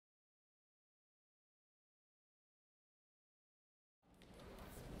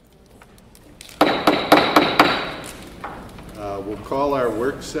call our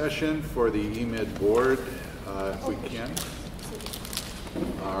work session for the EMID Board, if we can.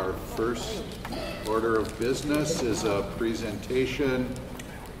 Our first order of business is a presentation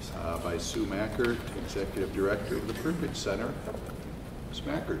by Sue Mackert, Executive Director of the Perpich Center. Ms.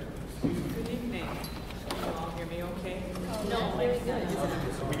 Mackert. Good evening. Can you all hear me okay? No, very good.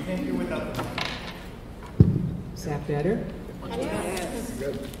 So we can't do without them. Is that better? Yes.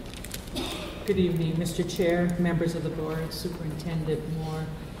 Good. Good evening, Mr. Chair, members of the board, Superintendent Moore,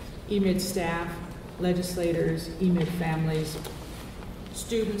 EMID staff, legislators, EMID families,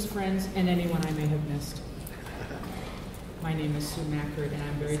 students, friends, and anyone I may have missed. My name is Sue Mackert, and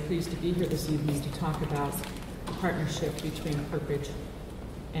I'm very pleased to be here this evening to talk about the partnership between Perpich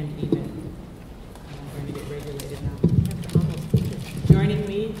and EMID. I'm going to get regulated now. Joining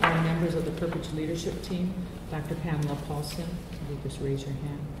me are members of the Perpich leadership team, Dr. Pamela Paulson. Will you just raise your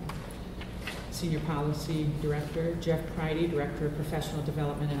hand? Senior Policy Director, Jeff Pridey, Director of Professional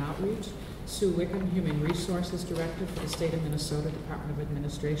Development and Outreach, Sue Wickham, Human Resources Director for the State of Minnesota Department of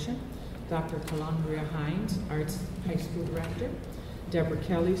Administration, Dr. Columbria Hines, Arts High School Director, Deborah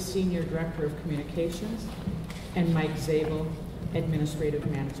Kelly, Senior Director of Communications, and Mike Zabel, Administrative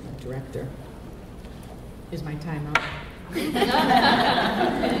Management Director. Is my time up?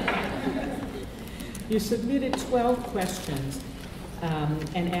 You submitted 12 questions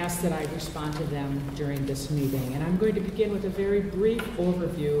and asked that I respond to them during this meeting. And I'm going to begin with a very brief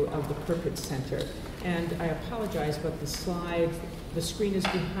overview of the Perpich Center. And I apologize, but the screen is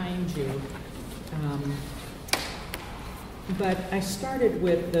behind you. But I started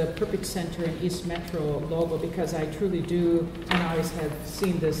with the Perpich Center and East Metro logo because I truly do and always have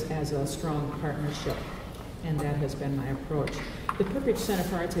seen this as a strong partnership. And that has been my approach. The Perpich Center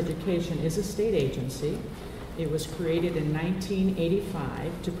for Arts Education is a state agency. It was created in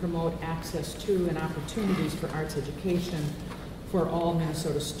 1985 to promote access to and opportunities for arts education for all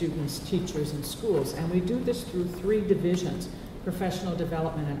Minnesota students, teachers, and schools. And we do this through 3 divisions: professional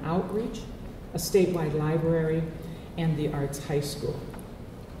development and outreach, a statewide library, and the Arts High School.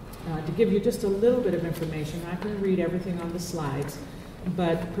 To give you just a little bit of information, I'm not going to read everything on the slides,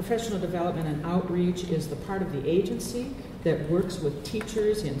 but professional development and outreach is the part of the agency that works with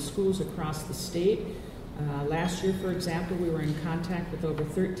teachers in schools across the state. Last year, for example, we were in contact with over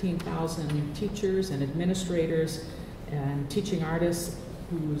 13,000 teachers and administrators and teaching artists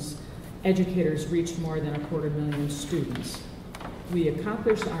whose educators reached more than 250,000 students. We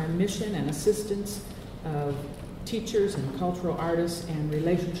accomplished our mission and assistance of teachers and cultural artists and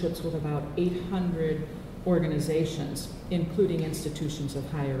relationships with about 800 organizations, including institutions of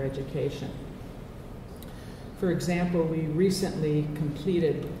higher education. For example, we recently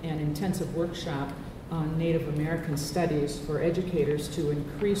completed an intensive workshop on Native American studies for educators to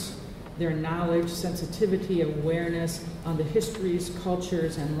increase their knowledge, sensitivity, awareness on the histories,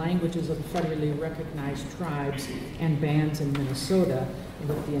 cultures, and languages of the federally recognized tribes and bands in Minnesota,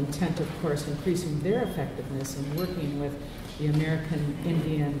 with the intent, of course, increasing their effectiveness in working with the American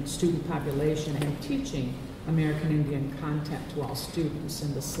Indian student population and teaching American Indian content to all students.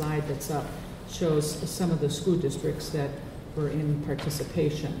 And the slide that's up shows some of the school districts that were in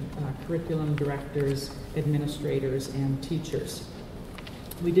participation, curriculum directors, administrators, and teachers.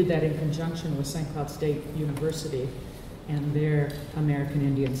 We did that in conjunction with St. Cloud State University and their American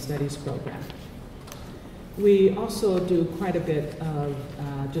Indian Studies program. We also do quite a bit of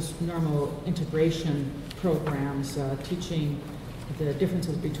just normal integration programs, teaching the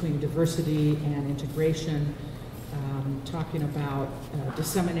differences between diversity and integration, talking about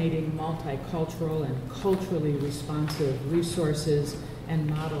disseminating multicultural and culturally responsive resources and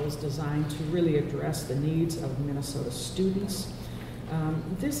models designed to really address the needs of Minnesota students.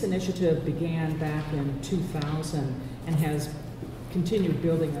 This initiative began back in 2000 and has continued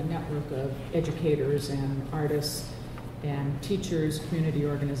building a network of educators and artists and teachers, community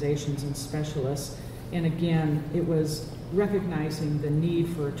organizations, and specialists. And again, it was recognizing the need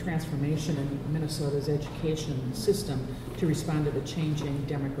for a transformation in Minnesota's education system to respond to the changing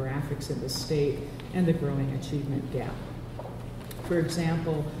demographics in the state and the growing achievement gap. For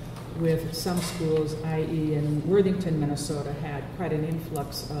example, with some schools, i.e. in Worthington, Minnesota, had quite an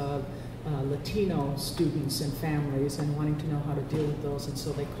influx of Latino students and families and wanting to know how to deal with those, and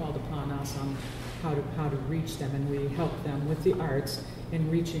so they called upon us on how to reach them, and we helped them with the arts in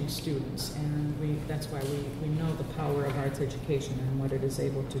reaching students. And that's why we know the power of arts education and what it is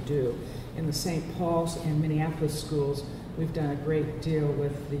able to do. In the St. Paul's and Minneapolis schools, we've done a great deal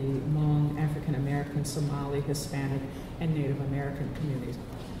with the Hmong, African American, Somali, Hispanic, and Native American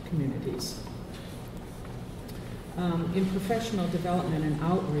communities. In professional development and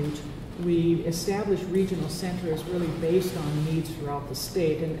outreach, we establish regional centers really based on needs throughout the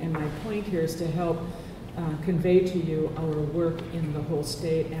state. And my point here is to help convey to you our work in the whole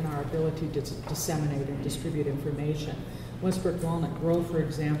state and our ability to disseminate and distribute information. Westbrook Walnut Grove, for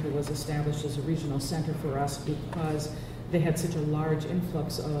example, was established as a regional center for us because they had such a large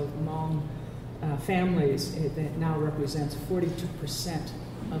influx of Hmong families. That now represents 42%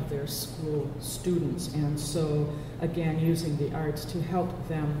 of their school students. And so, again, using the arts to help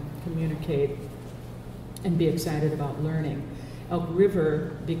them communicate and be excited about learning. Elk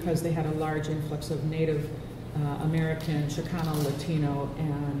River, because they had a large influx of Native American, Chicano, Latino,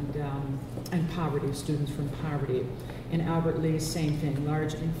 and poverty, students from poverty. In Albert Lee, same thing,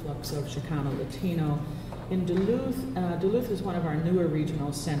 large influx of Chicano, Latino. In Duluth, Duluth is one of our newer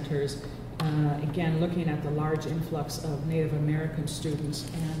regional centers, again, looking at the large influx of Native American students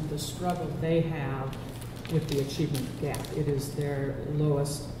and the struggle they have with the achievement gap. It is their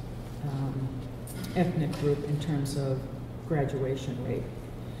lowest ethnic group in terms of graduation rate.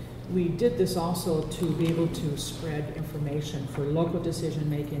 We did this also to be able to spread information for local decision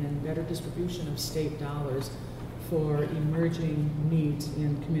making and better distribution of state dollars for emerging needs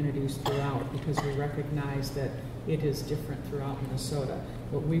in communities throughout, because we recognize that it is different throughout Minnesota.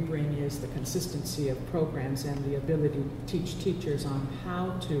 What we bring is the consistency of programs and the ability to teach teachers on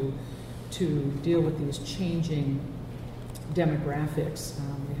how to deal with these changing demographics.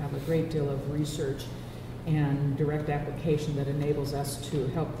 We have a great deal of research and direct application that enables us to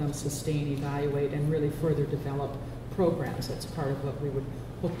help them sustain, evaluate, and really further develop programs. That's part of what we would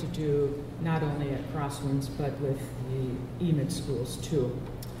hope to do not only at Crosswinds but with the EMID schools too.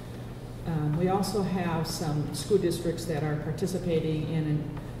 We also have some school districts that are participating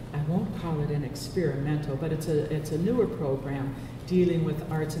in I won't call it an experimental, but it's a newer program dealing with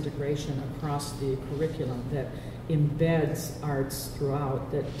arts integration across the curriculum that embeds arts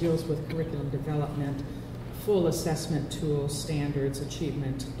throughout, that deals with curriculum development, full assessment tools, standards,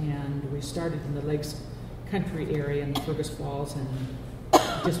 achievement, and we started in the Lakes Country area in Fergus Falls and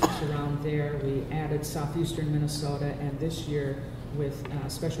districts around there. We added southeastern Minnesota, and this year with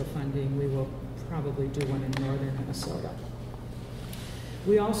special funding we will probably do one in northern Minnesota.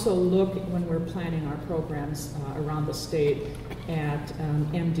 We also look, when we're planning our programs around the state, at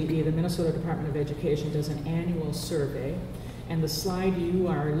MDE, the Minnesota Department of Education does an annual survey, and the slide you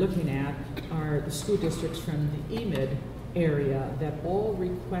are looking at are the school districts from the EMID area that all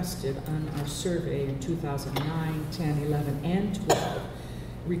requested on our survey in 2009, 10, 11, and 12,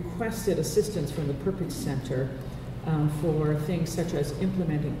 requested assistance from the Perpich Center for things such as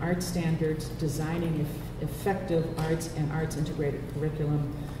implementing art standards, designing effective arts and arts integrated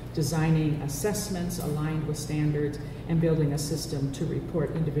curriculum, designing assessments aligned with standards, and building a system to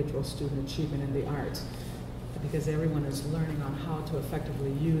report individual student achievement in the arts. Because everyone is learning on how to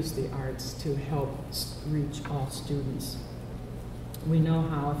effectively use the arts to help reach all students. We know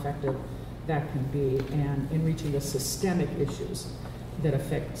how effective that can be, and in reaching the systemic issues that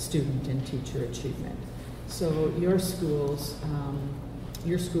affect student and teacher achievement. So your schools,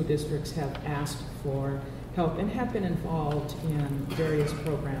 your school districts have asked for help and have been involved in various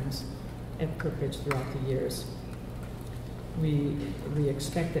programs at Perpich throughout the years. We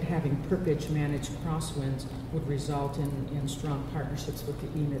expect that having Perpich manage Crosswinds would result in strong partnerships with the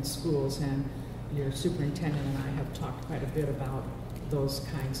EMID schools, and your superintendent and I have talked quite a bit about those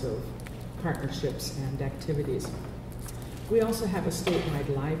kinds of partnerships and activities. We also have a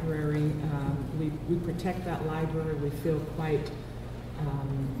statewide library. We protect that library. We feel quite,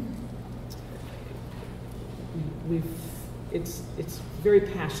 it's very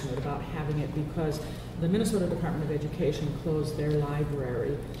passionate about having it because the Minnesota Department of Education closed their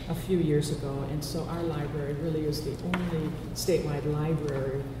library a few years ago, and so our library really is the only statewide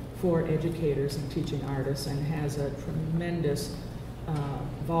library for educators and teaching artists, and has a tremendous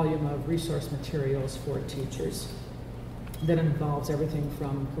volume of resource materials for teachers that involves everything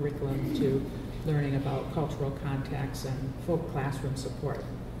from curriculum to learning about cultural contacts and full classroom support.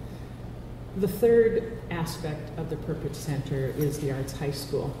 The third aspect of the Perpich Center is the Arts High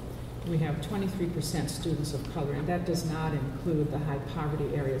School. We have 23% students of color, and that does not include the high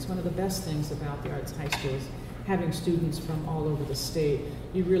poverty areas. One of the best things about the Arts High School is having students from all over the state.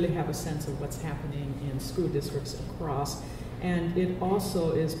 You really have a sense of what's happening in school districts across. And it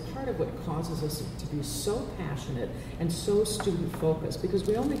also is part of what causes us to be so passionate and so student-focused, because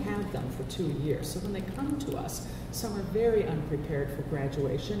we only have them for 2 years. So when they come to us, some are very unprepared for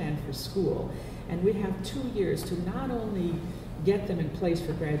graduation and for school. And we have 2 years to not only get them in place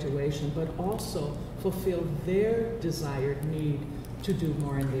for graduation, but also fulfill their desired need to do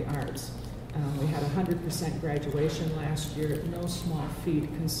more in the arts. We had 100% graduation last year, no small feat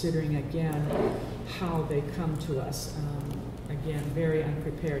considering, again, how they come to us. Again, very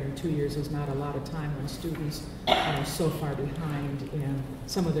unprepared, and 2 years is not a lot of time when students are so far behind in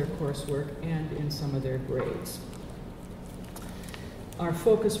some of their coursework and in some of their grades. Our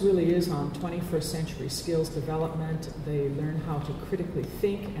focus really is on 21st century skills development. They learn how to critically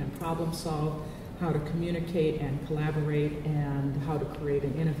think and problem solve, how to communicate and collaborate, and how to create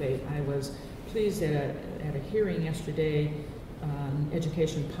and innovate. I was pleased at a hearing yesterday on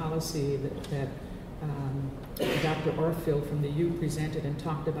education policy that Dr. Orfield from the U presented and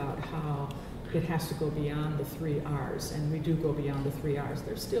talked about how it has to go beyond the 3 R's, and we do go beyond the 3 R's.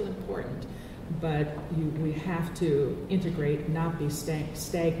 They're still important, but we have to integrate, not be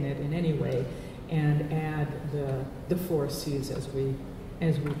stagnant in any way, and add the 4 C's as we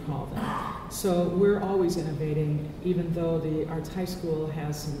call them. So we're always innovating, even though the Arts High School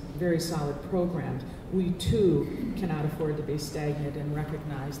has some very solid programs. We too cannot afford to be stagnant and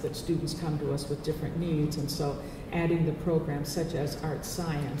recognize that students come to us with different needs, and so adding the programs such as Arts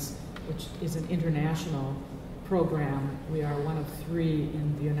Science, which is an international program. We are one of 3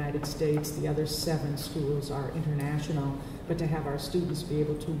 in the United States. The other 7 schools are international, but to have our students be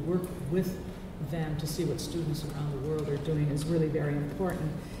able to work with them to see what students around the world are doing is really very important,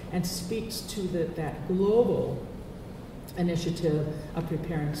 and speaks to that global initiative of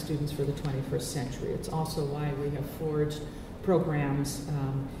preparing students for the 21st century. It's also why we have forged programs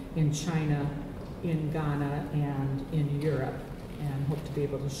in China, in Ghana, and in Europe, and hope to be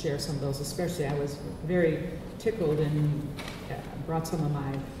able to share some of those. Especially, I was very tickled and brought some of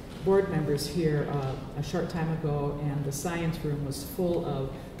my board members here a short time ago, and the science room was full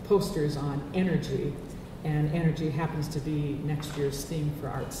of posters on energy, and energy happens to be next year's theme for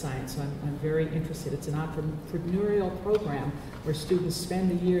Art Science. So I'm very interested. It's an entrepreneurial program where students spend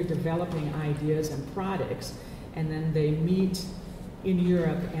the year developing ideas and products, and then they meet in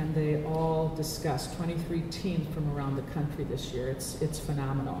Europe and they all discuss. 23 teams from around the country this year. It's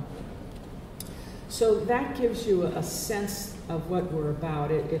phenomenal. So that gives you a sense of what we're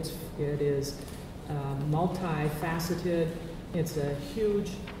about. It is multifaceted. It's a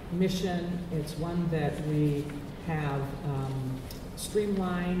huge mission. It's one that we have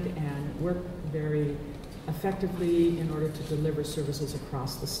streamlined and worked very effectively in order to deliver services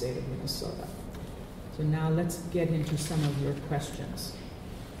across the state of Minnesota. So now let's get into some of your questions.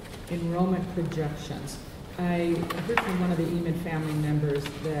 Enrollment projections. I heard from one of the EMID family members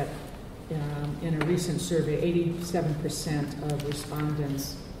that in a recent survey, 87% of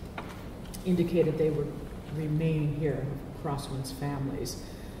respondents indicated they would remain here, Crosswinds families.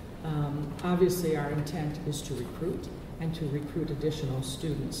 Obviously, our intent is to recruit and to recruit additional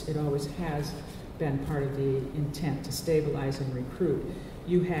students. It always has been part of the intent to stabilize and recruit.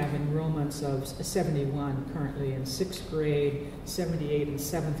 You have enrollments of 71 currently in 6th grade, 78 in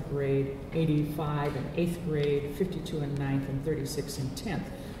 7th grade, 85 in 8th grade, 52 in 9th, and 36 in 10th.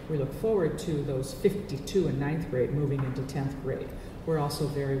 We look forward to those 52 in 9th grade moving into 10th grade. We're also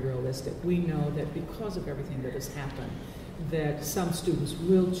very realistic. We know that because of everything that has happened, that some students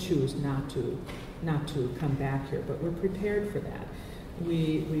will choose not to come back here, but we're prepared for that.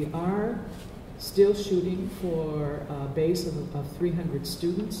 We are still shooting for a base of 300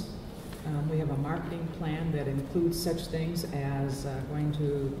 students. We have a marketing plan that includes such things as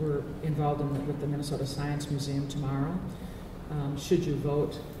we're involved with the Minnesota Science Museum tomorrow. Should you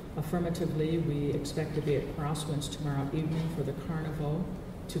vote affirmatively, we expect to be at Crosswinds tomorrow evening for the carnival,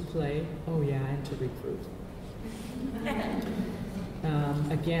 to play, oh yeah, and to recruit.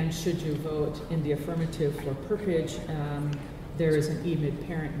 Again, should you vote in the affirmative for Perpich, there is an EMID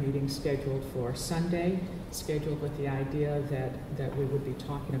parent meeting scheduled for Sunday, scheduled with the idea that we would be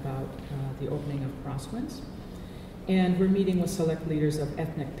talking about the opening of Crosswinds. And we're meeting with select leaders of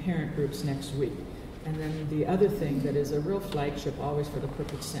ethnic parent groups next week. And then the other thing that is a real flagship always for the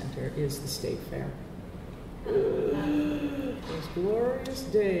Perpich Center is the State Fair. Those glorious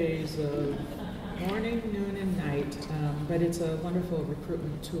days of morning, noon, and night, but it's a wonderful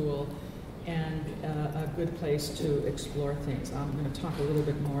recruitment tool and a good place to explore things. I'm going to talk a little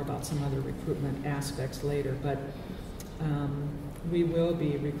bit more about some other recruitment aspects later, but we will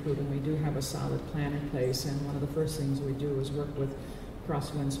be recruiting. We do have a solid plan in place, and one of the first things we do is work with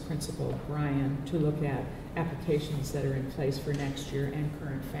Crosswinds Principal Brian to look at applications that are in place for next year and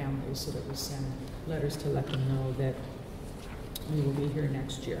current families, so that we send letters to let them know that we will be here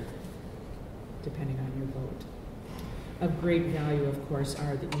next year, depending on your vote. Of great value, of course,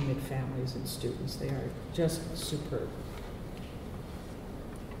 are the EMID families and students. They are just superb.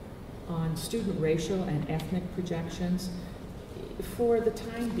 On student racial and ethnic projections, for the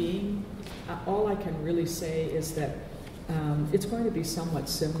time being, all I can really say is that it's going to be somewhat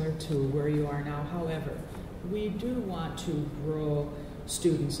similar to where you are now. However, we do want to grow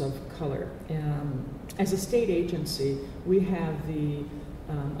students of color. As a state agency, we have the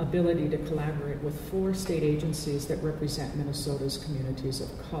ability to collaborate with 4 state agencies that represent Minnesota's communities of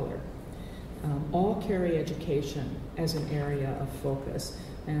color. All carry education as an area of focus.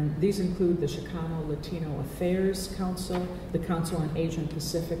 And these include the Chicano Latino Affairs Council, the Council on Asian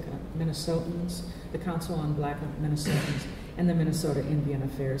Pacific Minnesotans, the Council on Black Minnesotans, and the Minnesota Indian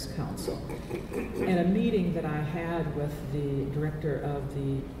Affairs Council. At a meeting that I had with the director of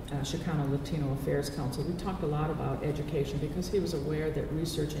the Chicano Latino Affairs Council, we talked a lot about education because he was aware that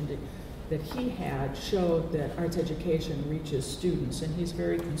research that he had showed that arts education reaches students, and he's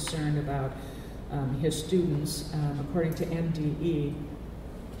very concerned about his students. According to MDE,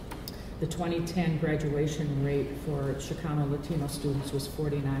 the 2010 graduation rate for Chicano Latino students was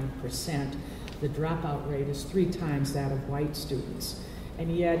 49%. The dropout rate is 3 times that of white students.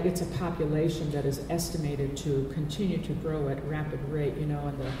 And yet it's a population that is estimated to continue to grow at rapid rate. You know,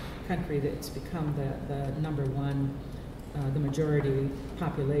 in the country that's become the number one, the majority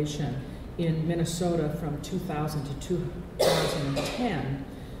population. In Minnesota from 2000 to 2010,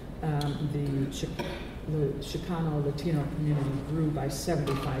 the Chicano Latino community grew by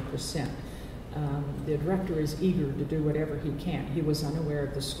 75%. The director is eager to do whatever he can. He was unaware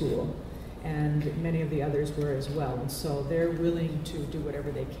of the school, and many of the others were as well. And so they're willing to do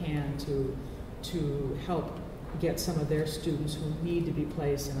whatever they can to help get some of their students who need to be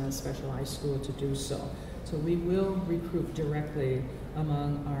placed in a specialized school to do so. So we will recruit directly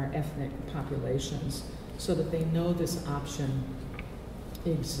among our ethnic populations so that they know this option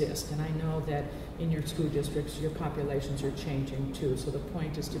exists. And I know that in your school districts, your populations are changing too. So the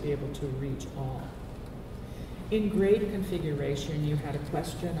point is to be able to reach all. In grade configuration, you had a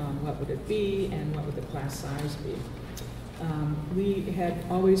question on what would it be and what would the class size be. We had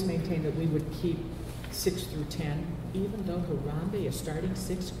always maintained that we would keep 6 through 10, even though Harambe is starting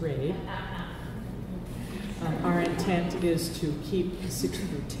 6th grade. Our intent is to keep 6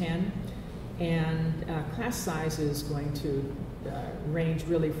 through 10, and class size is going to range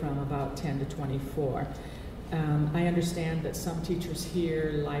really from about 10 to 24. I understand that some teachers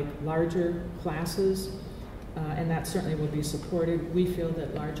here like larger classes, and that certainly will be supported. We feel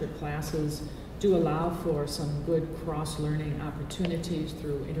that larger classes do allow for some good cross-learning opportunities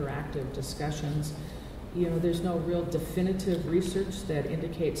through interactive discussions. You know, there's no real definitive research that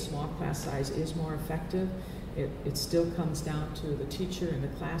indicates small class size is more effective. It still comes down to the teacher in the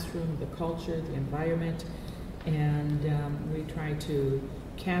classroom, the culture, the environment, and we try to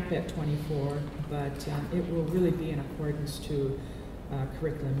cap at 24, but it will really be in accordance to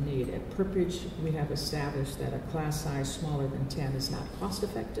curriculum need. At Perpich, we have established that a class size smaller than 10 is not cost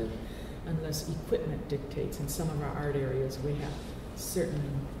effective unless equipment dictates. In some of our art areas, we have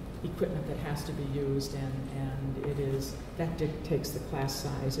certain equipment that has to be used, and that dictates the class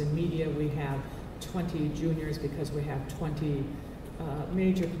size. In media, we have 20 juniors because we have 20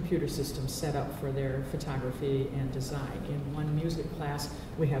 major computer systems set up for their photography and design. In one music class,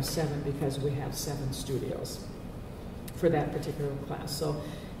 we have 7 because we have 7 studios for that particular class. So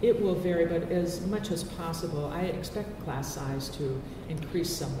it will vary, but as much as possible, I expect class size to increase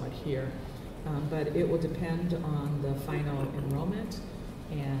somewhat here, but it will depend on the final enrollment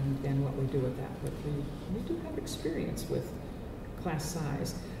and what we do with that. But we do have experience with class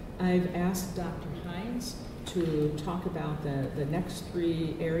size. I've asked Dr. Hines to talk about the next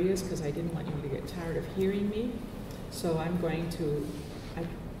 3 areas because I didn't want you to get tired of hearing me. So I'm going to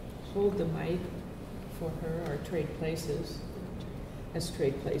hold the mic for her, or trade places, as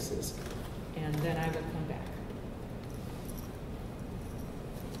trade places, and then I will come back.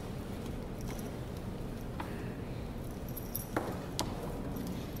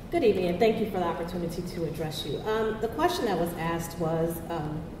 Good evening, and thank you for the opportunity to address you. The question that was asked was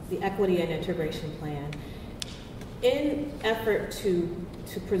the equity and integration plan. In effort to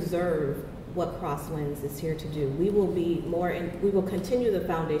preserve what Crosswinds is here to do, we will continue the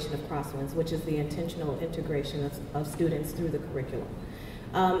foundation of Crosswinds, which is the intentional integration of students through the curriculum.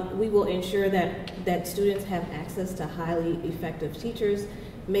 We will ensure that students have access to highly effective teachers,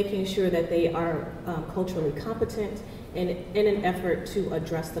 making sure that they are culturally competent in an effort to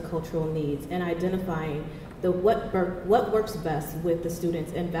address the cultural needs and identifying what works best with the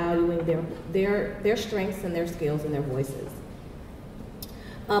students and valuing their strengths and their skills and their voices.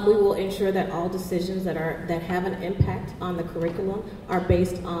 We will ensure that all decisions that have an impact on the curriculum are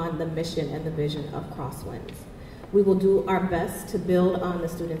based on the mission and the vision of Crosswinds. We will do our best to build on the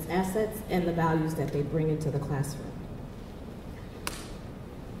students' assets and the values that they bring into the classroom.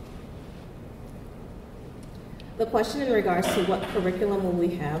 The question in regards to what curriculum will we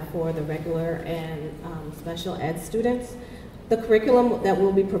have for the regular and special ed students, the curriculum that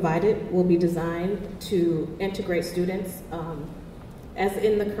will be provided will be designed to integrate students as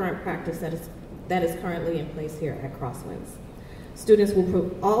in the current practice that is currently in place here at Crosswinds.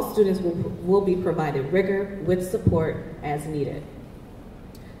 All students will be provided rigor with support as needed.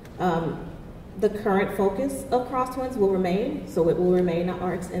 The current focus of Crosswinds will remain, so it will remain an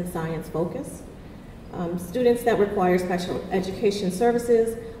arts and science focus. Students that require special education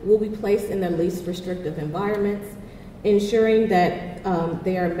services will be placed in the least restrictive environments, ensuring that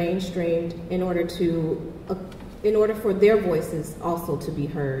they are mainstreamed in order for their voices also to be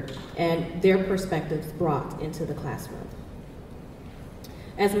heard and their perspectives brought into the classroom.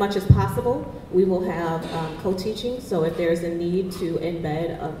 As much as possible, we will have co-teaching, so if there's a need to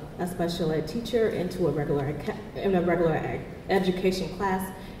embed a special ed teacher into a regular education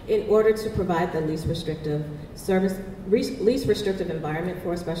class in order to provide the least restrictive environment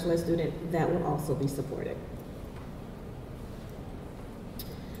for a special ed student, that will also be supported.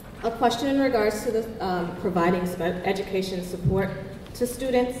 A question in regards to the providing education support to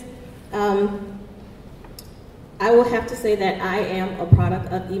students. I will have to say that I am a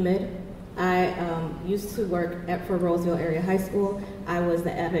product of EMID. I used to work for Roseville Area High School. I was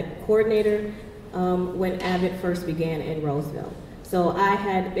the AVID coordinator when AVID first began in Roseville. So I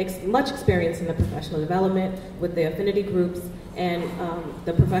had much experience in the professional development with the affinity groups and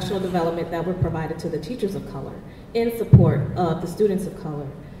the professional development that were provided to the teachers of color in support of the students of color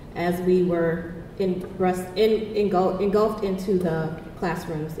as we were engulfed into the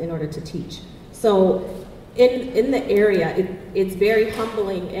classrooms in order to teach. So in the area, it's very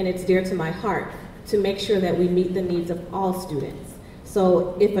humbling and it's dear to my heart to make sure that we meet the needs of all students.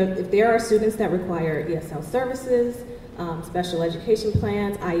 So if there are students that require ESL services, special education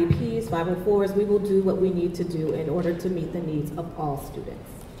plans, IEPs, 504s, we will do what we need to do in order to meet the needs of all students.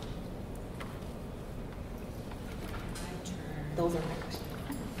 Those are my questions.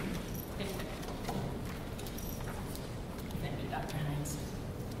 Thank you, Dr. Hines.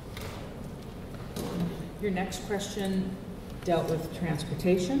 Your next question dealt with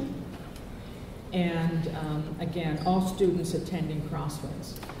transportation. And again, all students attending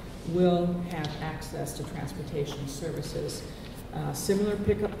Crosswinds will have access to transportation services. Similar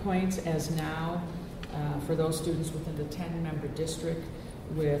pickup points as now for those students within the 10-member district,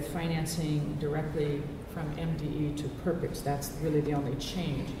 with financing directly from MDE to Perpich. That's really the only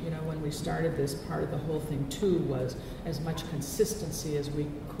change. You know, when we started this, part of the whole thing too was as much consistency as we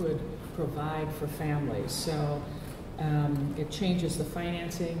could provide for families. So it changes the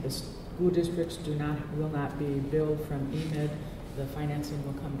financing. The school districts will not be billed from EMID. The financing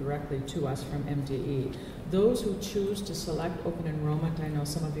will come directly to us from MDE. Those who choose to select open enrollment, I know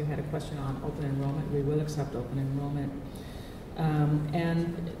some of you had a question on open enrollment. We will accept open enrollment.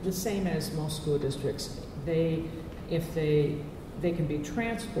 And the same as most school districts, if they can be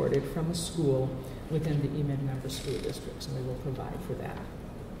transported from a school within the EMID member school districts, and we will provide for that.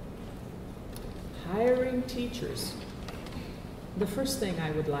 Hiring teachers. The first thing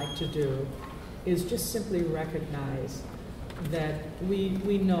I would like to do is just simply recognize that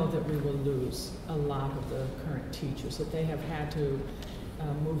we know that we will lose a lot of the current teachers, that they have had to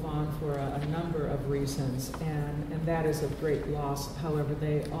move on for a number of reasons, and that is of great loss. However,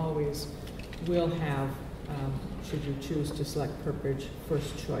 they always will have, should you choose to select Perpich,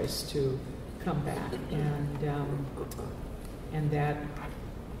 first choice to come back. And that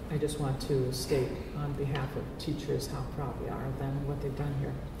I just want to state on behalf of teachers how proud we are of them and what they've done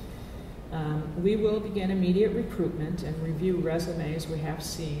here. We will begin immediate recruitment and review resumes. We have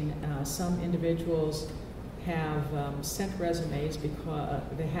seen some individuals have sent resumes because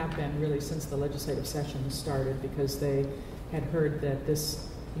they have been really since the legislative session started, because they had heard that this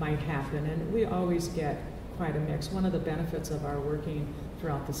might happen, and we always get quite a mix. One of the benefits of our working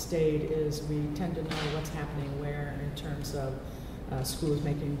throughout the state is we tend to know what's happening where in terms of schools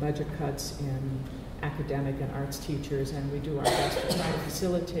making budget cuts in academic and arts teachers, and we do our best to try to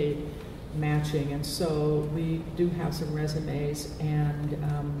facilitate matching. And so we do have some resumes, and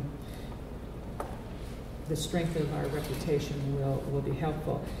the strength of our reputation will be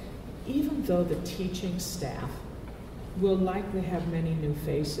helpful. Even though the teaching staff will likely have many new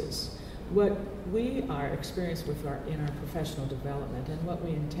faces, what we are experienced with in our professional development, and what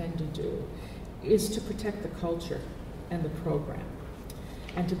we intend to do, is to protect the culture and the program,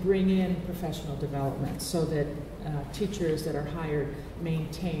 and to bring in professional development so that teachers that are hired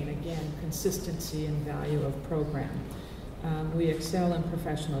maintain, again, consistency and value of program. We excel in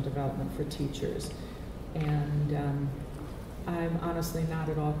professional development for teachers, and I'm honestly not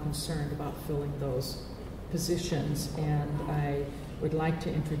at all concerned about filling those positions, and I would like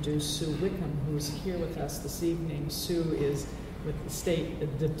to introduce Sue Wickham, who's here with us this evening. Sue is with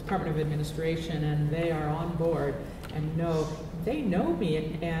the Department of Administration, and they are on board and they know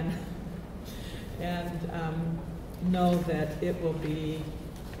me and know that it will be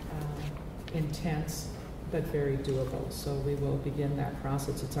intense but very doable. So we will begin that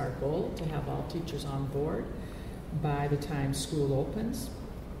process. It's our goal to have all teachers on board by the time school opens,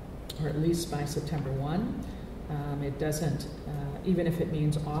 or at least by September 1. It doesn't, even if it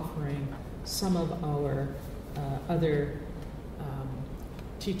means offering some of our other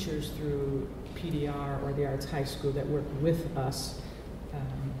teachers through PDR or the Arts High School that work with us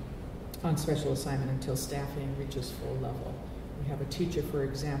on special assignment until staffing reaches full level. We have a teacher, for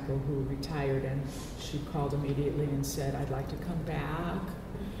example, who retired, and she called immediately and said, "I'd like to come back."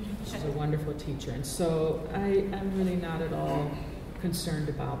 She's a wonderful teacher, and so I'm really not at all concerned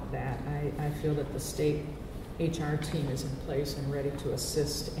about that. I feel that the state HR team is in place and ready to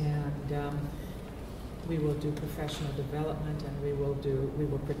assist, and we will do professional development, and we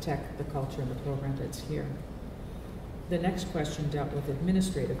will protect the culture and the program that's here. The next question dealt with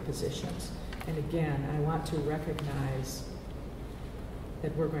administrative positions, and again, I want to recognize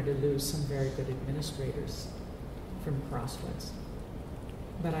that we're going to lose some very good administrators from Crosswinds.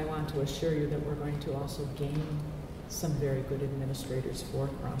 But I want to assure you that we're going to also gain some very good administrators for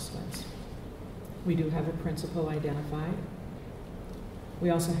Crosswinds. We do have a principal identified. We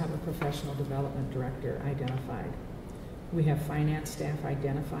also have a professional development director identified. We have finance staff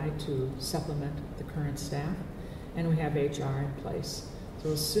identified to supplement the current staff, and we have HR in place.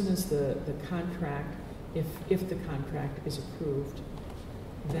 So as soon as the contract, if the contract is approved,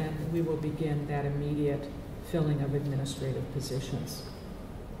 then we will begin that immediate filling of administrative positions.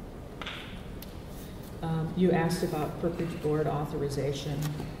 You asked about Perpich Board authorization.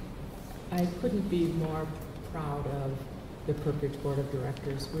 I couldn't be more proud of the Perpich Board of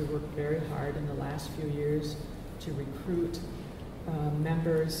Directors. We worked very hard in the last few years to recruit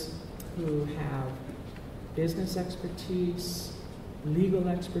members who have business expertise, legal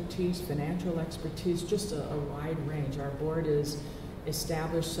expertise, financial expertise, just a wide range. Our board is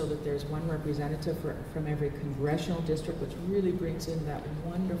established so that there's one representative from every congressional district, which really brings in that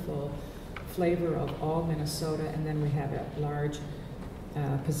wonderful flavor of all Minnesota, and then we have at-large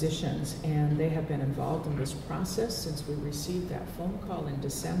positions, and they have been involved in this process since we received that phone call in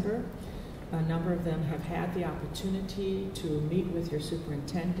December. A number of them have had the opportunity to meet with your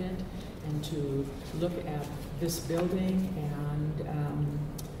superintendent and to look at this building, and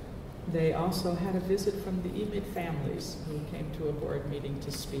they also had a visit from the EMID families who came to a board meeting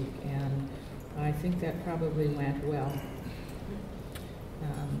to speak, and I think that probably went well.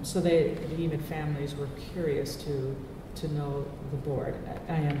 So the EMID families were curious to know the board.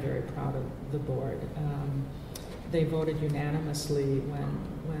 I am very proud of the board. They voted unanimously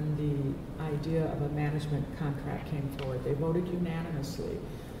when the idea of a management contract came forward. They voted unanimously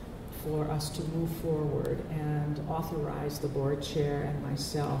for us to move forward and authorize the board chair and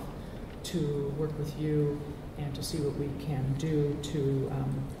myself to work with you and to see what we can do to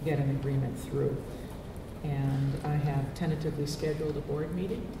get an agreement through. And I have tentatively scheduled a board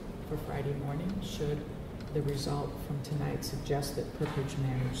meeting for Friday morning, should the result from tonight suggest that Perpich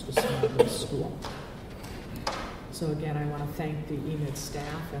manage the small school. So again, I want to thank the EMID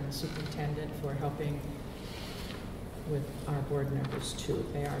staff and the superintendent for helping with our board members too.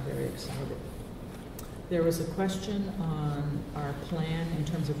 They are very excited. There was a question on our plan in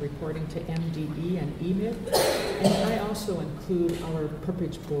terms of reporting to MDE and EMID, and I also include our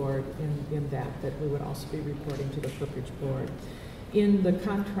Perpich board in that we would also be reporting to the Perpich board. In the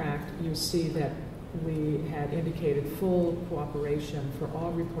contract, you see that we had indicated full cooperation for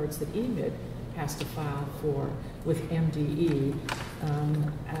all reports that EMID has to file with MDE.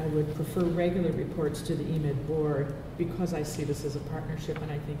 I would prefer regular reports to the EMID board because I see this as a partnership,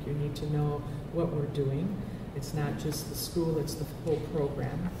 and I think you need to know what we're doing. It's not just the school, it's the whole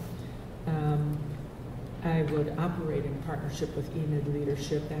program. I would operate in partnership with EMID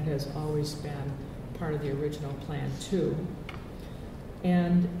leadership. That has always been part of the original plan too.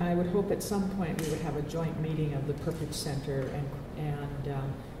 And I would hope at some point we would have a joint meeting of the Perpich Center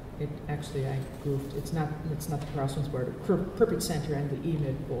I goofed. It's not the Crosswinds Board, Perpich Center and the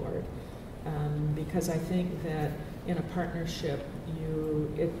EMID Board, because I think that in a partnership,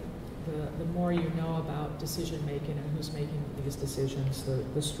 the more you know about decision making and who's making these decisions,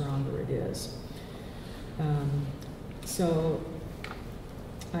 the stronger it is. So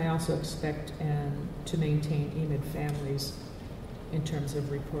I also expect to maintain EMID families in terms of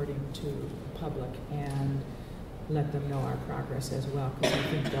reporting to the public and let them know our progress as well, because I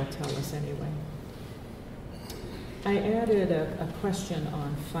think they'll tell us anyway. I added a question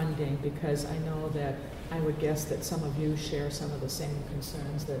on funding because I know that I would guess that some of you share some of the same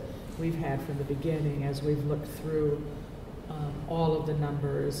concerns that we've had from the beginning as we've looked through all of the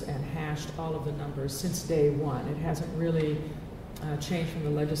numbers and hashed all of the numbers since day one. It hasn't really changed from the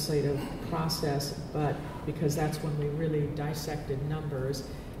legislative process, but because that's when we really dissected numbers.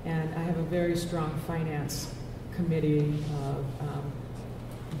 And I have a very strong finance committee of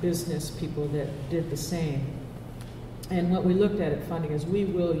business people that did the same. And what we looked at funding is we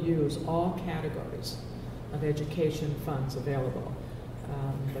will use all categories of education funds available.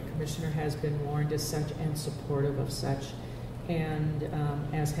 The commissioner has been warned as such and supportive of such, and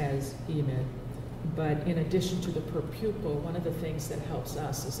as has EMID. But in addition to the per pupil, one of the things that helps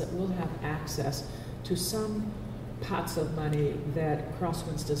us is that we'll have access to some pots of money that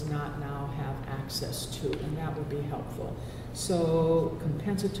Crosswinds does not now have access to, and that will be helpful. So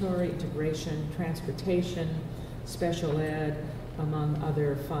compensatory, integration, transportation, special ed, among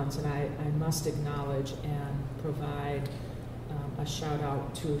other funds. And I must acknowledge and provide a shout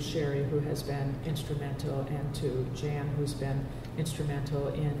out to Sherry, who has been instrumental, and to Jan, who's been instrumental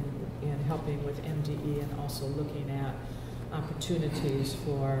in helping with MDE and also looking at opportunities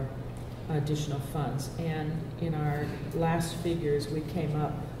for additional funds. And in our last figures, we came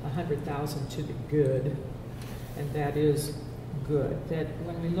up 100,000 to the good, and that is good. That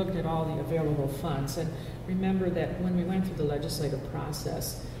when we looked at all the available funds, and remember that when we went through the legislative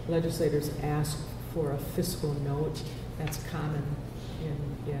process, legislators asked for a fiscal note. That's common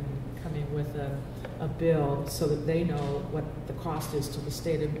in coming with a bill so that they know what the cost is to the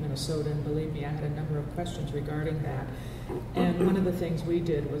state of Minnesota. And believe me, I had a number of questions regarding that. And one of the things we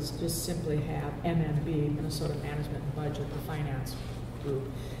did was just simply have MMB, Minnesota Management and Budget, the finance group,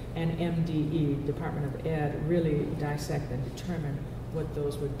 and MDE, Department of Ed, really dissect and determine what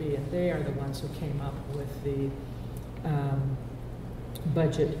those would be. And they are the ones who came up with the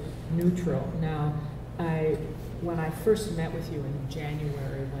budget neutral. Now, when I first met with you in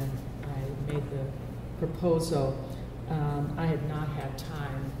January, when I made the proposal, I had not had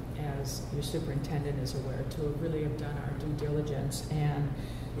time, as your superintendent is aware, to really have done our due diligence. And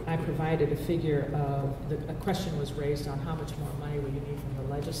I provided a figure of, a question was raised on how much more money will you need from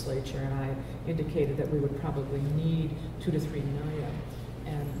the legislature, and I indicated that we would probably need $2 to $3 million.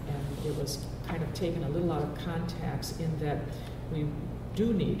 And it was kind of taken a little out of context in that we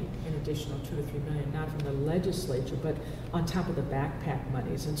do need an additional $2 to $3 million, not from the legislature, but on top of the backpack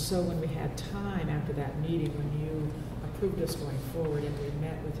monies. And so when we had time after that meeting, when you approved us going forward and we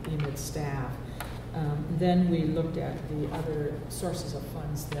met with EMID staff, then we looked at the other sources of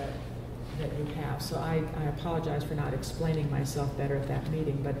funds that you have. So I apologize for not explaining myself better at that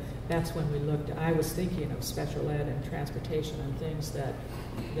meeting, but that's when we looked. I was thinking of special ed and transportation and things that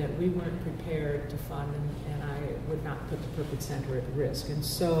we weren't prepared to fund, and I would not put the Perpich Center at risk. And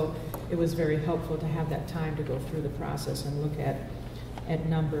so it was very helpful to have that time to go through the process and look at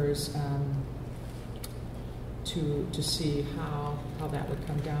numbers to see how that would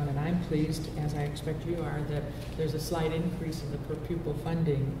come down. And I'm pleased, as I expect you are, that there's a slight increase in the per pupil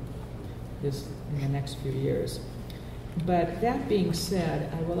funding in the next few years. But that being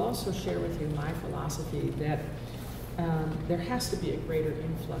said, I will also share with you my philosophy that there has to be a greater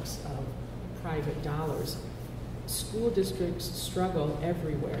influx of private dollars. School districts struggle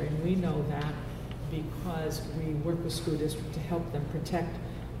everywhere, and we know that because we work with school districts to help them protect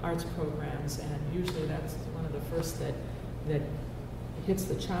arts programs, and usually that's one of the first that hits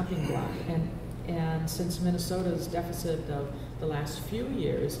the chopping block. And since Minnesota's deficit of the last few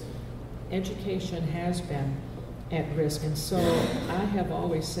years, education has been at risk, and so I have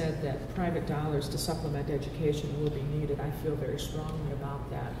always said that private dollars to supplement education will be needed. I feel very strongly about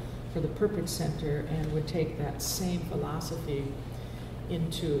that for the Perpich Center, and would take that same philosophy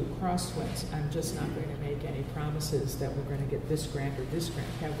into Crosswinds. I'm just not going to make any promises that we're going to get this grant or this grant.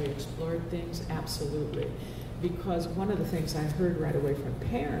 Have we explored things? Absolutely. Because one of the things I heard right away from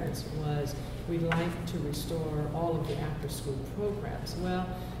parents was, we'd like to restore all of the after-school programs. Well,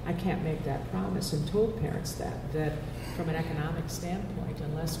 I can't make that promise, and told parents that from an economic standpoint,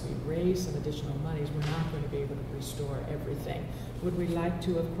 unless we raise some additional monies, we're not going to be able to restore everything. Would we like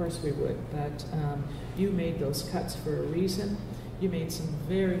to? Of course we would, but you made those cuts for a reason. You made some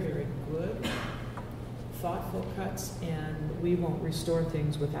very, very good, thoughtful cuts, and we won't restore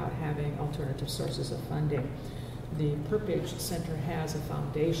things without having alternative sources of funding. The Perpich Center has a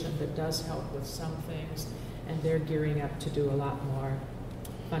foundation that does help with some things, and they're gearing up to do a lot more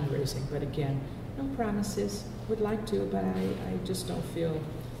fundraising. But again, no promises. Would like to, but I just don't feel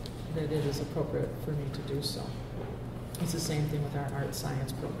that it is appropriate for me to do so. It's the same thing with our art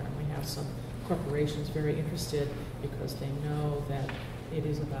science program. We have some corporations very interested because they know that it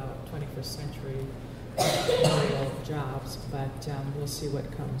is about 21st century aerial jobs, but we'll see what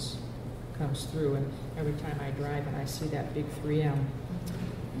comes through. And every time I drive and I see that big 3M,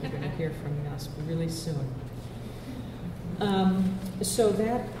 you're going to hear from us really soon. So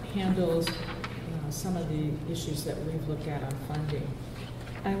that handles some of the issues that we've looked at on funding.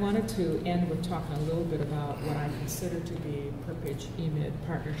 I wanted to end with talking a little bit about what I consider to be Perpich EMID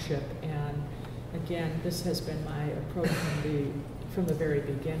partnership. And again, this has been my approach from the very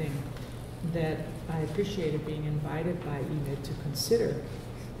beginning, that I appreciated being invited by EMID to consider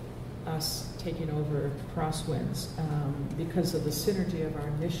us taking over Crosswinds because of the synergy of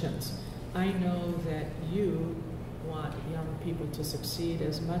our missions. I know that you want young people to succeed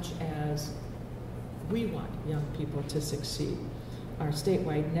as much as we want young people to succeed. Our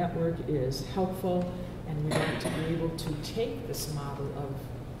statewide network is helpful, and we want to be able to take this model of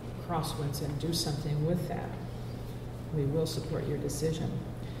Crosswinds and do something with that. We will support your decision.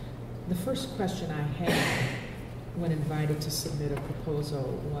 The first question I had when invited to submit a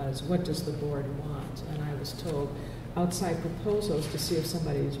proposal was, what does the board want? And I was told outside proposals to see if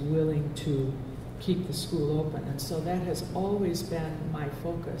somebody is willing to keep the school open. And so that has always been my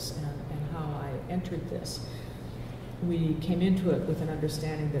focus and how I entered this. We came into it with an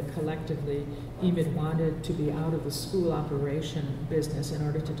understanding that collectively EMID wanted to be out of the school operation business in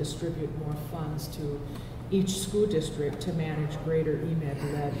order to distribute more funds to each school district to manage greater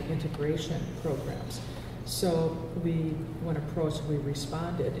EMID-led integration programs. So when approached, we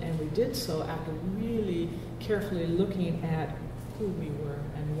responded, and we did so after really carefully looking at who we were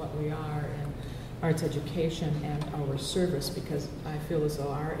and what we are in arts education and our service, because I feel as though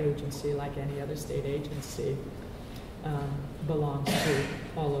our agency, like any other state agency, belongs to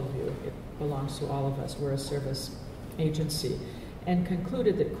all of you. It belongs to all of us. We're a service agency. And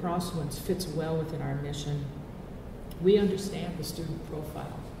concluded that Crosswinds fits well within our mission. We understand the student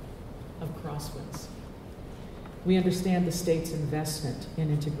profile of Crosswinds. We understand the state's investment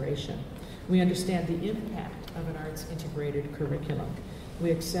in integration. We understand the impact of an arts integrated curriculum. We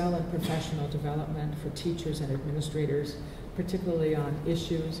excel in professional development for teachers and administrators, particularly on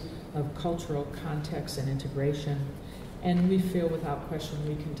issues of cultural context and integration. And we feel without question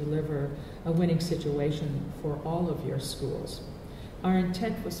we can deliver a winning situation for all of your schools. Our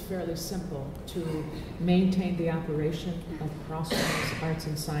intent was fairly simple: to maintain the operation of Crosswinds Arts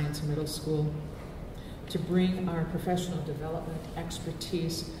and Science Middle School, to bring our professional development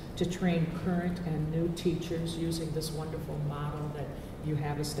expertise to train current and new teachers using this wonderful model that you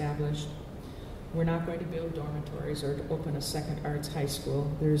have established. We're not going to build dormitories or to open a second arts high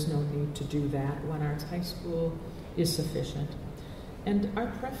school. There is no need to do that. One arts high school is sufficient. And our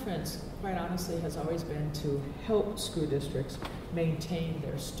preference, quite honestly, has always been to help school districts maintain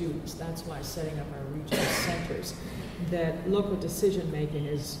their students. That's why setting up our regional centers, that local decision making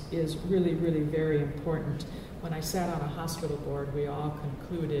is really, really very important. When I sat on a hospital board, we all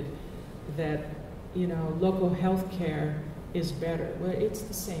concluded that, local health care is better. Well, it's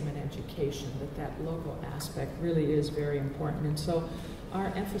the same in education, that local aspect really is very important. And so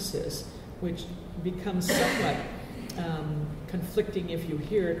our emphasis, which becomes somewhat conflicting if you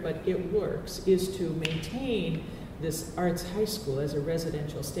hear it, but it works, is to maintain this arts high school as a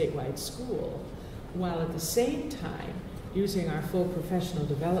residential statewide school, while at the same time using our full professional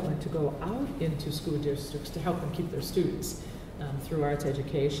development to go out into school districts to help them keep their students through arts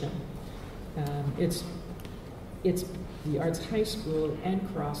education. It's the arts high school and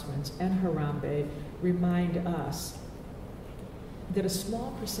Crosswinds and Harambe remind us that a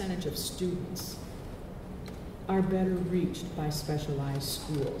small percentage of students are better reached by specialized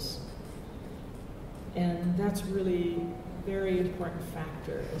schools. And that's really a very important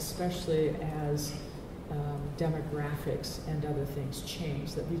factor, especially as demographics and other things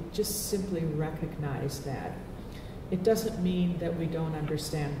change, that we just simply recognize that. It doesn't mean that we don't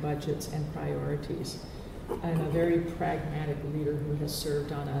understand budgets and priorities. I'm a very pragmatic leader who has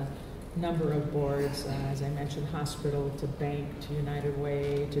served on a number of boards, as I mentioned, hospital to bank to United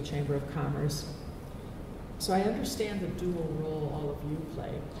Way to Chamber of Commerce. So I understand the dual role all of you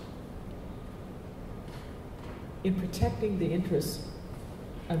play in protecting the interests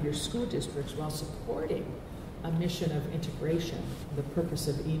of your school districts while supporting a mission of integration, the purpose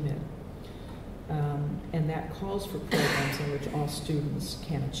of EMID. And that calls for programs in which all students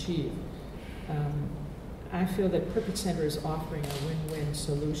can achieve. I feel that Perpich Center is offering a win-win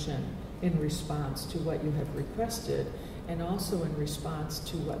solution in response to what you have requested, and also in response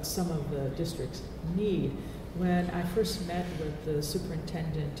to what some of the districts need. When I first met with the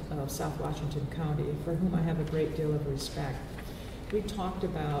superintendent of South Washington County, for whom I have a great deal of respect, we talked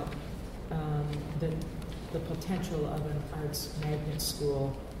about the potential of an arts magnet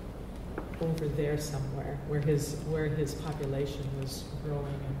school over there somewhere, where his population was growing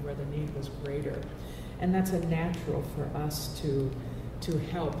and where the need was greater. And that's a natural for us to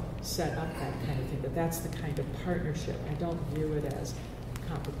help set up that kind of thing, but that's the kind of partnership. I don't view it as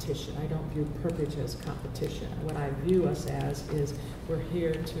competition. I don't view Perpich as competition. What I view us as is we're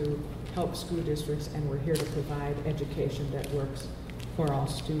here to help school districts, and we're here to provide education that works for all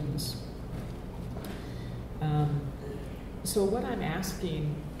students. So what I'm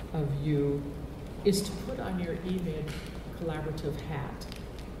asking of you is to put on your EMID collaborative hat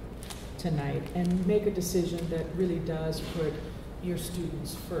tonight and make a decision that really does put your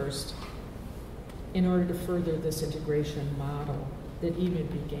students first in order to further this integration model that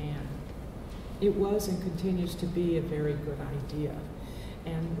EMID began. It was and continues to be a very good idea.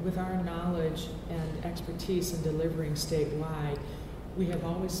 And with our knowledge and expertise in delivering statewide, we have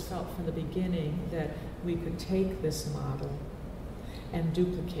always felt from the beginning that we could take this model and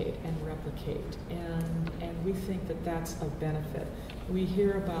duplicate and replicate. And we think that that's of benefit. We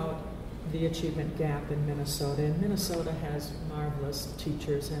hear about the achievement gap in Minnesota, and Minnesota has marvelous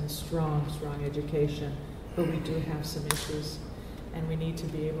teachers and strong education, but we do have some issues, and we need to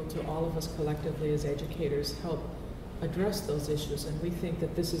be able to, all of us collectively as educators, help address those issues, and we think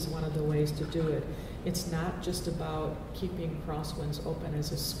that this is one of the ways to do it. It's not just about keeping Crosswinds open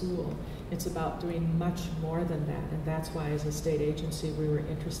as a school. It's about doing much more than that, and that's why as a state agency we were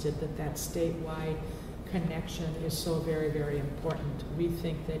interested that statewide connection is so very, very important. We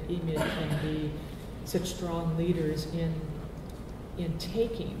think that EMID can be such strong leaders in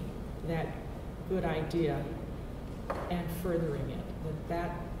taking that good idea and furthering it.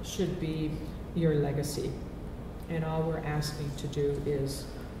 That should be your legacy. And all we're asking to do is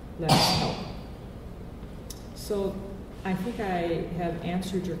let us help. So I think I have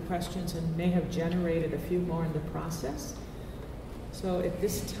answered your questions and may have generated a few more in the process. So at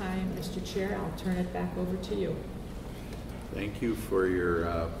this time, Mr. Chair, I'll turn it back over to you. Thank you for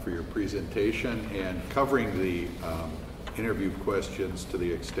your presentation and covering the interview questions to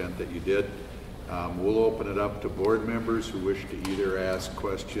the extent that you did. We'll open it up to board members who wish to either ask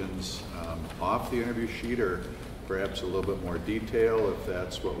questions off the interview sheet or perhaps a little bit more detail if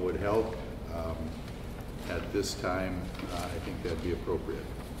that's what would help. At this time, I think that'd be appropriate.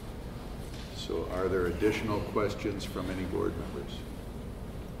 So are there additional questions from any board members?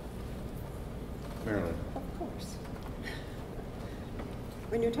 Marilyn. Of course.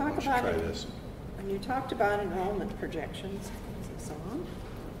 When you talk Let's about try this. When you talked about enrollment projections, is this on?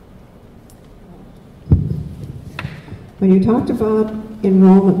 When you talked about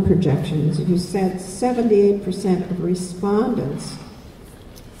enrollment projections, you said 78% of respondents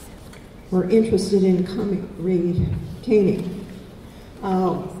were interested in retaining.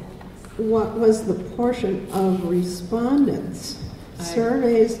 What was the portion of respondents?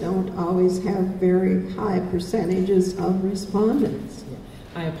 Surveys don't always have very high percentages of respondents.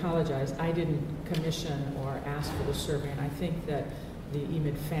 I apologize. I didn't commission or ask for the survey, and I think that the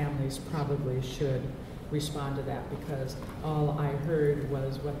EMID families probably should respond to that because all I heard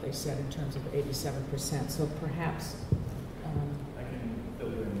was what they said in terms of 87%. So perhaps I can fill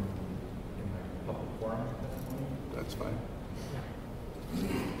you in my public forum testimony. That's fine. yeah.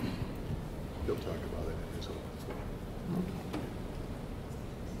 He'll talk about it in his open forum.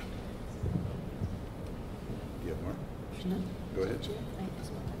 Do you have more? No. Go ahead.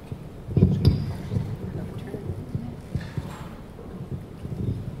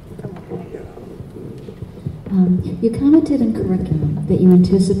 You commented in curriculum that you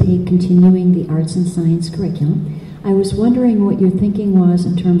anticipate continuing the arts and science curriculum. I was wondering what your thinking was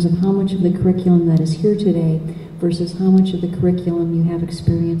in terms of how much of the curriculum that is here today versus how much of the curriculum you have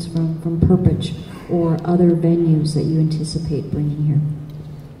experience from Perpich or other venues that you anticipate bringing here.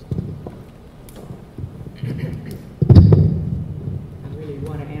 I really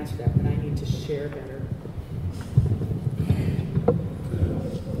want to answer that, but I need to share better.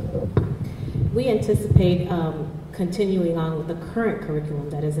 We anticipate continuing on with the current curriculum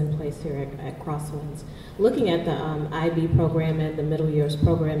that is in place here at Crosswinds. Looking at the IB program and the middle years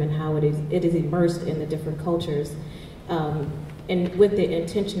program and how it is immersed in the different cultures, and with the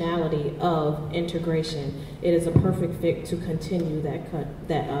intentionality of integration, it is a perfect fit to continue that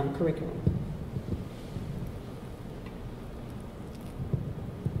curriculum.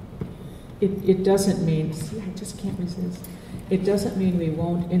 It doesn't mean, see, I just can't resist. It doesn't mean we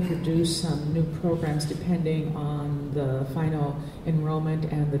won't introduce some new programs depending on the final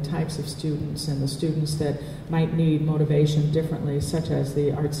enrollment and the types of students and the students that might need motivation differently, such as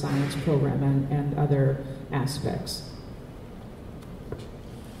the art science program and other aspects.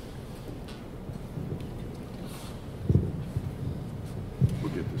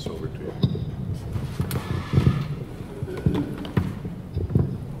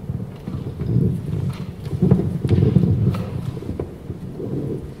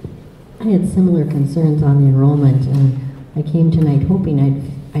 I had similar concerns on the enrollment, and I came tonight hoping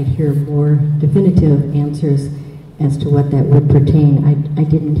I'd hear more definitive answers as to what that would pertain. I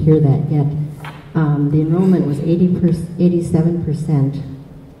didn't hear that yet. The enrollment was 87%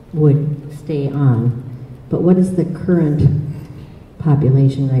 would stay on, but what is the current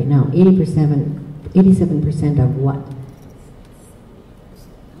population right now? 87% of what?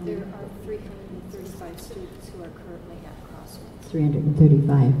 There are 335 students who are currently at Crosswinds.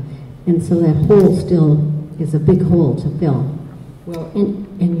 335. And so that hole still is a big hole to fill. Well,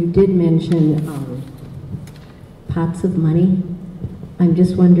 And you did mention pots of money. I'm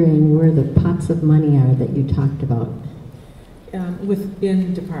just wondering where the pots of money are that you talked about.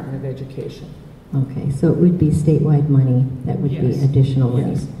 within Department of Education. Okay, so it would be statewide money that would be Yes. additional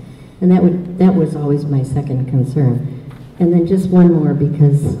money. Yes. And that was always my second concern. And then just one more,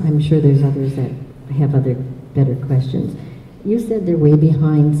 because I'm sure there's others that have other better questions. You said they're way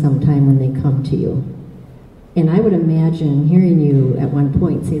behind sometime when they come to you. And I would imagine hearing you at one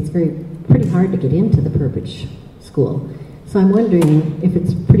point say it's pretty hard to get into the Perpich School. So I'm wondering, if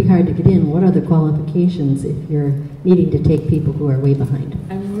it's pretty hard to get in, what are the qualifications if you're needing to take people who are way behind?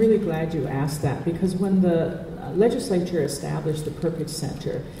 I'm really glad you asked that, because when the legislature established the Perpich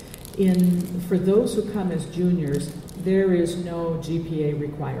Center, for those who come as juniors, there is no GPA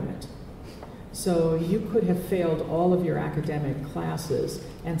requirement. So you could have failed all of your academic classes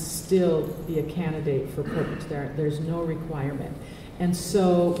and still be a candidate for Perpich. There's no requirement. And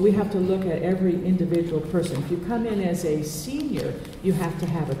so we have to look at every individual person. If you come in as a senior, you have to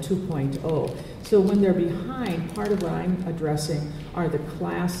have a 2.0. So when they're behind, part of what I'm addressing are the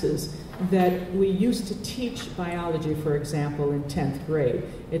classes that we used to teach biology, for example, in 10th grade.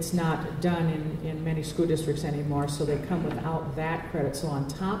 It's not done in many school districts anymore, so they come without that credit. So on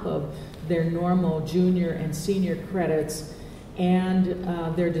top of their normal junior and senior credits and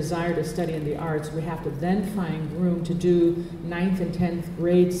their desire to study in the arts, we have to then find room to do 9th and 10th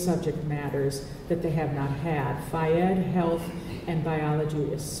grade subject matters that they have not had, Phy-Ed, health, and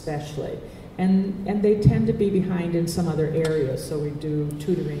biology especially. And they tend to be behind in some other areas, so we do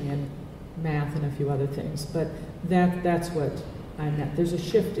tutoring and math and a few other things. But that's what I meant. There's a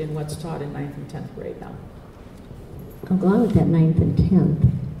shift in what's taught in 9th and 10th grade now. Along with that 9th and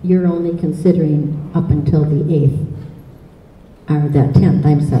 10th, you're only considering up until the 8th. Or that 10th,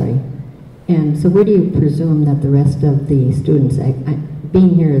 I'm sorry. And so where do you presume that the rest of the students,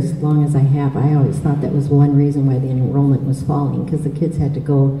 being here as long as I have, I always thought that was one reason why the enrollment was falling, because the kids had to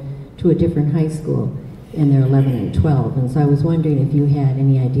go to a different high school and they're 11 and 12. And so I was wondering if you had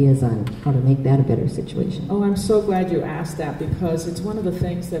any ideas on how to make that a better situation. Oh, I'm so glad you asked that, because it's one of the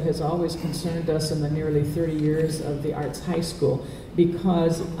things that has always concerned us in the nearly 30 years of the Arts High School,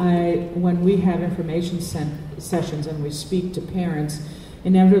 because when we have information sessions and we speak to parents,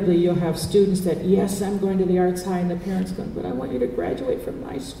 inevitably you'll have students that, yes, I'm going to the Arts High, and the parents go, but I want you to graduate from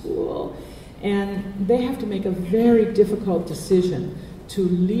my school. And they have to make a very difficult decision to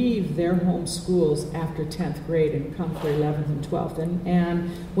leave their home schools after 10th grade and come for 11th and 12th.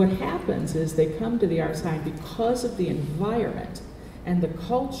 And what happens is they come to the Arts High, and because of the environment and the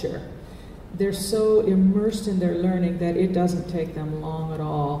culture, they're so immersed in their learning that it doesn't take them long at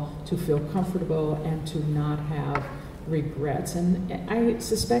all to feel comfortable and to not have regrets. And I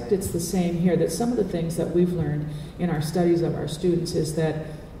suspect it's the same here, that some of the things that we've learned in our studies of our students is that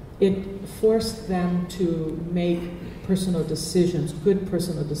it forced them to make personal decisions, good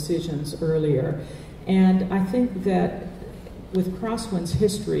personal decisions earlier. And I think that with Crosswinds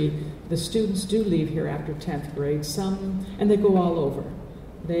history, the students do leave here after 10th grade, and they go all over.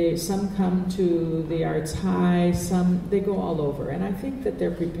 Some come to the Arts High, they go all over. And I think that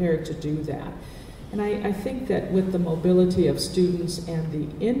they're prepared to do that. And I think that with the mobility of students and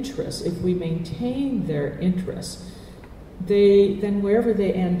the interest, if we maintain their interests, then wherever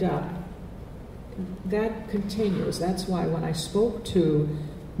they end up, that continues. That's why when I spoke to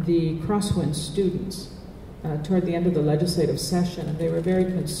the Crosswinds students toward the end of the legislative session, and they were very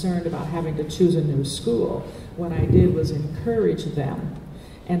concerned about having to choose a new school, what I did was encourage them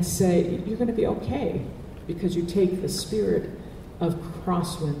and say, you're going to be okay because you take the spirit of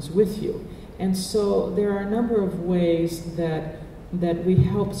Crosswinds with you. And so there are a number of ways that we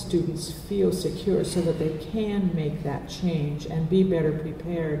help students feel secure so that they can make that change and be better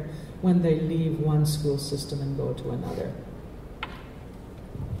prepared when they leave one school system and go to another.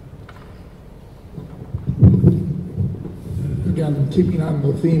 Again, keeping on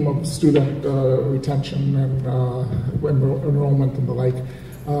the theme of student retention and enrollment and the like,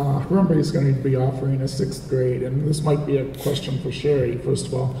 Hermbay is going to be offering a 6th grade, and this might be a question for Sherry, first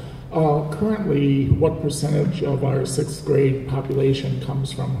of all. Currently, what percentage of our 6th grade population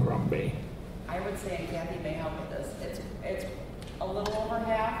comes from Harambe? I would say, and Kathy may help with this, it's a little over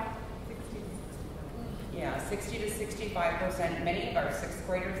half. 60 to 65%. Many of our 6th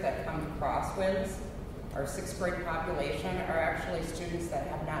graders that come to Crosswinds, our 6th grade population, are actually students that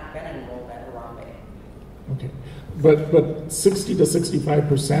have not been enrolled at Harambe. Okay, but 60 to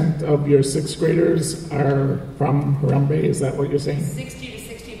 65% of your 6th graders are from Harambe, is that what you're saying? 60 to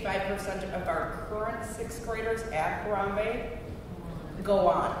 65% of our current 6th graders at Harambe go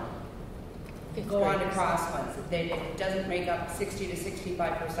on to Crosswinds. It doesn't make up 60 to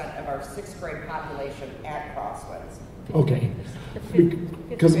 65% of our 6th grade population at Crosswinds. Okay,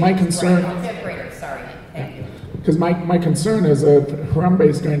 because my concern... Fifth graders, sorry, thank you. Because my concern is that Harambe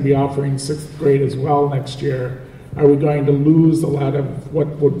is going to be offering 6th grade as well next year. Are we going to lose a lot of what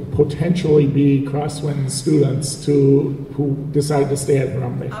would potentially be Crosswinds students who decide to stay at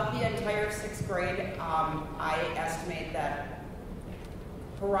Harambe? Of the entire 6th grade, I estimate that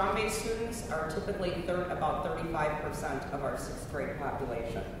Harambe students are typically about 35% of our 6th grade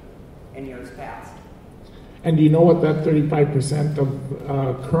population in years past. And do you know what that 35% of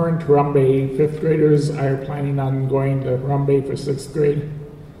current Harambe 5th graders are planning on going to Harambe for 6th grade?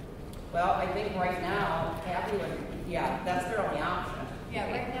 Well, I think right now, Kathy would, that's their only option.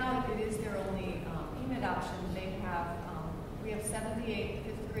 Yeah, right now it is their only EMID option. They have, we have 78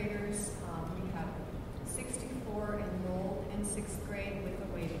 5th graders. We have 64 enrolled in 6th grade with a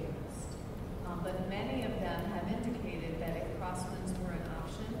waiting list. But many of them have indicated that if Crosswinds were an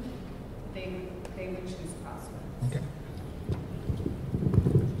option, they would choose Crosswinds. Okay.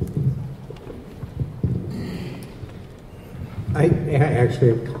 I actually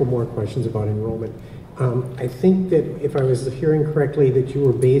have a couple more questions about enrollment. I think that if I was hearing correctly, that you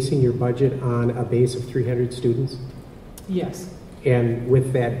were basing your budget on a base of 300 students? Yes. And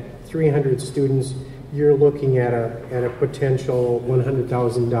with that 300 students, you're looking at a potential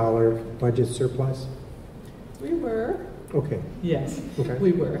 $100,000 budget surplus? We were. Okay. Yes, okay.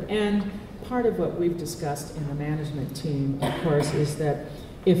 We were. And part of what we've discussed in the management team, of course, is that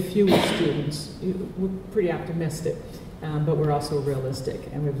if fewer students, we're pretty optimistic, but we're also realistic.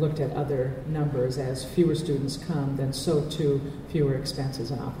 And we've looked at other numbers. As fewer students come, then so too fewer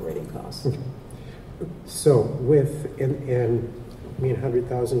expenses and operating costs. Okay. So with,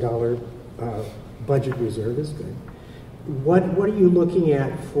 $100,000 budget reserve is good. What are you looking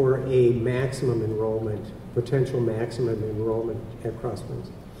at for a maximum enrollment, potential maximum enrollment at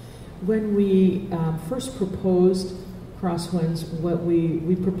Crosswinds? When we first proposed Crosswinds,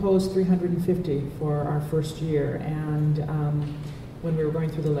 we proposed 350 for our first year, and when we were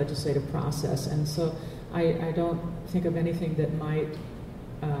going through the legislative process. And so I don't think of anything that might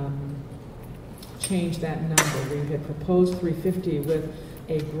change that number. We had proposed 350 with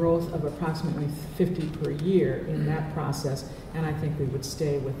a growth of approximately 50 per year in that process, and I think we would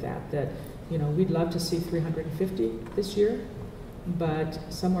stay with that. That, we'd love to see 350 this year, but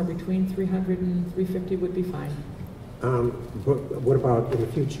somewhere between 300 and 350 would be fine. But what about in the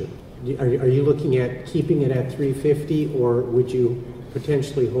future? Are you looking at keeping it at 350, or would you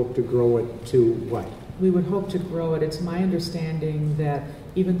potentially hope to grow it to what? We would hope to grow it. It's my understanding that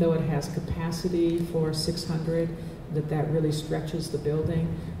even though it has capacity for 600, that really stretches the building.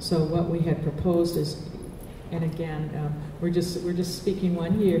 So what we had proposed is, and again, we're just speaking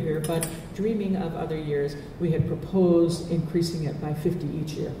 1 year here, but dreaming of other years, we had proposed increasing it by 50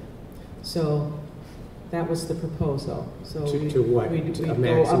 each year. So that was the proposal. So to what? We'd a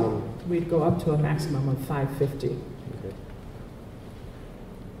maximum? We'd go up to a maximum of 550.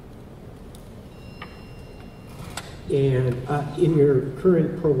 Okay. And in your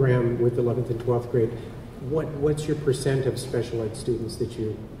current program with 11th and 12th grade, what's your percent of special ed students that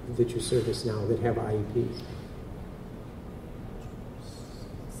you service now that have IEPs?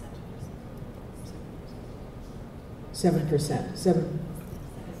 7%.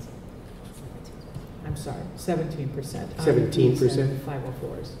 I'm sorry, 17%. 17%?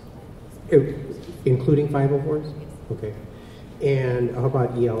 504s. Including 504s? Okay. And how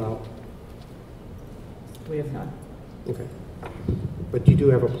about ELL? We have none. Okay. But you do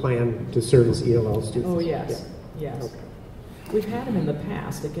have a plan to service ELL students? Oh, yes. Yeah. Yes. Okay. We've had them in the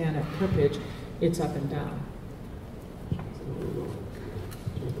past. Again, at Perpich, it's up and down.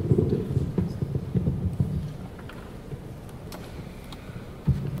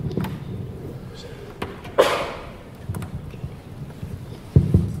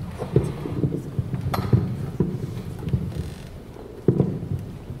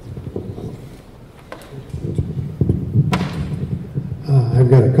 I've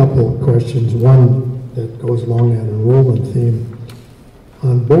got a couple of questions. One that goes along that enrollment theme.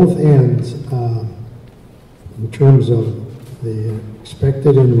 On both ends, in terms of the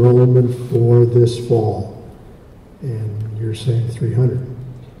expected enrollment for this fall, and you're saying 300.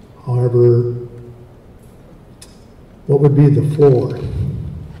 However, what would be the floor?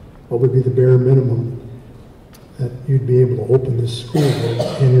 What would be the bare minimum that you'd be able to open this school with?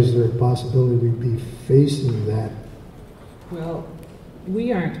 And is there a possibility we'd be facing that? Well,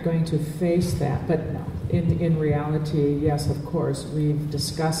 we aren't going to face that, but no. In reality, yes, of course. We've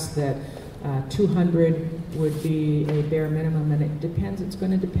discussed that 200 would be a bare minimum, and it depends. It's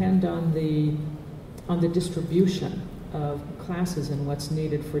going to depend on the distribution of classes and what's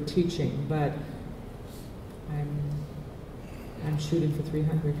needed for teaching. But I'm shooting for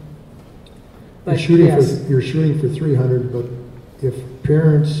 300. But you're shooting for 300, but if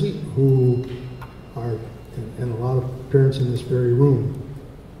parents who are, and a lot of parents in this very room,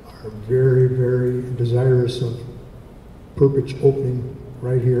 are very, very desirous of Perpich opening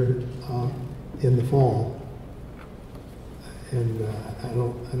right here in the fall, and I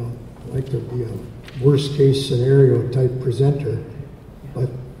don't like to be a worst case scenario type presenter, but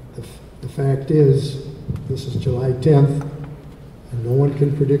the fact is, this is July 10th, and no one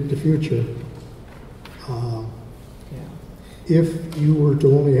can predict the future. If you were to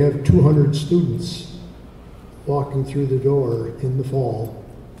only have 200 students walking through the door in the fall,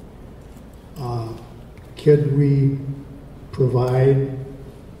 could we provide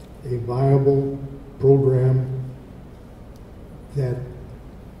a viable program that,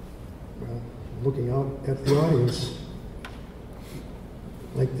 well, looking out at the audience,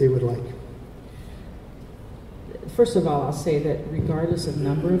 like they would like? First of all, I'll say that regardless of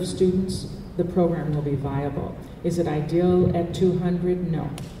number of students, the program will be viable. Is it ideal at 200? No,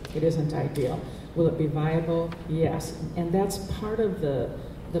 it isn't ideal. Will it be viable? Yes. And that's part of the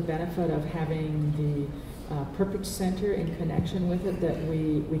benefit of having the Perpich Center in connection with it, that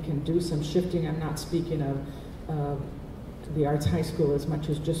we can do some shifting. I'm not speaking of the Arts High School as much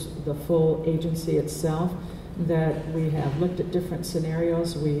as just the full agency itself, that we have looked at different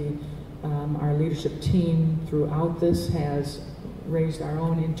scenarios. Our leadership team throughout this has raised our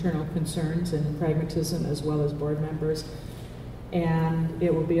own internal concerns and pragmatism, as well as board members, and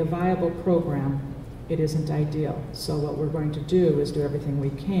it will be a viable program. It isn't ideal. So what we're going to do is do everything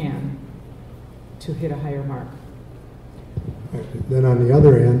we can to hit a higher mark. Then on the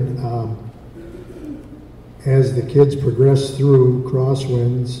other end, as the kids progress through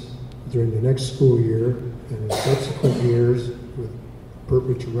Crosswinds during the next school year and in subsequent years with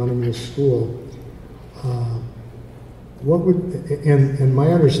Perpich running this school, what would, and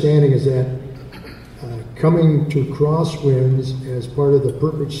my understanding is that coming to Crosswinds as part of the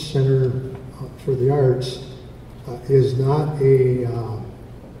Perpich Center for the Arts is not a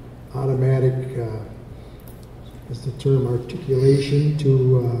automatic, is the term articulation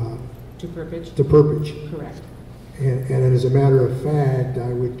to Perpich? To Perpich. Correct. And as a matter of fact,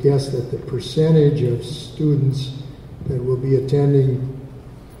 I would guess that the percentage of students that will be attending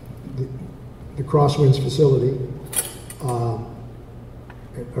the Crosswinds facility,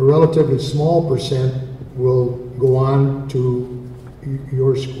 a relatively small percent will go on to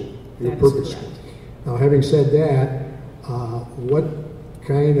your school, your Perpich school. Now, having said that, what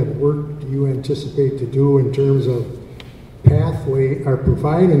kind of work do you anticipate to do in terms of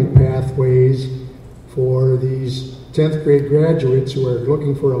providing pathways for these 10th grade graduates who are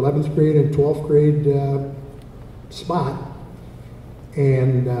looking for 11th grade and 12th grade spot?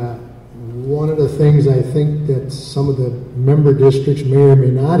 And one of the things I think that some of the member districts may or may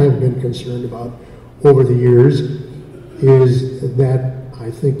not have been concerned about over the years is that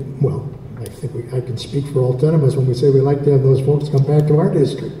I think I can speak for all 10 of us when we say we like to have those folks come back to our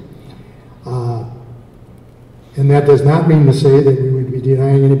district. And that does not mean to say that we would be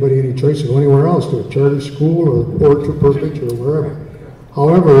denying anybody any choice to go anywhere else, to a charter school or to Perpich or wherever.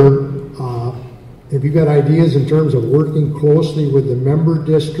 However, have you got ideas in terms of working closely with the member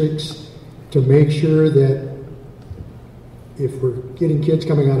districts to make sure that if we're getting kids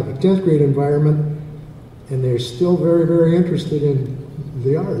coming out of a 10th grade environment and they're still very, very interested in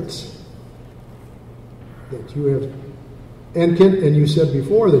the arts, that you have, and you said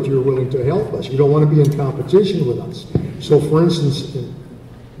before that you're willing to help us. You don't want to be in competition with us. So for instance,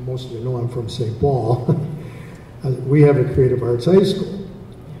 most of you know I'm from St. Paul, we have a creative arts high school.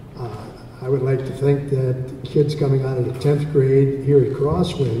 I would like to think that kids coming out of the 10th grade here at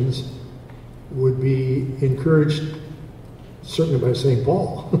Crosswinds would be encouraged, certainly by St.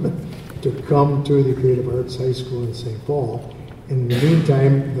 Paul, to come to the Creative Arts High School in St. Paul. In the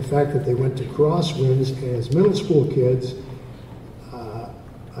meantime, the fact that they went to Crosswinds as middle school kids,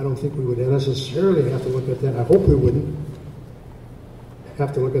 I don't think we would necessarily have to look at that. I hope we wouldn't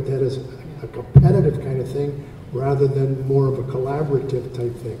have to look at that as a competitive kind of thing rather than more of a collaborative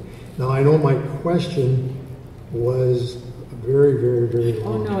type thing. Now, I know my question was very, very, very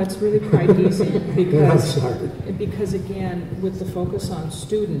long. Oh, no, it's really quite easy because, I'm sorry. because again, with the focus on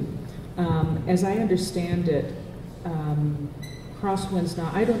student, as I understand it, Crosswinds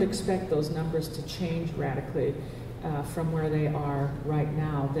now, I don't expect those numbers to change radically from where they are right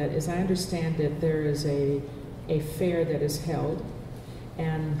now. That, as I understand it, there is a fair that is held,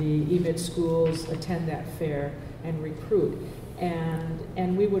 and the EMID schools attend that fair and recruit.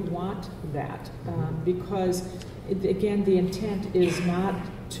 And we would want that because, again, the intent is not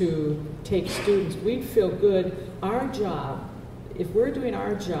to take students. We feel good. Our job, if we're doing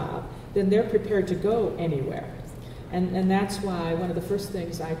our job, then they're prepared to go anywhere. And that's why one of the first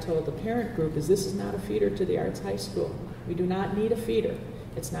things I told the parent group is this is not a feeder to the Arts High School. We do not need a feeder.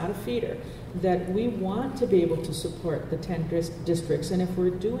 It's not a feeder. That we want to be able to support the 10 districts. And if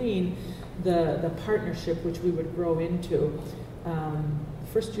we're doing the partnership, which we would grow into,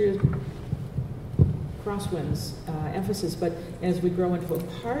 first year Crosswinds emphasis, but as we grow into a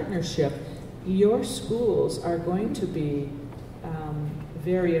partnership, your schools are going to be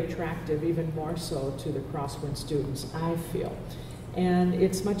very attractive, even more so to the Crosswinds students, I feel. And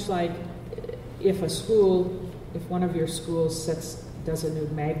it's much like if one of your schools does a new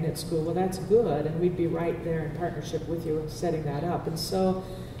magnet school, well, that's good, and we'd be right there in partnership with you setting that up. And so,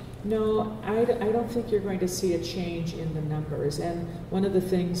 no, I don't think you're going to see a change in the numbers. And one of the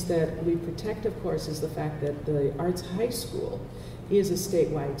things that we protect, of course, is the fact that the Arts High School is a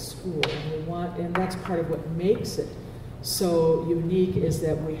statewide school, and that's part of what makes it so unique, is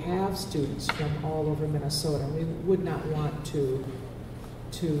that we have students from all over Minnesota. We would not want to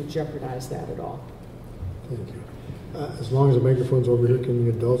jeopardize that at all. Thank you. As long as the microphone's over here, can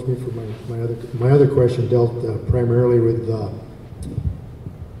you indulge me for my other question dealt primarily with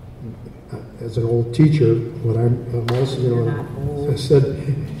as an old teacher, what I'm also, I said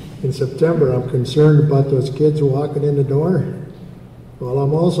in September, I'm concerned about those kids walking in the door. Well,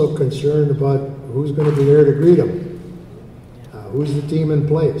 I'm also concerned about who's going to be there to greet them. Who's the team in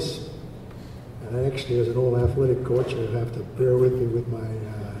place? And actually, as an old athletic coach, you have to bear with me with my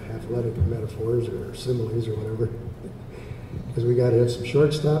athletic metaphors or similes or whatever. Because we got to have some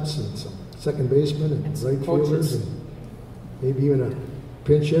shortstops and some second basemen and right fielders and maybe even a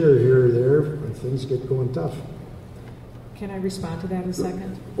pinch hitter here or there when things get going tough. Can I respond to that in a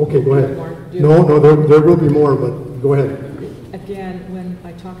second? Okay, go ahead. No, there will be more, but go ahead. Again, when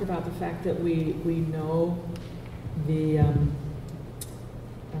I talk about the fact that we know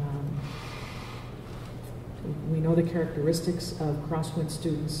we know the characteristics of Crosswinds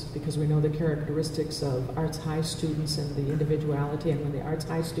students because we know the characteristics of Arts High students and the individuality, and when the Arts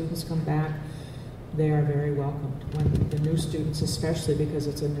High students come back, they are very welcomed. When the new students, especially because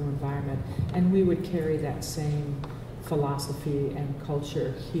it's a new environment, and we would carry that same philosophy and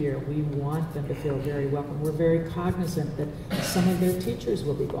culture here. We want them to feel very welcome. We're very cognizant that some of their teachers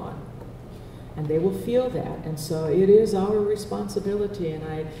will be gone, and they will feel that, and so it is our responsibility, and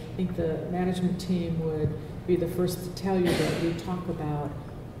I think the management team would be the first to tell you that we talk about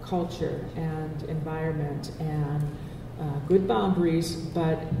culture and environment and good boundaries,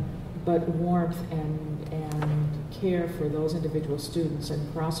 but warmth and care for those individual students,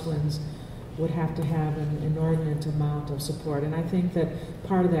 and Crosswinds would have to have an inordinate amount of support. And I think that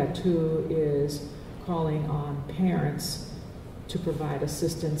part of that too is calling on parents to provide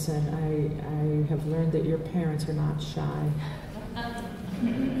assistance, and I have learned that your parents are not shy.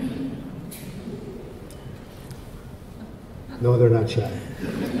 No, they're not shy.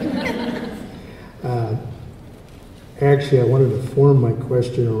 Actually, I wanted to form my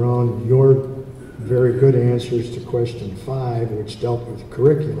question around your very good answers to question 5, which dealt with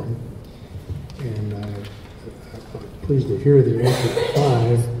curriculum. And I'm pleased to hear the answer to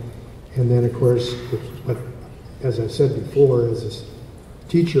 5. And then, of course, but as I said before, as a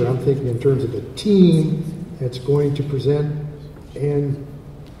teacher, I'm thinking in terms of the team that's going to present and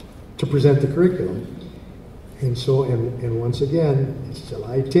to present the curriculum. And so, and once again, it's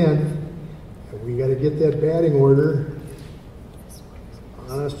July 10th, and we got to get that batting order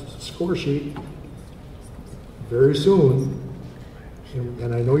on a score sheet very soon.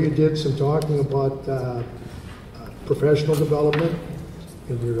 And I know you did some talking about professional development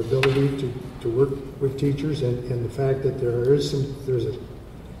and your ability to work with teachers, and the fact that there's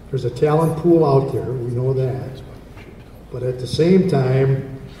a talent pool out there. We know that, but at the same time,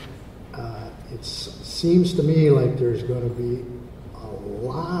 it seems to me like there's going to be a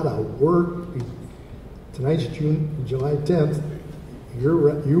lot of work. Tonight's July 10th.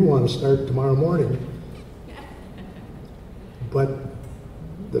 You want to start tomorrow morning, but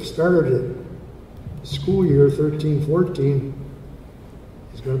the start of the school year 13-14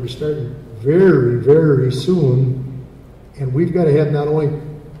 is going to be starting very, very soon, and we've got to have not only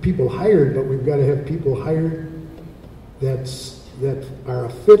people hired, but we've got to have people hired that are a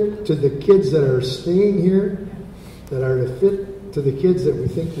fit to the kids that are staying here, that are a fit to the kids that we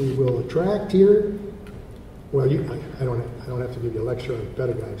think we will attract here. Well, I don't have to give you a lecture on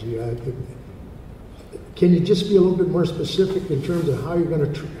pedagogy. Can you just be a little bit more specific in terms of how you're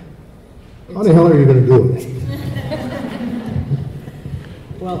going to? How the hell are you going to do it?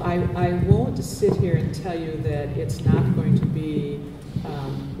 Well, I won't sit here and tell you that it's not going to be.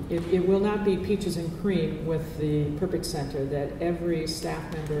 It will not be peaches and cream with the Perpich Center. That every staff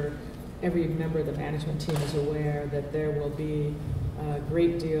member, every member of the management team is aware that there will be a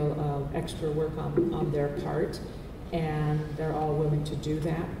great deal of extra work on their part, and they're all willing to do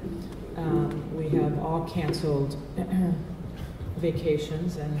that. We have all canceled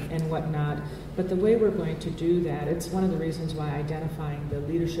vacations and whatnot, but the way we're going to do that, it's one of the reasons why identifying the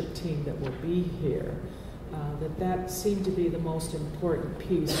leadership team that will be here, that seemed to be the most important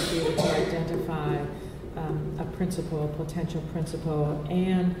piece, to be able to identify a principal, a potential principal,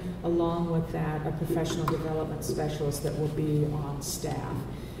 and along with that, a professional development specialist that will be on staff.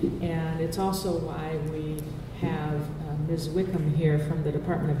 And it's also why we have Ms. Wickham here from the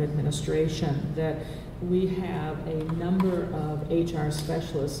Department of Administration, that we have a number of HR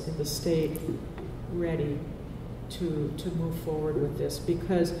specialists in the state ready to move forward with this,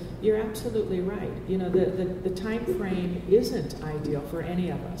 because you're absolutely right. You know, the time frame isn't ideal for any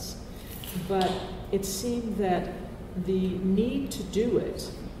of us, but it seemed that the need to do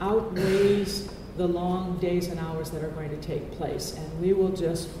it outweighs the long days and hours that are going to take place, and we will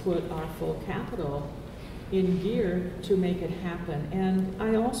just put our full capital in gear to make it happen. And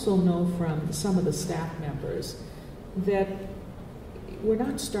I also know from some of the staff members that we're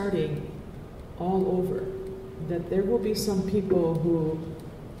not starting all over, that there will be some people who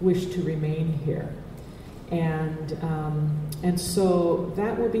wish to remain here. And so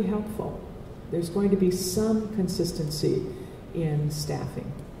that will be helpful. There's going to be some consistency in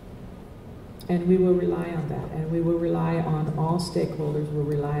staffing. And we will rely on that. And we will rely on all stakeholders. We'll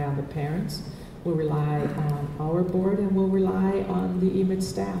rely on the parents. We'll rely on our board. And we'll rely on the EMID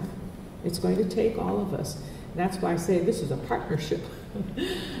staff. It's going to take all of us. That's why I say this is a partnership.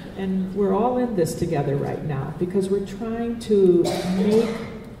 And we're all in this together right now, because we're trying to make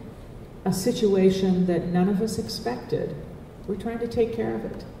a situation that none of us expected. We're trying to take care of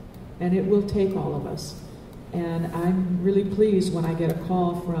it. And it will take all of us. And I'm really pleased when I get a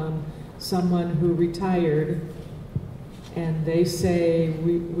call from someone who retired and they say,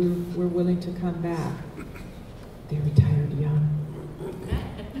 we're willing to come back. They retired young.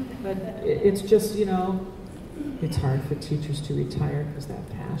 But it's just, you know, it's hard for teachers to retire because that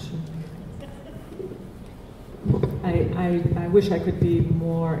passion. I wish I could be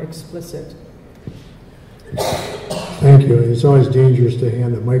more explicit. Thank you. It's always dangerous to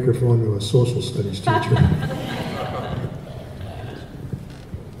hand the microphone to a social studies teacher.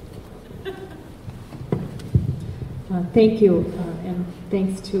 Thank you, and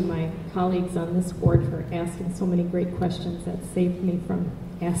thanks to my colleagues on this board for asking so many great questions. That saved me from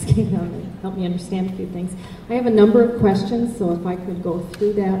asking them and helped me understand a few things. I have a number of questions, so if I could go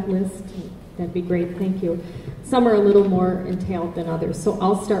through that list, that'd be great. Thank you. Some are a little more entailed than others, so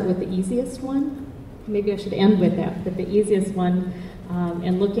I'll start with the easiest one. Maybe I should end with that, but the easiest one,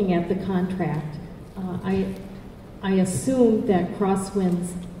 and looking at the contract, I assume that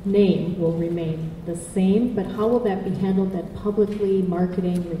Crosswinds' name will remain the same, but how will that be handled, that publicly,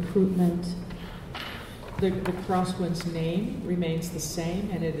 marketing, recruitment? The Crosswinds name remains the same,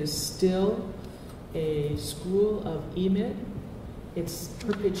 and it is still a school of EMID. It's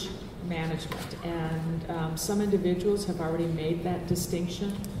Perpich management, and some individuals have already made that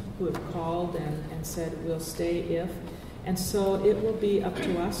distinction, who have called and said we'll stay if, and so it will be up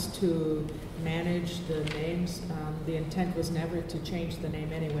to us to manage the names. The intent was never to change the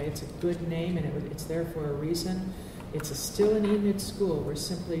name anyway. It's a good name, and it's there for a reason. It's still an EMID school. We're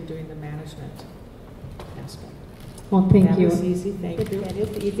simply doing the management aspect. Well, thank you. That was easy. Thank you. That is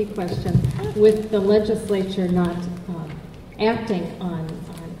an easy question. With the legislature not acting on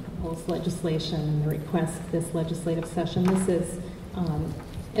proposed legislation and the request this legislative session, this is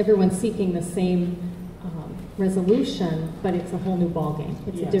everyone seeking the same resolution, but it's a whole new ballgame.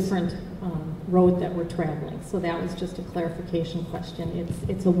 It's a different road that we're traveling. So that was just a clarification question.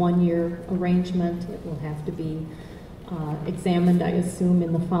 It's a one-year arrangement. It will have to be examined, I assume,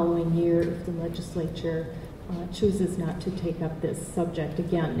 in the following year if the legislature chooses not to take up this subject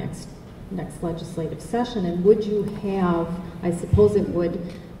again next legislative session. And would you have, I suppose it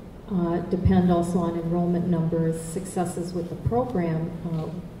would depend also on enrollment numbers, successes with the program.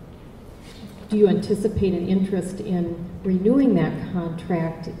 Do you anticipate an interest in renewing that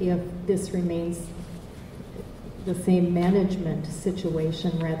contract if this remains the same management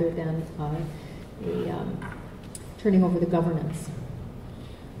situation rather than turning over the governance?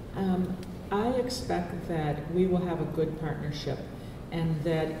 I expect that we will have a good partnership, and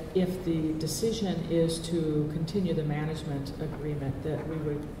that if the decision is to continue the management agreement, that we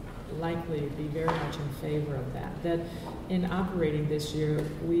would likely be very much in favor of that. That in operating this year,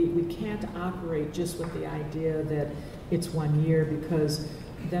 we can't operate just with the idea that it's 1 year, because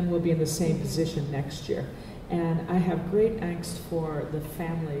then we'll be in the same position next year. And I have great angst for the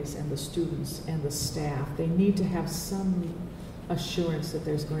families and the students and the staff. They need to have some assurance that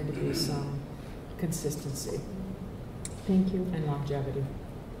there's going to be some consistency. Thank you. And longevity.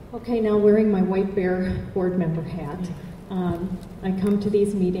 Okay, now wearing my White Bear board member hat, I come to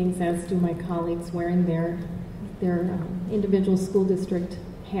these meetings, as do my colleagues, wearing their individual school district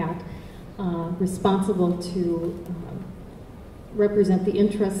hat, responsible to represent the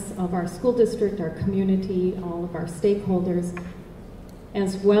interests of our school district, our community, all of our stakeholders,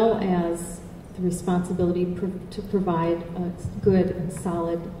 as well as the responsibility to provide a good and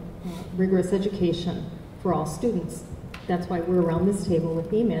solid, rigorous education for all students. That's why we're around this table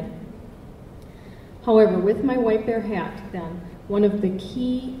with EMID. However, with my White Bear hat, then, one of the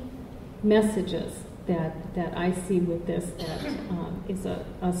key messages that I see with this that is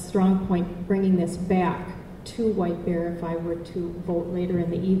a strong point, bringing this back to White Bear if I were to vote later in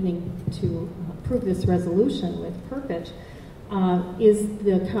the evening to approve this resolution with Perpich, is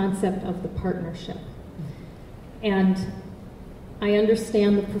the concept of the partnership. And I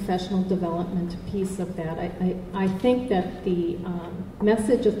understand the professional development piece of that. I think that the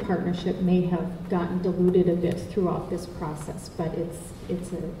message of partnership may have gotten diluted a bit throughout this process, but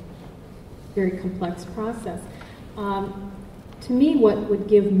it's a very complex process. To me, what would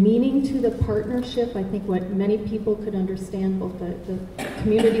give meaning to the partnership, I think what many people could understand, both the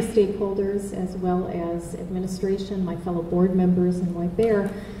community stakeholders as well as administration, my fellow board members in White Bear,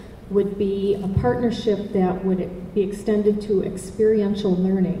 would be a partnership that would be extended to experiential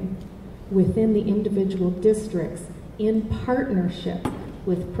learning within the individual districts in partnership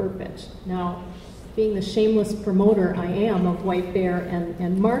with Perpich. Now, being the shameless promoter I am of White Bear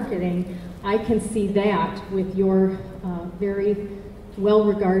and marketing, I can see that with your very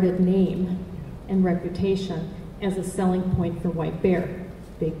well-regarded name and reputation as a selling point for White Bear,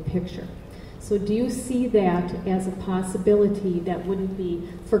 big picture. So do you see that as a possibility that wouldn't be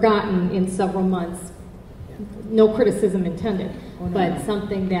forgotten in several months? No criticism intended, but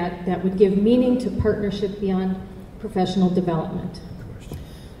something that would give meaning to partnership beyond professional development.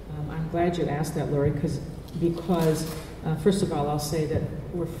 I'm glad you asked that, Lori, because first of all, I'll say that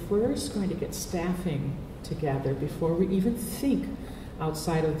we're first going to get staffing together before we even think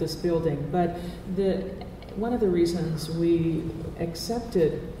outside of this building. But one of the reasons we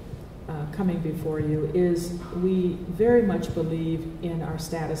accepted coming before you is we very much believe in our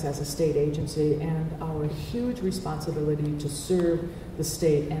status as a state agency and our huge responsibility to serve the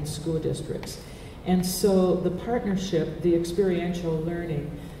state and school districts. And so the partnership, the experiential learning,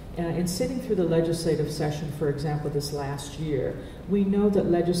 in sitting through the legislative session, for example, this last year, we know that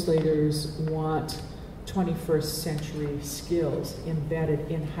legislators want 21st century skills embedded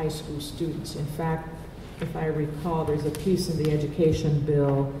in high school students. In fact, if I recall, there's a piece in the education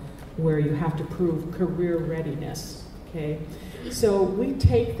bill where you have to prove career readiness, okay? So we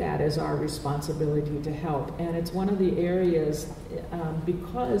take that as our responsibility to help, and it's one of the areas,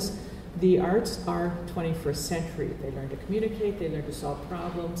 because the arts are 21st century. They learn to communicate, they learn to solve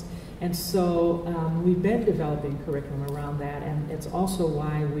problems, and so we've been developing curriculum around that, and it's also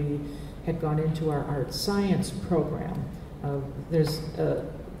why we had gone into our art science program. There's a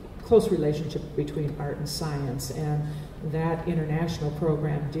close relationship between art and science, and that international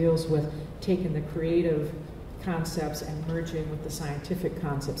program deals with taking the creative concepts and merging with the scientific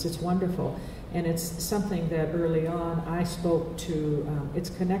concepts. It's wonderful, and it's something that early on I spoke to.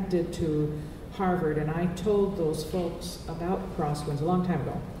 It's connected to Harvard, and I told those folks about Crosswinds a long time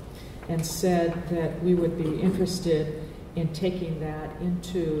ago and said that we would be interested in taking that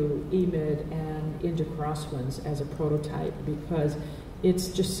into EMID and into Crosswinds as a prototype, because it's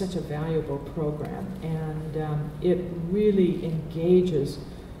just such a valuable program, and it really engages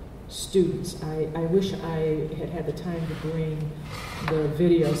students. I wish I had had the time to bring the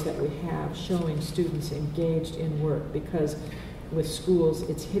videos that we have showing students engaged in work, because with schools,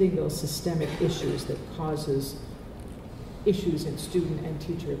 it's hitting those systemic issues that causes issues in student and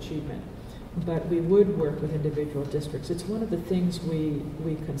teacher achievement. but we would work with individual districts. It's one of the things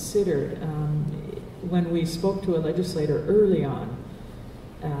we considered when we spoke to a legislator early on,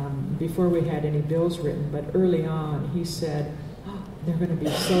 before we had any bills written, but early on he said, oh, they're going to be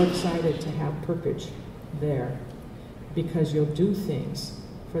so excited to have Perpich there because you'll do things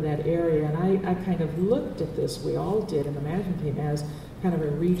for that area. And I kind of looked at this, we all did in the management team, as kind of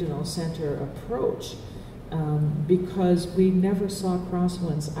a regional center approach. Because we never saw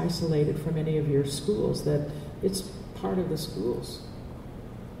Crosswinds isolated from any of your schools, that it's part of the schools.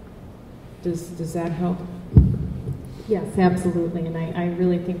 Does that help? Yes, absolutely, and I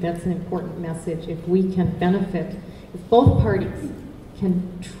really think that's an important message. If we can benefit, if both parties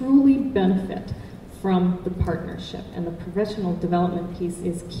can truly benefit from the partnership, and the professional development piece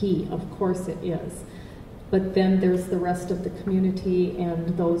is key, of course it is. But then there's the rest of the community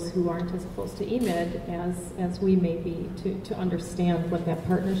and those who aren't as close to EMID as we may be to understand what that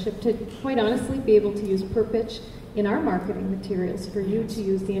partnership, to quite honestly be able to use Perpich in our marketing materials, for you to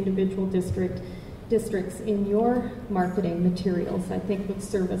use the individual districts in your marketing materials, I think would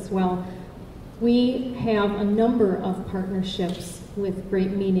serve us well. We have a number of partnerships with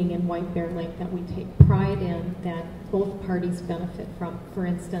great meaning in White Bear Lake that we take pride in, that both parties benefit from. For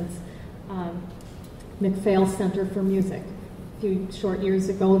instance, Bev Center for Music. A few short years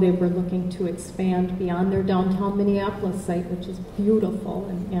ago, they were looking to expand beyond their downtown Minneapolis site, which is beautiful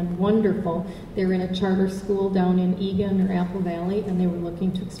and wonderful. They're in a charter school down in Egan or Apple Valley, and they were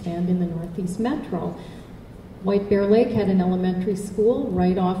looking to expand in the Northeast Metro. White Bear Lake had an elementary school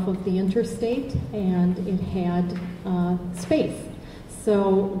right off of the interstate, and it had space.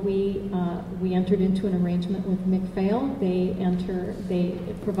 So we entered into an arrangement with McPhail.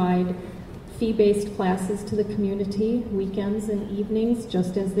 They provide fee-based classes to the community, weekends and evenings,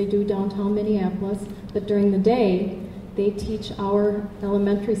 just as they do downtown Minneapolis. But during the day, they teach our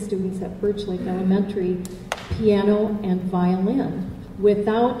elementary students at Birch Lake Elementary piano and violin,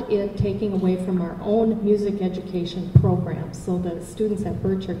 without it taking away from our own music education program. So the students at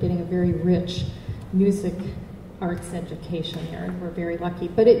Birch are getting a very rich music arts education there. We're very lucky.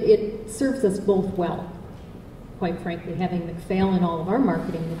 But it serves us both well, quite frankly, having McPhail in all of our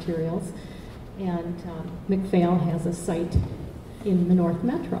marketing materials. And McPhail has a site in the North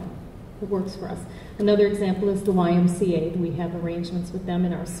Metro that works for us. Another example is the YMCA. We have arrangements with them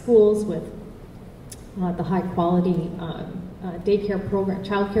in our schools with the high-quality daycare program,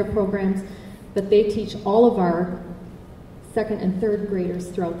 childcare programs, but they teach all of our second and third graders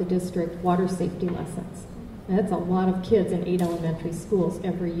throughout the district water safety lessons. And that's a lot of kids in 8 elementary schools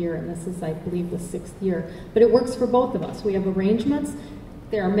every year, and this is, I believe, the 6th year. But it works for both of us. We have arrangements.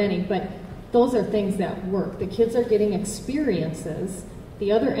 There are many, but those are things that work. The kids are getting experiences.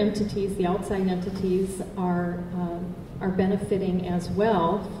 The other entities, the outside entities, are benefiting as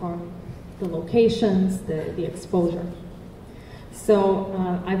well from the locations, the exposure.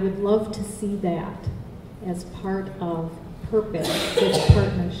 So I would love to see that as part of Perpich, this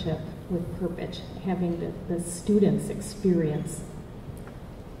partnership with Perpich, having the students experience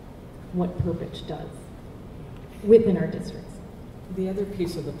what Perpich does within our districts. The other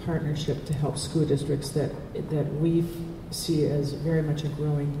piece of the partnership to help school districts that we see as very much a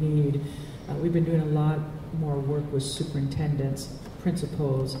growing need, we've been doing a lot more work with superintendents,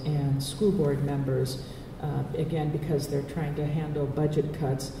 principals, and school board members, again, because they're trying to handle budget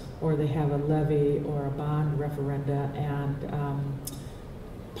cuts, or they have a levy or a bond referenda, and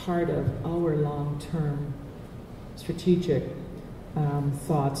part of our long-term strategic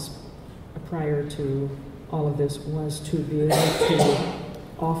thoughts prior to all of this was to be able to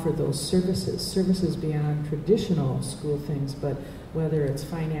offer those services beyond traditional school things, but whether it's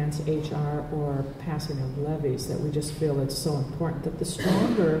finance, HR, or passing of levies, that we just feel it's so important that the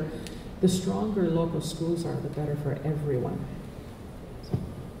stronger local schools are, the better for everyone. So,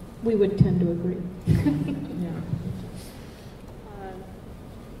 we would tend to agree. Yeah.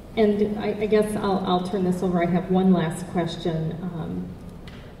 And I guess I'll turn this over. I have one last question.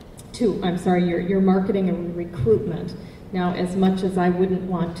 Your marketing and recruitment. Now, as much as I wouldn't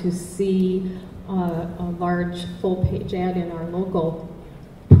want to see a large full-page ad in our local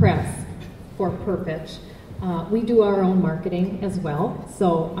press for Perpich, we do our own marketing as well.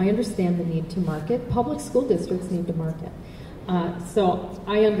 So I understand the need to market. Public school districts need to market. So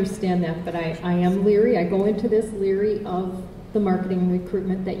I understand that, but I am leery. I go into this leery of the marketing and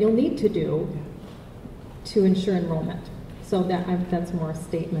recruitment that you'll need to do to ensure enrollment. So that's more a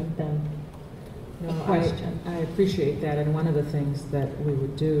statement than No, question. I appreciate that, and one of the things that we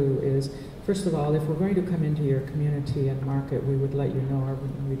would do is, first of all, if we're going to come into your community and market, we would let you know, or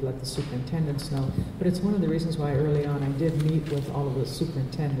we'd let the superintendents know. But it's one of the reasons why early on I did meet with all of the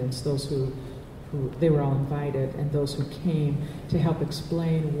superintendents, those who they were all invited, and those who came to help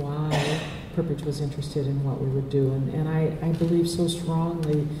explain why Perpich was interested in what we would do. And I believe so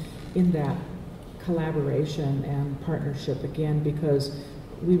strongly in that collaboration and partnership, again, because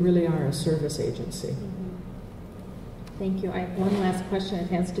we really are a service agency. Mm-hmm. Thank you. I have one last question. It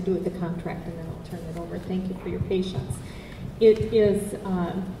has to do with the contract, and then I'll turn it over. Thank you for your patience. It is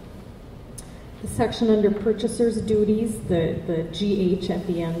the section under purchaser's duties, the GH at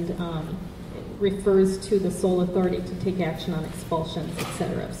the end, refers to the sole authority to take action on expulsions, et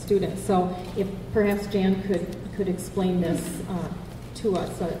cetera, of students. So if perhaps Jan could explain this to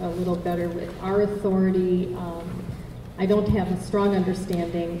us a little better with our authority. I don't have a strong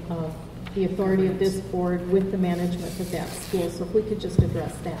understanding of the authority of this board with the management of that school, so if we could just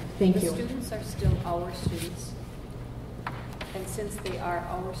address that. Thank you. The students are still our students, and since they are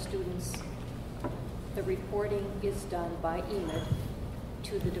our students, the reporting is done by EMID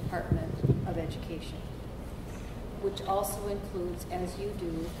to the Department of Education, which also includes, as you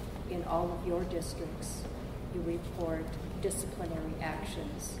do in all of your districts, you report disciplinary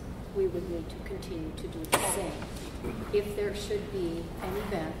actions. We would need to continue to do the same. If there should be an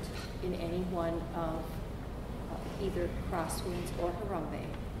event in any one of either Crosswinds or Harambe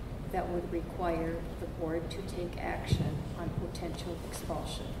that would require the board to take action on potential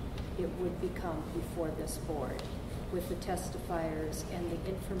expulsion, it would become before this board with the testifiers and the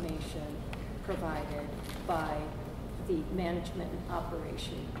information provided by the management and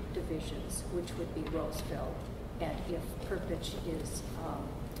operation divisions, which would be Roseville, and if Perpich is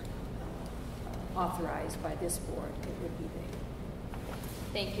authorized by this board, it would be there.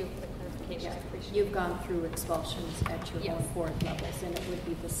 Thank you for the clarification. Yeah. I appreciate You've it. gone through expulsions at your own board levels, and it would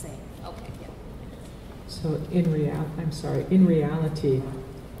be the same. Okay. Yeah. So in reality,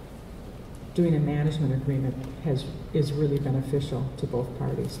 doing a management agreement is really beneficial to both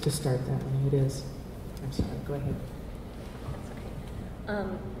parties to start that way. It is. I'm sorry. Go ahead.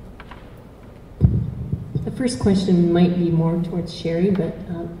 Okay. The first question might be more towards Sherry, but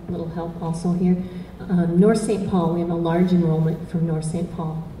a little help also here. North St. Paul, we have a large enrollment from North St.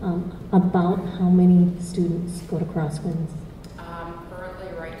 Paul. About how many students go to Crosswinds?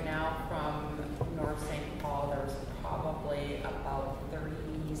 Currently, right now, from North St. Paul, there's probably about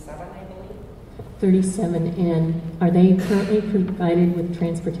 37, I believe. 37, and are they currently provided with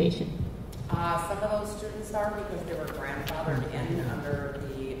transportation? Some of those students are because they were grandfathered in under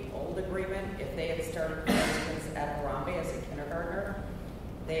the old agreement. If they had started, for instance, at Harambe as a kindergartner,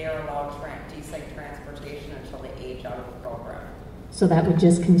 they are allowed DSEG transportation until they age out of the program. So that would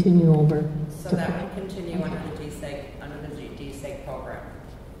just continue over? So that would continue under the DSEG program.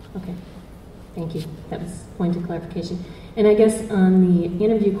 Okay, thank you. That was a point of clarification. And I guess on the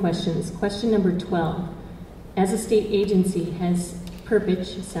interview questions, question number 12. As a state agency, has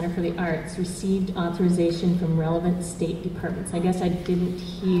Perpich Center for the Arts received authorization from relevant state departments? I guess I didn't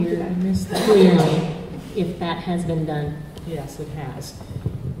hear clearly if that has been done. Yes, it has.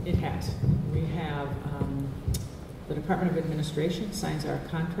 It has. We have the Department of Administration signs our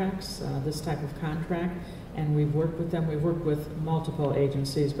contracts, this type of contract, and we've worked with them. We've worked with multiple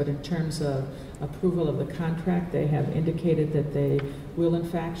agencies, but in terms of approval of the contract, they have indicated that they will, in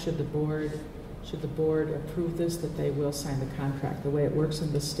fact, should the board approve this, that they will sign the contract. The way it works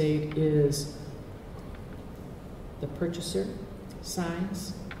in the state is the purchaser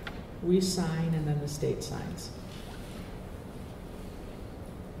signs, we sign, and then the state signs.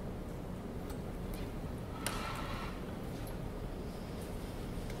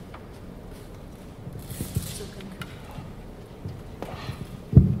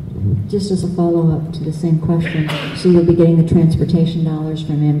 Just as a follow-up to the same question, so you'll be getting the transportation dollars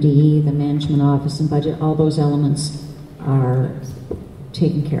from MDE, the management office and budget, all those elements are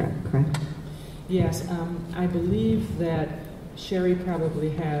taken care of, correct? Yes, I believe that Sherry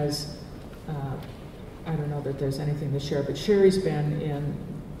probably has, I don't know that there's anything to share, but Sherry's been in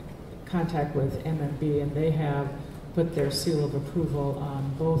contact with MMB, and they have put their seal of approval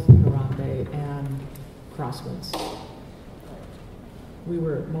on both Harambe and Crosswinds. We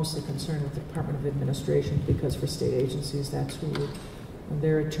were mostly concerned with the Department of Administration because for state agencies, that's who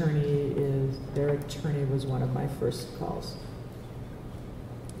their attorney was one of my first calls.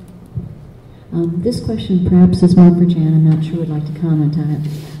 This question perhaps is more for Jan. I'm not sure would like to comment on it.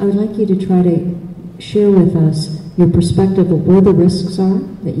 I would like you to try to share with us your perspective of where the risks are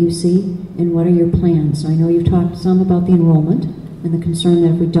that you see and what are your plans. So I know you've talked some about the enrollment, and the concern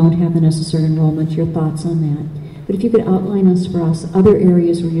that if we don't have the necessary enrollment, your thoughts on that. But if you could outline for us other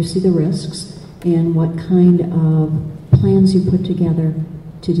areas where you see the risks and what kind of plans you put together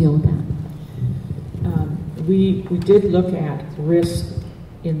to deal with that. We did look at risk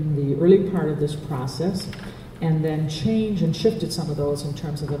in the early part of this process and then changed and shifted some of those in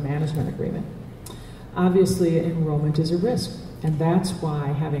terms of the management agreement. Obviously, enrollment is a risk, and that's why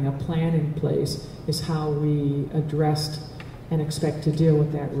having a plan in place is how we addressed and expect to deal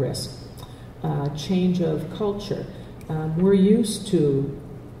with that risk. Change of culture. We're used to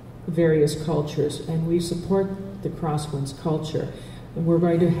various cultures, and we support the Crosswinds culture. And we're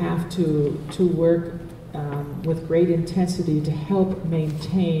going to have to work with great intensity to help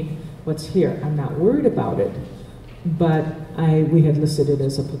maintain what's here. I'm not worried about it, but we had listed it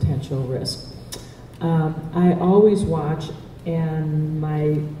as a potential risk. I always watch, and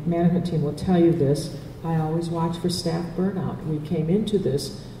my management team will tell you this, I always watch for staff burnout. We came into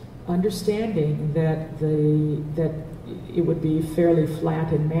this understanding that it would be fairly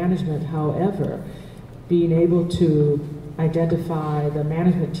flat in management. However, being able to identify the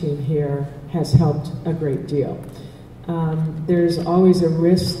management team here has helped a great deal. There's always a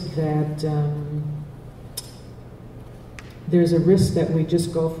risk that we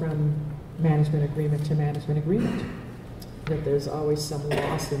just go from management agreement to management agreement, that there's always some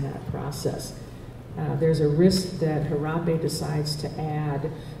loss in that process. There's a risk that Harambe decides to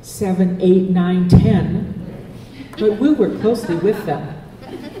add 7, 8, 9, 10, but we'll work closely with them.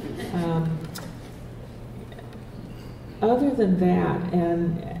 Other than that,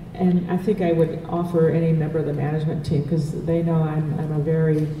 and I think I would offer any member of the management team, because they know I'm a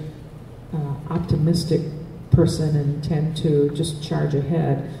very optimistic person and tend to just charge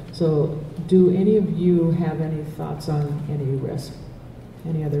ahead. So do any of you have any thoughts on any risk,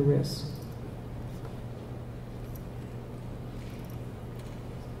 any other risks?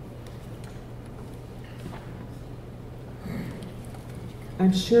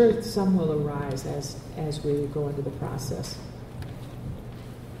 I'm sure some will arise as we go into the process.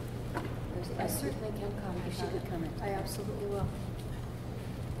 I certainly can comment. If she could comment. I absolutely will.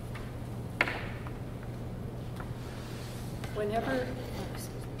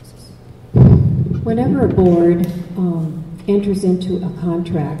 Whenever a board enters into a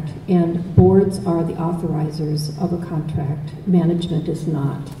contract, and boards are the authorizers of a contract, management is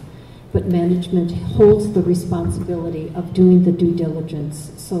not. But management holds the responsibility of doing the due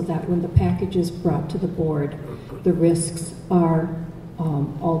diligence so that when the package is brought to the board, the risks are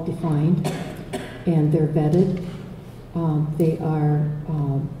all defined and they're vetted. They are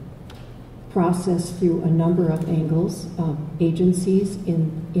processed through a number of angles, agencies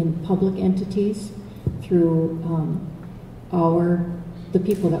in public entities, through the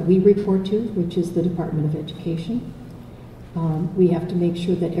people that we report to, which is the Department of Education. We have to make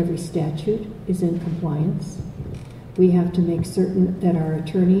sure that every statute is in compliance. We have to make certain that our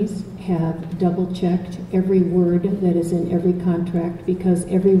attorneys have double-checked every word that is in every contract, because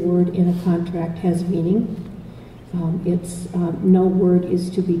every word in a contract has meaning. No word is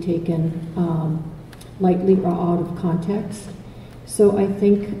to be taken lightly or out of context. So I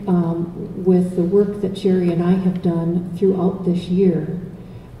think with the work that Sherry and I have done throughout this year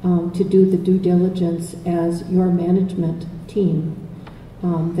to do the due diligence as your management team,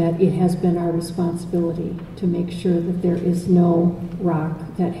 that it has been our responsibility to make sure that there is no rock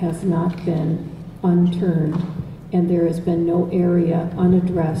that has not been unturned and there has been no area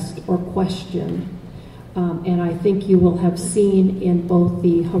unaddressed or questioned. And I think you will have seen in both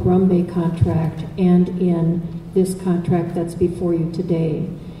the Harambe contract and in this contract that's before you today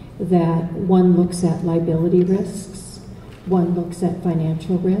that one looks at liability risks, one looks at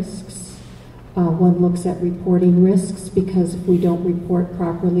financial risks, one looks at reporting risks, because if we don't report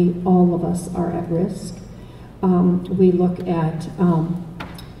properly, all of us are at risk. We look at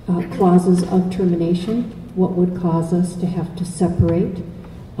clauses of termination, what would cause us to have to separate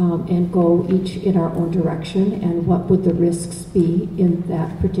and go each in our own direction, and what would the risks be in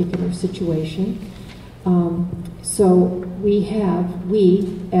that particular situation. So we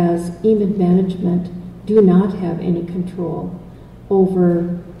as EMID management do not have any control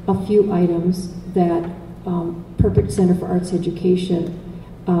over a few items that Perpich Center for Arts Education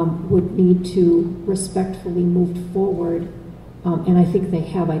would need to respectfully move forward, and I think they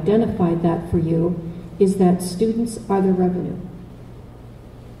have identified that for you, is that students are the revenue.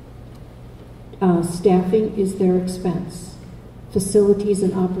 Staffing is their expense. Facilities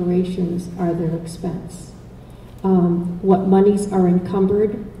and operations are their expense. What monies are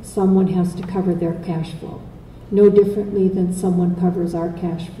encumbered, someone has to cover their cash flow. no differently than someone covers our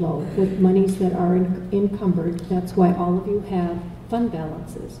cash flow with monies that are encumbered. That's why all of you have fund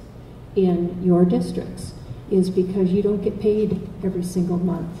balances in your districts, is because you don't get paid every single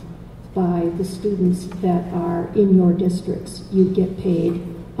month by the students that are in your districts. You get paid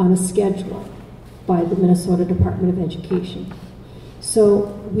on a schedule by the Minnesota Department of Education.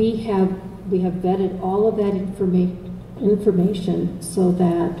 So we have vetted all of that information so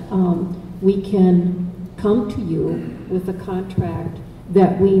that we can come to you with a contract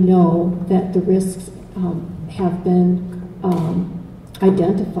that we know that the risks have been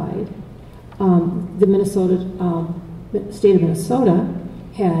identified. The state of Minnesota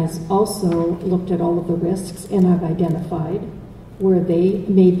has also looked at all of the risks and have identified where they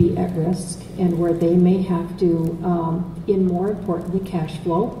may be at risk and where they may have to, in more importantly, cash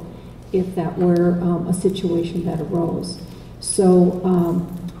flow, if that were a situation that arose. So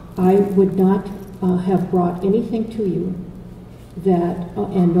I would not have brought anything to you that,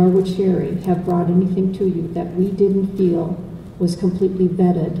 and nor would Sherry have brought anything to you that we didn't feel was completely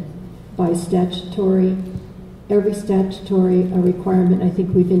vetted by every statutory requirement. I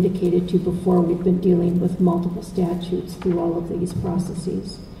think we've indicated to you before, we've been dealing with multiple statutes through all of these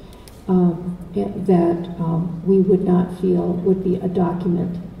processes, that we would not feel would be a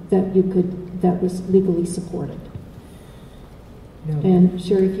document that was legally supported. No. And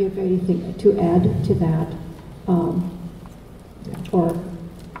Sherry, if you have anything to add to that, or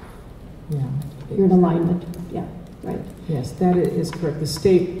you're in alignment, yeah, right. Yes, that is correct. The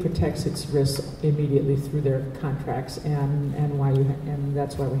state protects its risks immediately through their contracts, and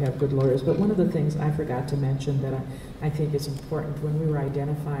that's why we have good lawyers. But one of the things I forgot to mention that I think is important when we were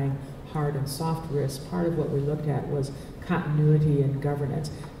identifying hard and soft risks, part of what we looked at was continuity in governance,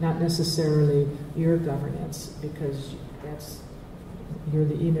 not necessarily your governance, because you're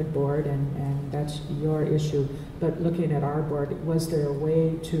the EMID board and that's your issue, but looking at our board, was there a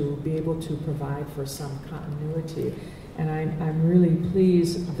way to be able to provide for some continuity? And I'm really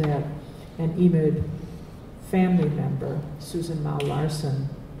pleased that an EMID family member, Susan Mal Larson,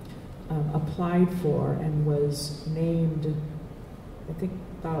 applied for and was named, I think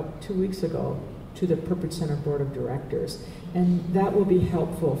about 2 weeks ago, to the Perpich Center Board of Directors. And that will be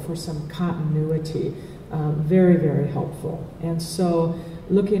helpful for some continuity, very, very helpful. And so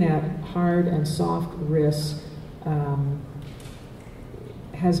looking at hard and soft risks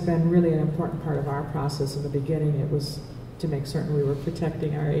has been really an important part of our process. In the beginning, it was to make certain we were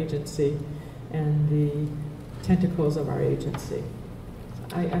protecting our agency and the tentacles of our agency.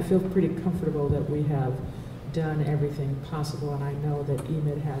 I feel pretty comfortable that we have done everything possible, and I know that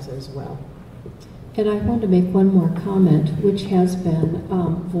EMID has as well. And I want to make one more comment, which has been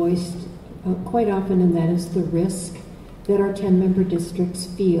voiced quite often, and that is the risk that our 10-member districts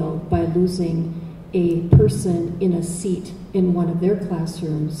feel by losing a person in a seat in one of their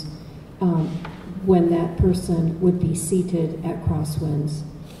classrooms when that person would be seated at Crosswinds.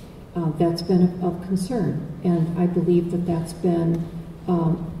 That's been of concern, and I believe that that's been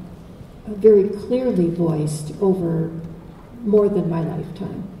very clearly voiced over more than my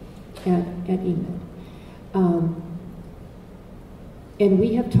lifetime at EMID. And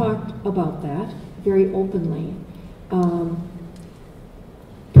we have talked about that very openly.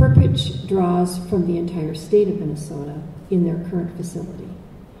 Perpich draws from the entire state of Minnesota in their current facility.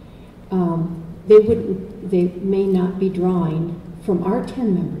 They may not be drawing from our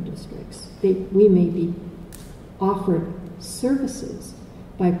 10-member districts. We may be offered services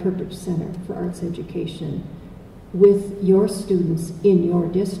by Perpich Center for Arts Education with your students in your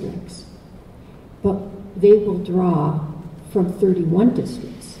districts, but they will draw from 31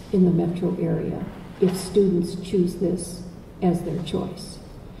 districts in the metro area if students choose this as their choice.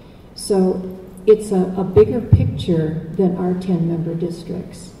 So it's a bigger picture than our 10-member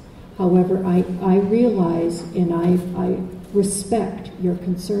districts. However, I realize and I respect your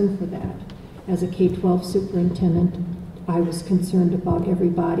concern for that. As a K-12 superintendent, I was concerned about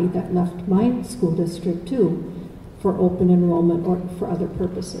everybody that left my school district too for open enrollment or for other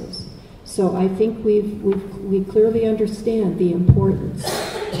purposes. So I think we clearly understand the importance,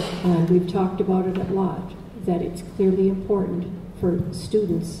 and we've talked about it a lot, that it's clearly important for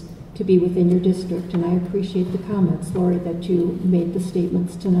students to be within your district. And I appreciate the comments, Lori, that you made the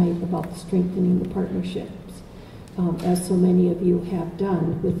statements tonight about strengthening the partnerships, as so many of you have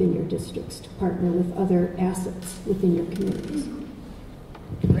done within your districts, to partner with other assets within your communities.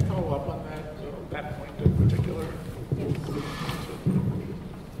 Can I follow up on that point in particular?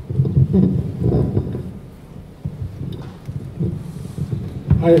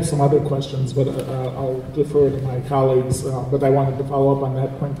 I had some other questions, but I'll defer to my colleagues. But I wanted to follow up on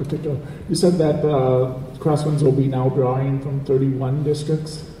that point in particular. You said that Crosswinds will be now drawing from 31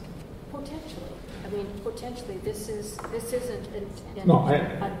 districts? Potentially. I mean, potentially, this isn't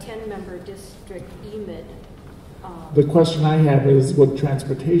a 10-member district EMID. The question I have is, would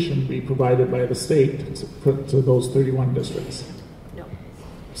transportation be provided by the state to those 31 districts? No.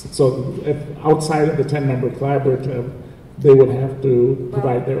 So if outside of the 10-member collaborative, they would have to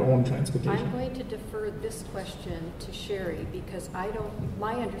provide their own transportation. I'm going to defer this question to Sherry because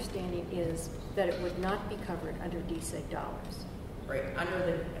my understanding is that it would not be covered under DSEG dollars. Right,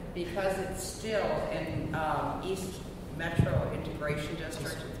 because it's still in East Metro Integration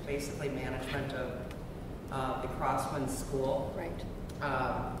District, it's basically management of the Crosswinds School. Right.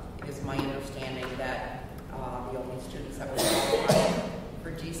 It is my understanding that the only students that would qualify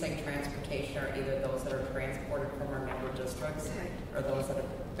for DSEG transportation are either those that are transported from our member districts or those that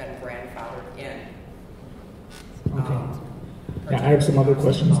have been grandfathered in. Okay. Yeah, I have some other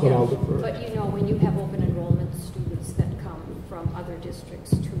questions, but I'll defer. But you know, when you have open enrollment students that come from other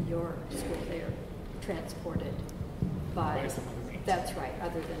districts to your school, they're transported by, that's right,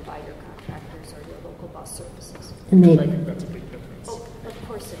 other than by your contractors or your local bus services. And I think that's a big difference. Oh, of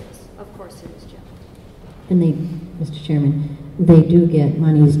course it is. Of course it is, Jim. And they, Mr. Chairman, they do get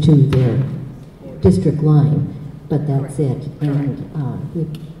monies to their district line, but that's it. And we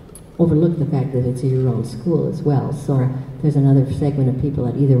overlook the fact that it's a year-round school as well. So there's another segment of people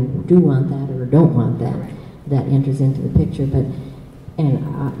that either do want that or don't want that. That enters into the picture. But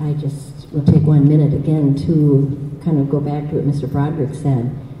I just will take 1 minute again to kind of go back to what Mr. Broderick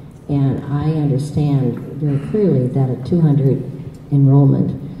said. And I understand very clearly that a 200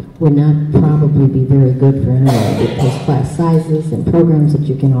 enrollment would not probably be very good for anyone because class sizes and programs that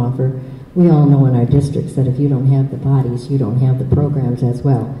you can offer. We all know in our districts that if you don't have the bodies, you don't have the programs as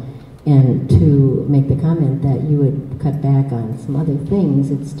well. And to make the comment that you would cut back on some other things,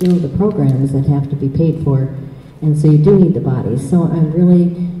 it's still the programs that have to be paid for, and so you do need the bodies. So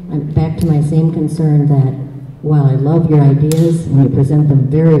I'm back to my same concern that while I love your ideas and you present them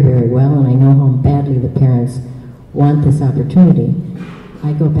very, very well, and I know how badly the parents want this opportunity,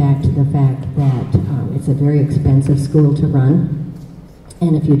 I go back to the fact that it's a very expensive school to run,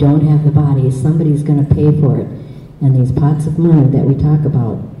 and if you don't have the bodies, somebody's going to pay for it. And these pots of money that we talk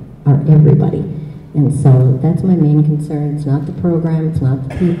about are everybody. And so that's my main concern. It's not the program, it's not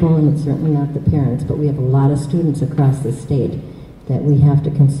the people, and it's certainly not the parents, but we have a lot of students across the state that we have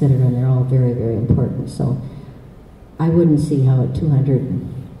to consider, and they're all very, very important. So I wouldn't see how a 200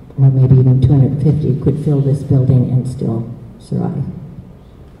 or maybe even 250 could fill this building and still survive.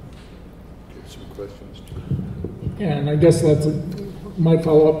 Some questions? Yeah, and I guess my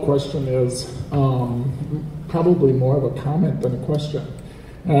follow-up question is probably more of a comment than a question.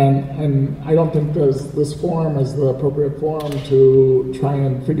 And I don't think this forum is the appropriate forum to try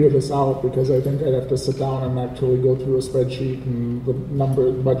and figure this out, because I think I'd have to sit down and actually go through a spreadsheet and the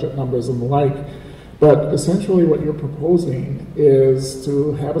budget numbers and the like. But essentially what you're proposing is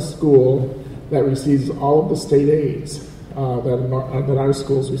to have a school that receives all of the state aids that our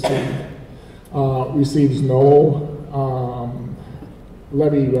schools receive, receives no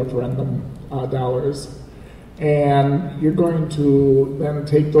levy referendum dollars. And you're going to then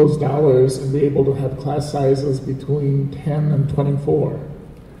take those dollars and be able to have class sizes between 10 and 24.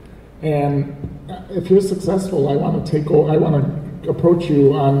 And if you're successful, I want to approach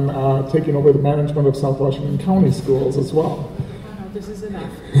you on taking over the management of South Washington County schools as well. No, this is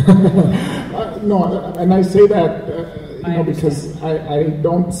enough. No, and I say that because I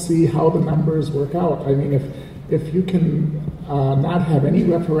don't see how the numbers work out. I mean, if you can not have any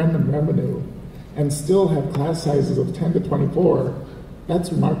referendum revenue and still have class sizes of 10 to 24, that's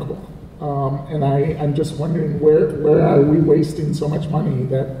remarkable. And I'm just wondering where are we wasting so much money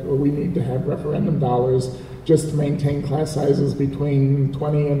that we need to have referendum dollars just to maintain class sizes between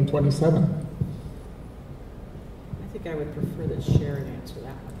 20 and 27? I think I would prefer that Sharon answer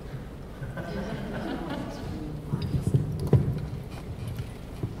that one.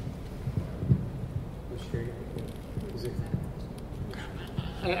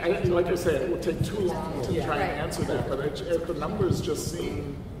 Like I said, it would take too long to try and answer that, but the numbers just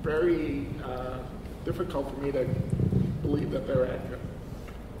seem very difficult for me to believe that they're accurate.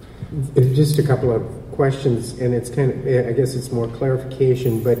 Just a couple of questions, and it's kind of, I guess it's more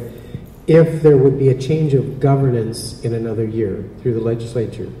clarification, but if there would be a change of governance in another year through the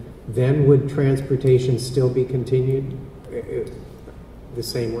legislature, then would transportation still be continued the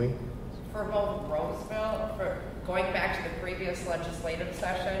same way? For both Roseville, going back to the previous legislative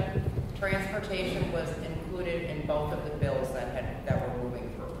session, transportation was included in both of the bills that were moving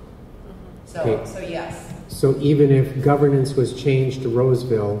through. So yes. So even if governance was changed to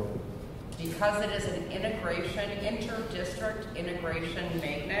Roseville, because because it is an inter-district integration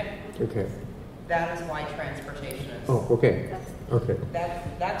magnet. Okay. That is why transportation is. Oh, okay. Okay.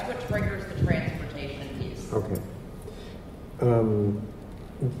 That's what triggers the transportation piece. Okay.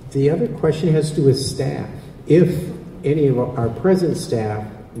 The other question has to do with staff. If any of our present staff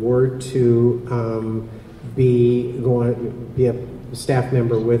were to be a staff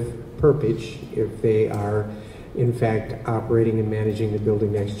member with Perpich, if they are in fact operating and managing the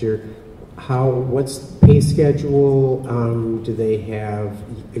building next year, what's the pay schedule? Do they have?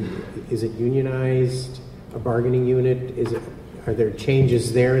 Is it unionized? A bargaining unit? Are there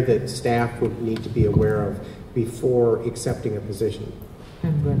changes there that staff would need to be aware of before accepting a position?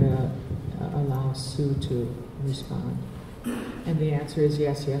 I'm going to allow Sue to respond. And the answer is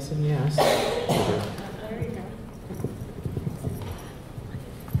yes, yes, and yes. Okay.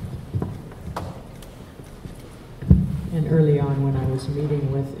 And early on when I was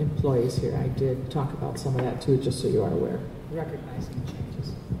meeting with employees here, I did talk about some of that too, just so you are aware. Recognizing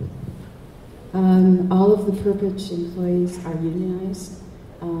changes. All of the Perpich employees are unionized,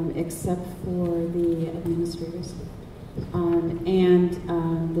 except for the administrators.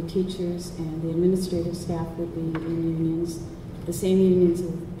 The teachers and the administrative staff would be in unions, the same unions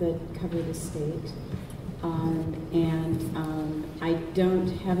that cover the state. I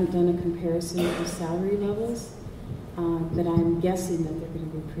haven't done a comparison of the salary levels, but I'm guessing that they're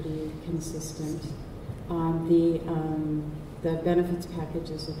going to be pretty consistent. The benefits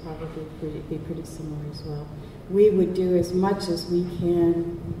packages will probably be pretty similar as well. We would do as much as we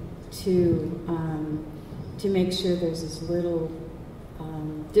can to make sure there's as little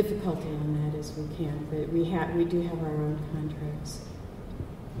difficulty on that as we can, but we do have our own contracts.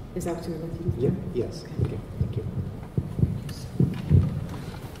 Is that what you're looking for? Yeah. Yes. Okay. Thank you.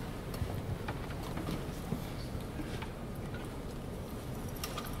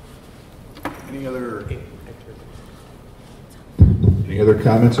 Any other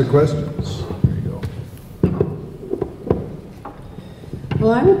comments or questions? There you go.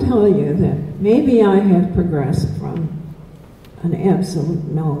 Well, I would tell you that maybe I have progressed from an absolute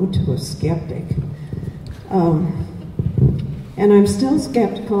no to a skeptic. And I'm still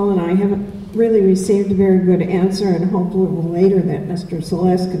skeptical, and I haven't really received a very good answer, and hopefully later that Mr.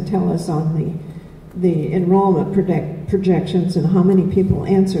 Celeste can tell us on the enrollment projections and how many people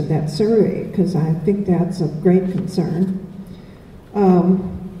answered that survey, because I think that's of great concern.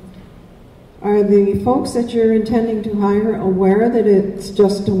 Are the folks that you're intending to hire aware that it's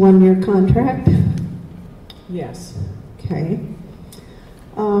just a one-year contract? Yes. Okay.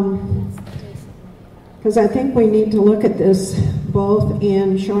 Because I think we need to look at this both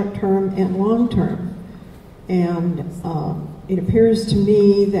in short-term and long-term. And it appears to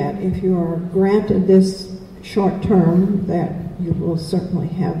me that if you are granted this short-term, that you will certainly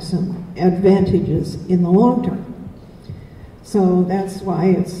have some advantages in the long-term. So that's why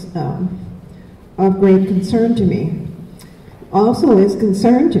it's of great concern to me. Also is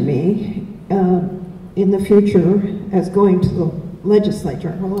concern to me in the future as going to the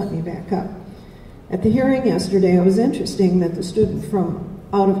legislature. Well, let me back up. At the hearing yesterday, it was interesting that the student from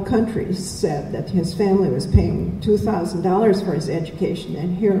out of country said that his family was paying $2,000 for his education,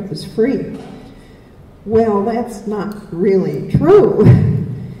 and here it was free. Well, that's not really true,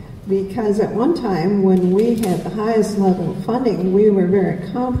 because at one time when we had the highest level of funding, we were very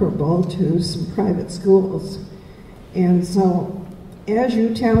comparable to some private schools. And so as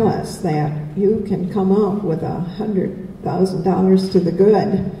you tell us that you can come up with $100,000 to the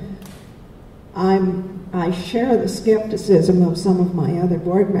good, I share the skepticism of some of my other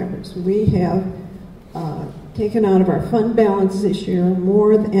board members. We have taken out of our fund balance this year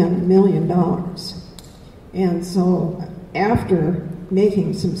more than $1 million. And so after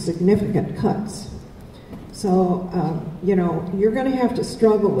making some significant cuts. So, you're going to have to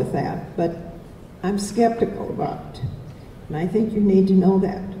struggle with that, but I'm skeptical about it. And I think you need to know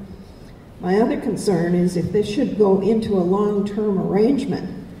that. My other concern is if this should go into a long-term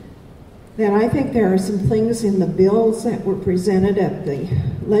arrangement, then I think there are some things in the bills that were presented at the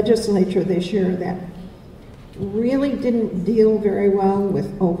legislature this year that really didn't deal very well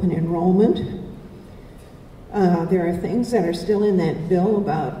with open enrollment. There are things that are still in that bill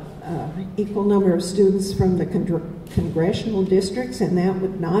about equal number of students from the congressional districts, and that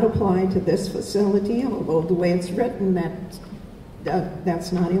would not apply to this facility, although the way it's written,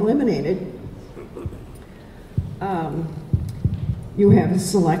 that's not eliminated. You have a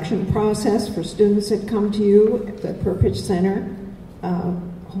selection process for students that come to you at the Perpich Center.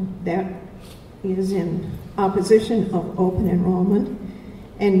 That is in opposition of open enrollment.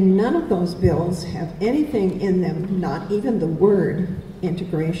 And none of those bills have anything in them, not even the word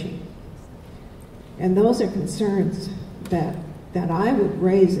integration. And those are concerns that I would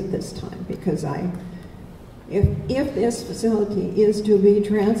raise at this time, because if this facility is to be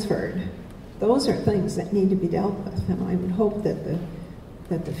transferred, those are things that need to be dealt with, and I would hope that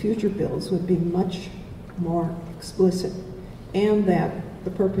the future bills would be much more explicit, and that the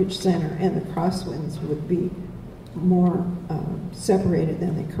Perpich Center and the Crosswinds would be more separated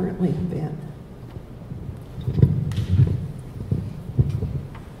than they currently have been.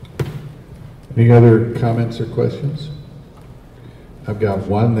 Any other comments or questions? I've got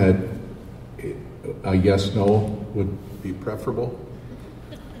one that a yes/no would be preferable.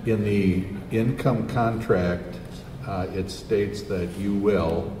 In the income contract, it states that you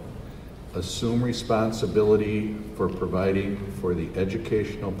will assume responsibility for providing for the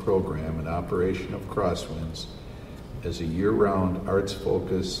educational program and operation of Crosswinds as a year-round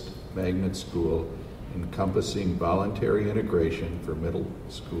arts-focused magnet school encompassing voluntary integration for middle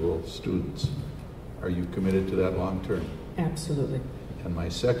school students. Are you committed to that long-term? Absolutely. And my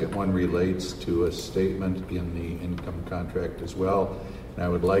second one relates to a statement in the income contract as well, and I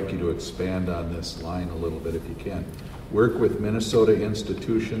would like you to expand on this line a little bit if you can. Work with Minnesota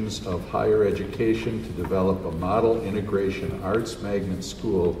institutions of higher education to develop a model integration arts magnet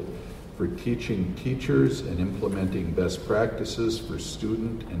school for teaching teachers and implementing best practices for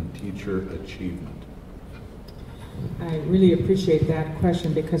student and teacher achievement. I really appreciate that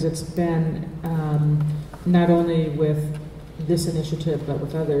question, because it's been not only with this initiative but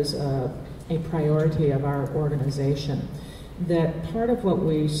with others a priority of our organization. That part of what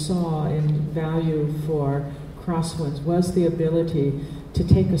we saw in value for Crosswinds was the ability to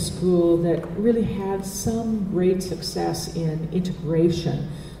take a school that really had some great success in integration,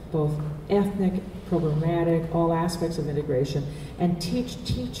 both ethnic, programmatic, all aspects of integration, and teach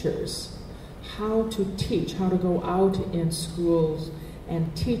teachers how to teach, how to go out in schools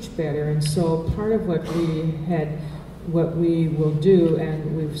and teach better. And so part of what we will do,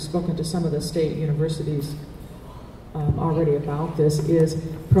 and we've spoken to some of the state universities already about this, is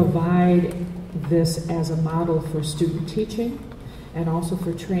provide this as a model for student teaching and also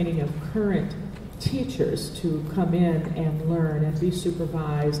for training of current teachers to come in and learn and be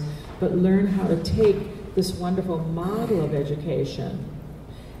supervised, but learn how to take this wonderful model of education,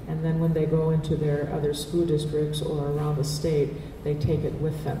 and then when they go into their other school districts or around the state, they take it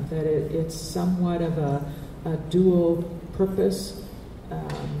with them. That it's somewhat of a dual purpose,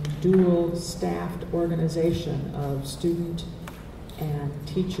 dual staffed organization of student and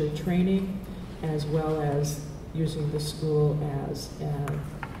teacher training, as well as using the school as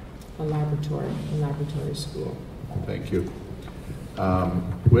a laboratory school. Thank you.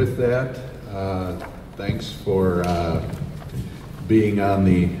 With that, thanks for being on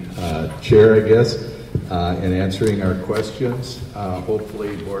the chair, I guess, and answering our questions.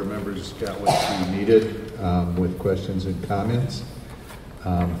 Hopefully board members got what you needed with questions and comments.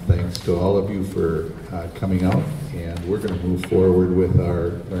 Thanks to all of you for coming out, and we're going to move forward with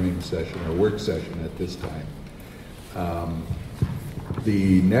our learning session, our work session at this time.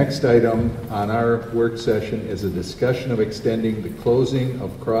 The next item on our work session is a discussion of extending the closing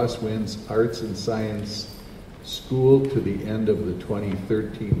of Crosswinds Arts and Science School to the end of the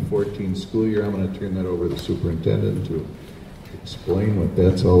 2013-14 school year. I'm going to turn that over to the superintendent to explain what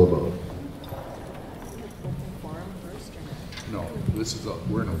that's all about. No,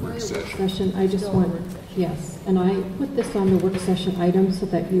 we're in a work session. I just want, yes, and I put this on the work session item so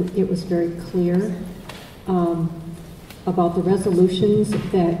that it was very clear about the resolutions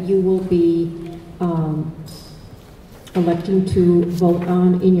that you will be electing to vote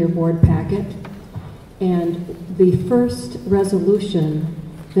on in your board packet. And the first resolution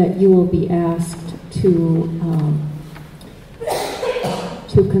that you will be asked to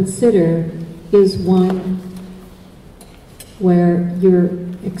consider is one where you're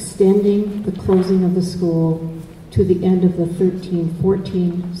extending the closing of the school to the end of the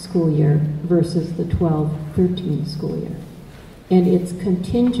 13-14 school year versus the 12-13 school year. And it's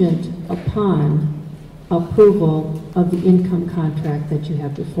contingent upon approval of the income contract that you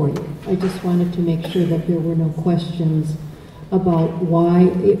have before you. I just wanted to make sure that there were no questions about why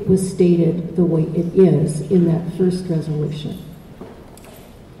it was stated the way it is in that first resolution.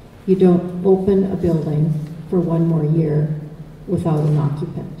 You don't open a building for one more year without an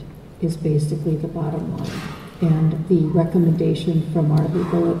occupant, is basically the bottom line, and the recommendation from our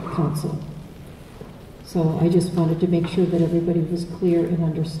legal counsel. So I just wanted to make sure that everybody was clear and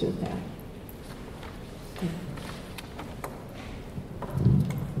understood that.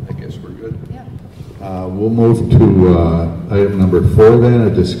 I guess we're good. Yeah. We'll move to item number 4 then, a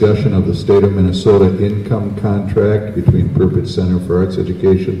discussion of the state of Minnesota income contract between Perpich Center for Arts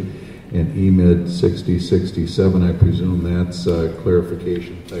Education and EMID 6067. I presume that's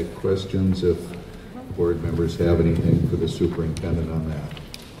clarification type questions. If board members have anything for the superintendent on that.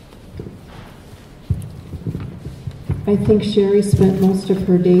 I think Sherry spent most of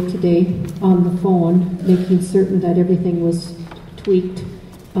her day today on the phone, making certain that everything was tweaked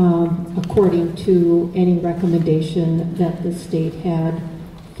according to any recommendation that the state had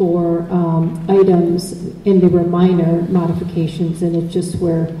for items, and there were minor modifications, and it's just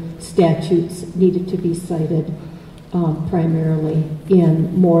where statutes needed to be cited primarily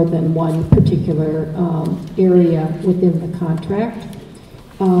in more than one particular area within the contract.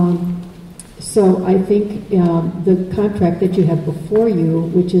 So I think the contract that you have before you,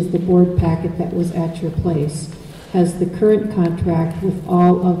 which is the board packet that was at your place, has the current contract with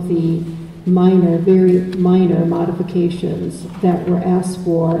all of the minor, very minor modifications that were asked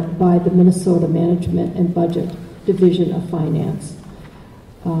for by the Minnesota Management and Budget Division of Finance.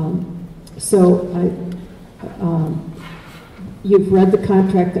 You've read the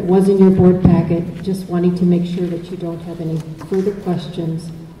contract that was in your board packet, just wanting to make sure that you don't have any further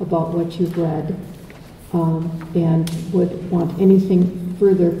questions about what you've read and would want anything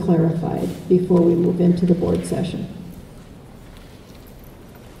further clarified before we move into the board session.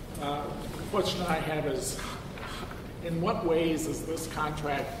 The question I have is, in what ways is this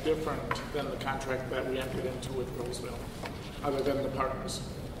contract different than the contract that we entered into with Roseville, other than the partners?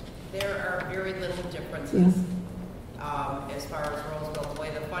 There are very little differences. Yeah. As far as Roseville, the way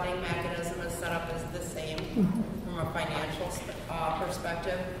the funding mechanism is set up is the same from a financial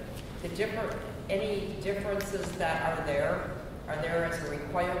perspective. Any differences that are there as a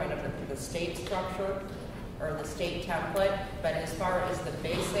requirement of the state structure or the state template. But as far as the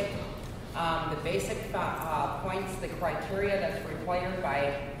basic points, the criteria that's required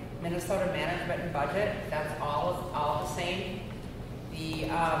by Minnesota Management and Budget, that's all the same. The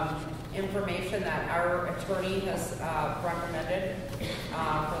information that our attorney has recommended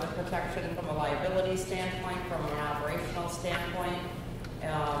for the protection from a liability standpoint, from an operational standpoint,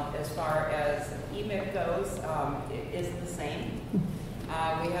 as far as EMID goes, it is the same.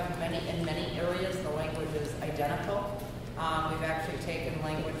 We have in many areas the language is identical. We've actually taken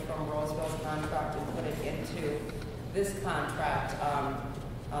language from Roseville's contract and put it into this contract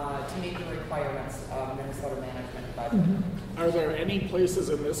to meet the requirements of Minnesota Management and Budget. Are there any places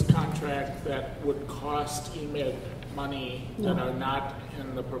in this contract that would cost EMID money that are not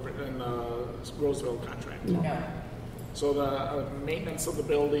in the Roseville contract? No. So the maintenance of the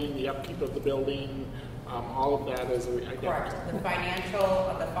building, the upkeep of the building, all of that is identical? Correct. The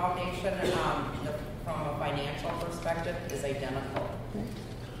foundation from a financial perspective is identical.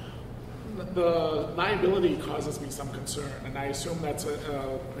 The liability causes me some concern, and I assume that's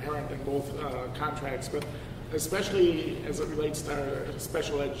inherent in both contracts, but especially as it relates to our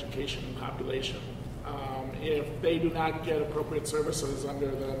special education population. If they do not get appropriate services under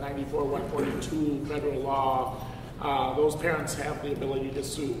the 94-142 federal law, those parents have the ability to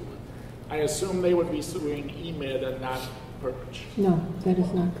sue. I assume they would be suing EMID and not Perpich. No, that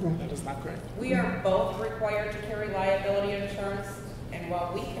is not correct. That is not correct. We are both required to carry liability insurance, and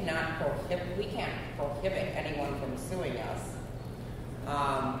while we can't prohibit anyone from suing us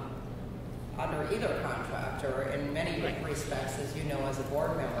under either contract or in many respects, as you know, as a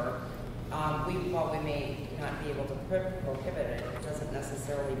board member, while we may not be able to prohibit it, it doesn't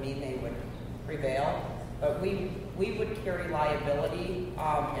necessarily mean they would prevail. But we would carry liability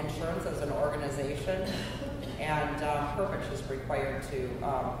insurance as an organization, and Perpich is required to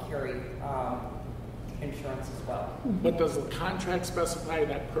carry insurance as well. But does the contract specify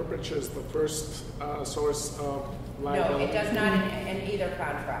that Perpich is the first source of liability? No, it does not in either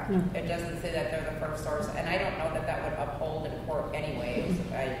contract. No. It doesn't say that they're the first source, and I don't know that would uphold in court anyway,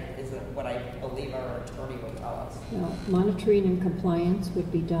 is what I believe our attorney would tell us. No, monitoring and compliance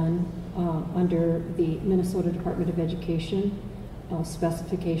would be done under the Minnesota Department of Education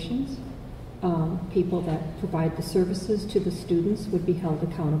specifications. People that provide the services to the students would be held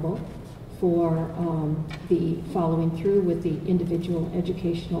accountable for the following through with the individual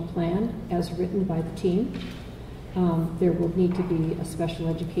educational plan as written by the team. There will need to be a special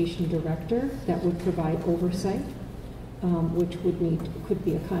education director that would provide oversight, which could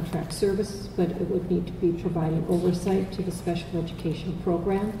be a contract service, but it would need to be providing oversight to the special education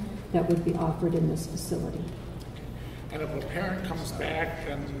program that would be offered in this facility. And if a parent comes back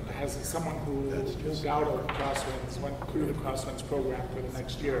and has someone who moved out of Crosswinds, went through the Crosswinds program for the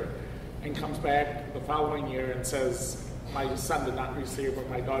next year, and comes back the following year and says, my son did not receive or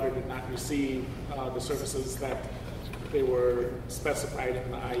my daughter did not receive the services that they were specified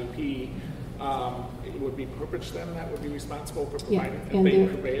in the IEP, it would be Perpich then that would be responsible for Yeah, providing, and if they there-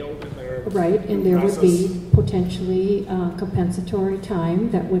 prevailed in their Right, and there would process. be potentially compensatory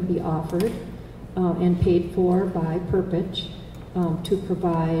time that would be offered and paid for by Perpich to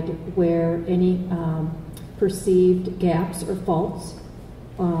provide where any perceived gaps or faults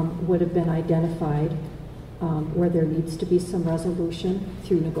would have been identified, where there needs to be some resolution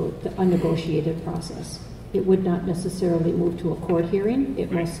through a negotiated process. It would not necessarily move to a court hearing. It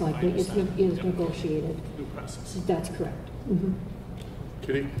Right, most I likely is understand. negotiated. Due process. That's correct. Mhm.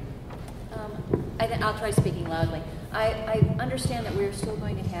 Kitty? I'll try speaking loudly. I understand that we're still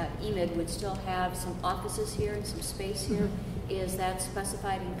going to have, EMID would still have some offices here and some space here. Is that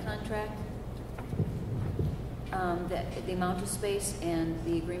specified in contract? The amount of space and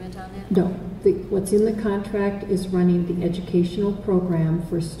the agreement on that? No, what's in the contract is running the educational program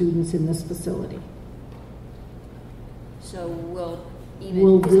for students in this facility. So will EMID...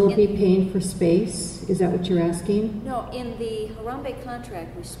 Will we be paying for space? Is that what you're asking? No, in the Harambe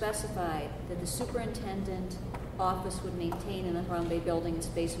contract, we specified that the superintendent office would maintain in the Harambe building and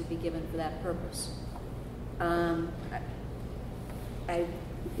space would be given for that purpose.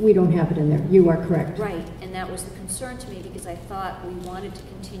 We don't have it in there. You are correct. Right, and that was the concern to me because I thought we wanted to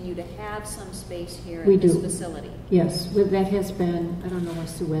continue to have some space here We at this do. facility. Yes, well, that has been, I don't know where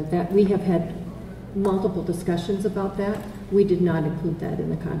Sue went, that we have had multiple discussions about that. We did not include that in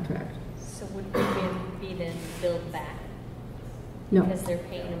the contract. So would we be then billed back? No. Because they're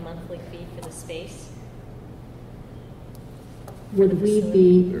paying a monthly fee for the space? Would we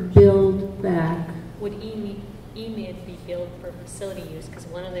be billed back? Would EMID be billed for facility use? Because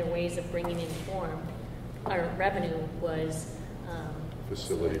one of their ways of bringing in our revenue was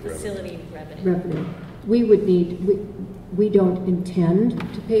Facility revenue. Revenue. We would need, we don't intend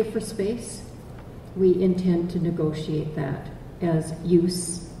to pay for space. We intend to negotiate that as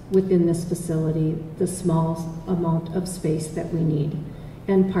use within this facility, the small amount of space that we need,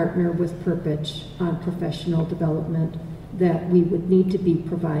 and partner with Perpich on professional development that we would need to be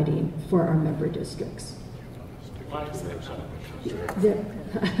providing for our member districts.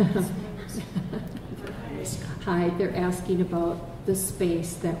 Hi, they're asking about the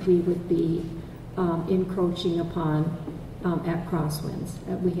space that we would be encroaching upon at Crosswinds.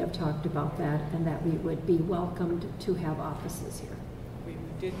 We have talked about that, and that we would be welcomed to have offices here. We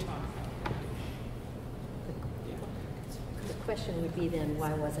did talk about that. The question would be then,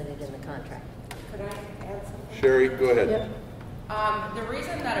 why wasn't it in the contract? Could I add something? Sherry, go ahead. Yep. The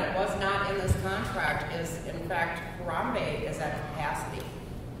reason that it was not in this contract is, in fact, Harambe is at capacity.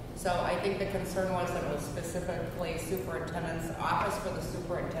 So I think the concern was that it was specifically superintendent's office for the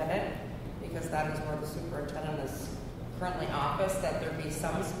superintendent, because that is where the superintendent is currently office, that there be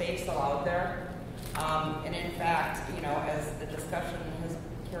some space allowed there. And in fact, you know, as the discussion has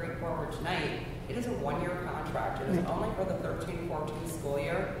carried forward tonight, it is a one-year contract. It is only for the 13-14 school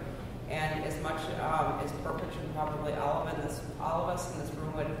year. And as much as Perpich and probably all of us in this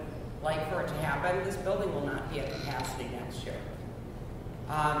room would like for it to happen, this building will not be at capacity next year.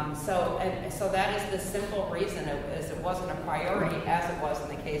 So that is the simple reason it wasn't a priority, as it was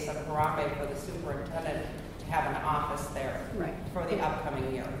in the case of Harambe, for the superintendent to have an office there for the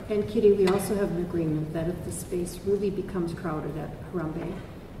upcoming year. And Kitty, we also have an agreement that if the space really becomes crowded at Harambe,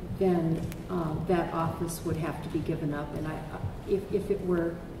 then that office would have to be given up. And if it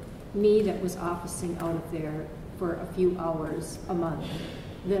were me that was officing out of there for a few hours a month,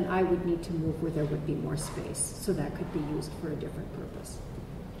 then I would need to move where there would be more space, so that could be used for a different purpose.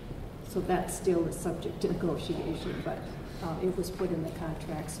 So that still is subject to negotiation, but it was put in the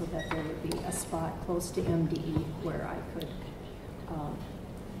contract so that there would be a spot close to MDE where I could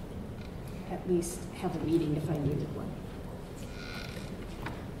at least have a meeting if I needed one.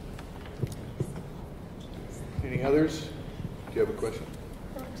 Any others? Do you have a question?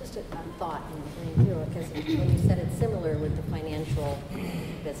 Just a thought in here, because when you said it's similar with the financial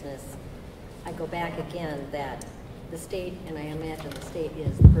business, I go back again that the state, and I imagine the state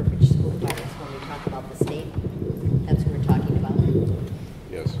is the Perpich School Budgets when we talk about the state. That's what we're talking about.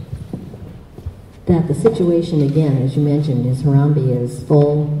 Yes. That the situation, again, as you mentioned, is Harambe is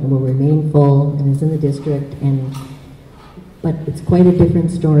full and will remain full and is in the district, but it's quite a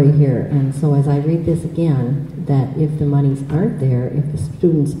different story here. And so as I read this again, that if the monies aren't there, if the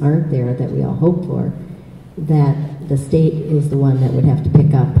students aren't there that we all hope for, that the state is the one that would have to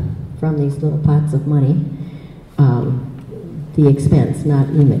pick up from these little pots of money the expense, not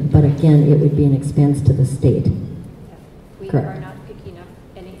EMID. But again, it would be an expense to the state. We Correct. are not picking up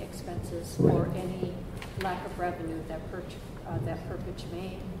any expenses or any lack of revenue that Perpich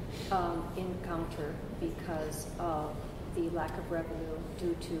may encounter because of the lack of revenue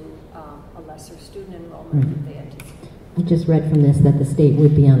due to a lesser student enrollment that they anticipate. I just read from this that the state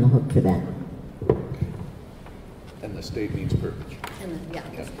would be on the hook for that. And the state means Perpich. And, yeah,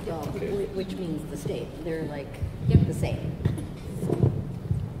 Yeah. well, Okay. which means the state. They're like the same.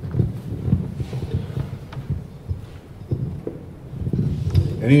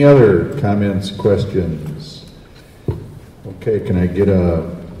 Any other comments, questions? Okay, can I get a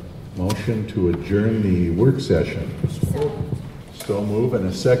motion to adjourn the work session? So move. And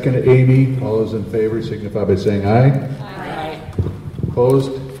a second, Amy. All those in favor signify by saying aye. Aye.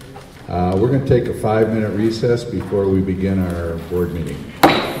 Opposed? We're going to take a 5-minute recess before we begin our board meeting.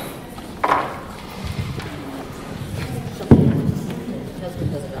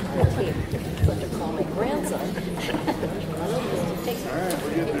 Husband doesn't know how to tape. So to call my grandson. Takes All right,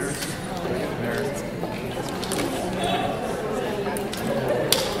 we're getting there. We're getting there.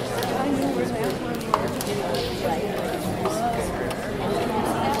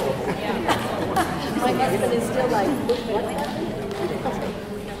 My husband is still like, what happened?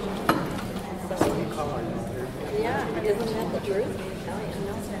 Yeah, isn't that the truth?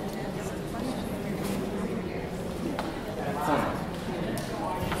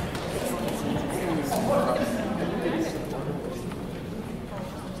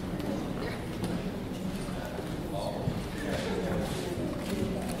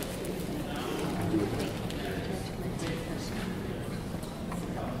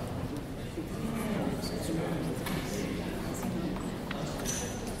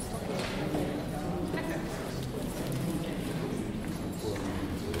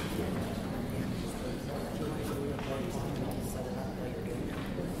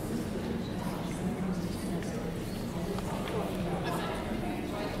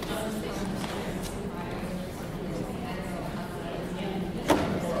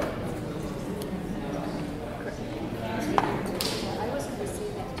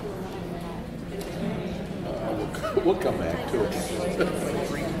 We'll come back to it.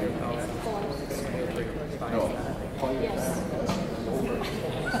 No.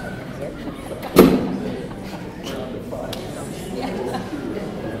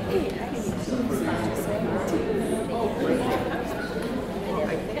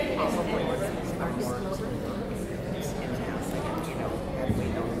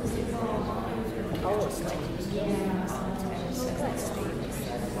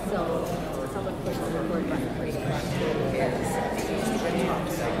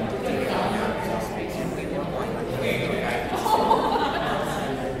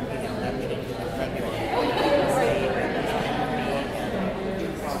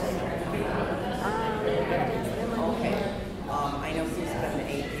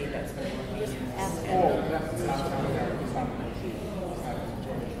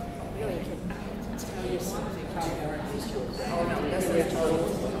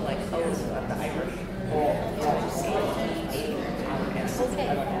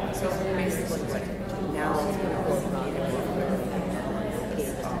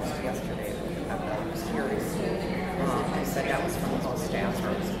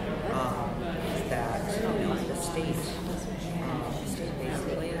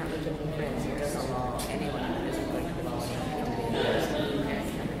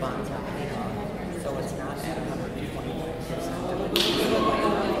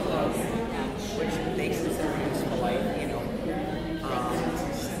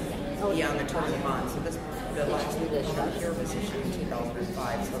 Yeah, on the term of bond. So this, the last year was issued in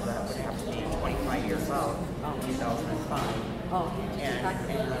 2005, so that would have to be 25 years out, 2005. Oh, and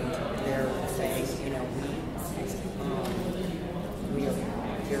they're saying, you know, we are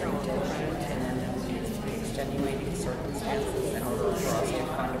very diligent and then there needs to be extenuating circumstances in order for us to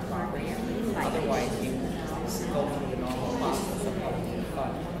fund a property. Otherwise, you go through the normal process of how you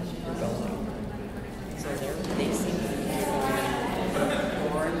fund your building. So they seem to be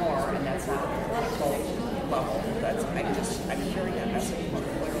more and more, and that's not a full level. That's I'm hearing that message more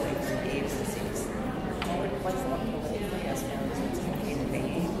clearly from the agencies. What's the whole as far as it's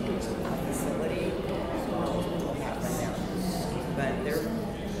conveying a facility will happen there. But they're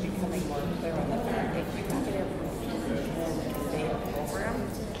becoming more clear on the fact that if you have it convey a program,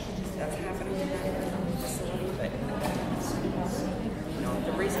 that's happening in that facility. But you know,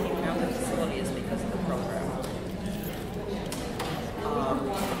 the reason you have the facility is because of the program.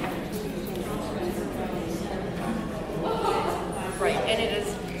 Right, and it is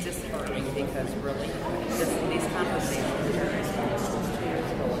disheartening because really, these conversations are 2 years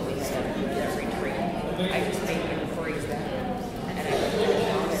ago when we had that retreat. I just made him freeze that, and I really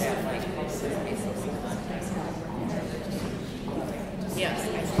found it at like, oh, this is so simple. Yes,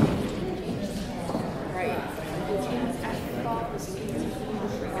 I see. Right.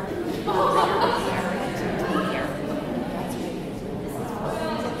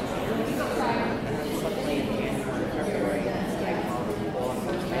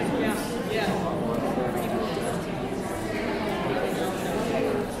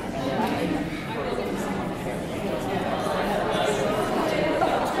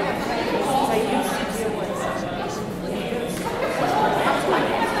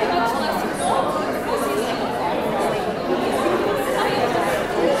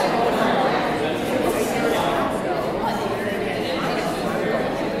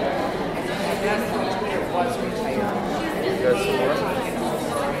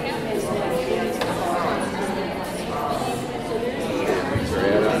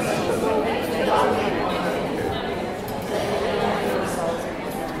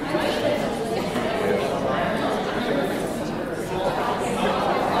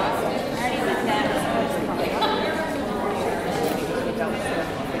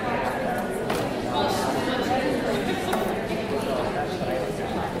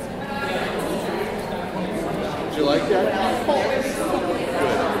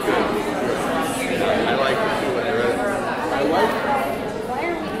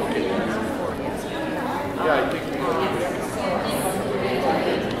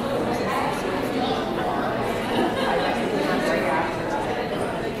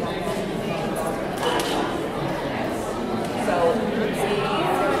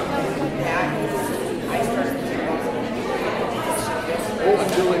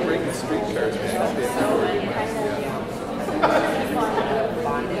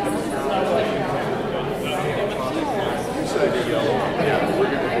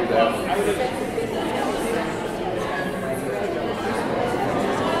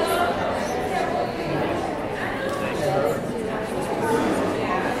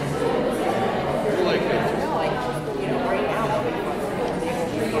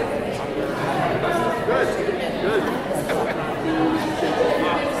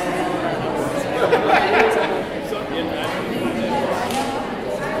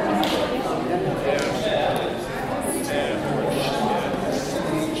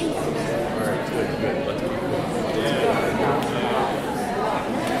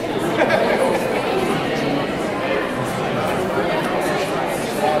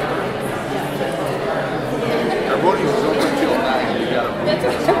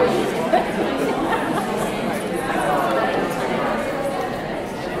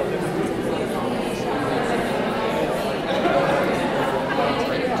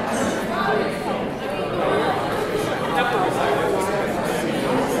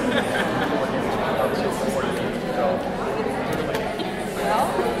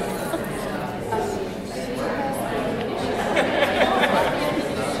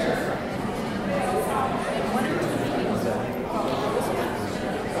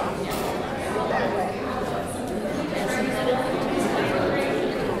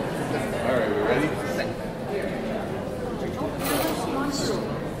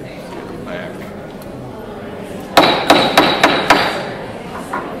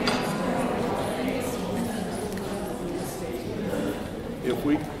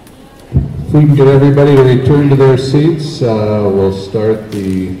 If we can get everybody to return to their seats, we'll start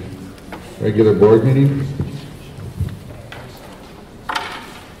the regular board meeting.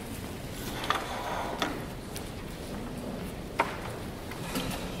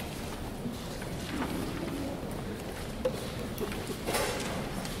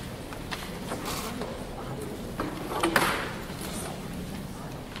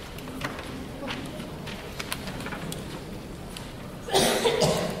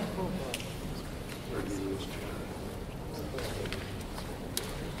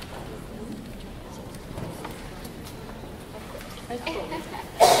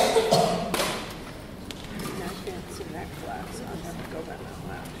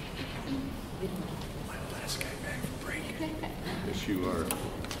 Yes, you are.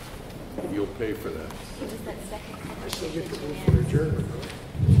 You'll pay for that. I still get the vote for adjournment.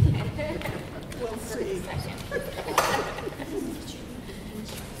 We'll see.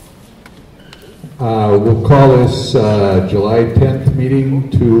 We'll call this July 10th meeting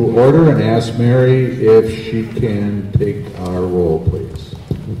to order and ask Mary if she can take our roll, please.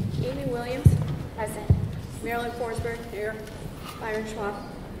 Amy Williams. Present. Marilyn Forsberg. Here. Byron Schwab.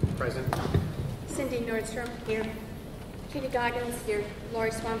 Present. Cindy Nordstrom. Here. Katie Goggins. Here.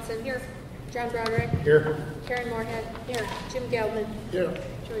 Lori Swanson. Here. John Broderick. Here. Karen Moorhead. Here. Jim Geldman. Here.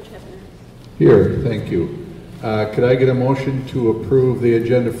 George Hefner. Here, thank you. Could I get a motion to approve the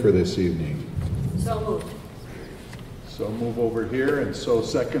agenda for this evening? So moved. So move over here and so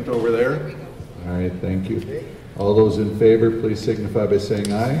second over there. All right, thank you. All those in favor, please signify by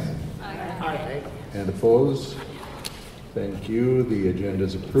saying aye. Aye. And opposed? Thank you. The agenda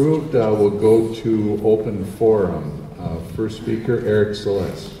is approved. We'll go to open forum. First speaker, Eric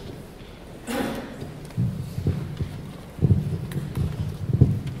Celeste.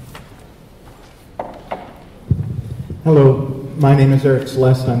 Hello, my name is Eric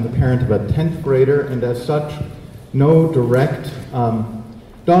Celeste. I'm the parent of a 10th grader, and as such, no direct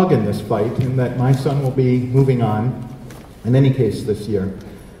dog in this fight, in that my son will be moving on in any case this year.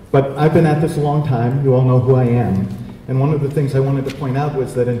 But I've been at this a long time. You all know who I am. And one of the things I wanted to point out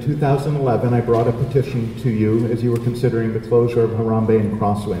was that in 2011, I brought a petition to you as you were considering the closure of Harambe and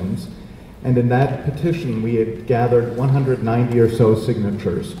Crosswinds. And in that petition, we had gathered 190 or so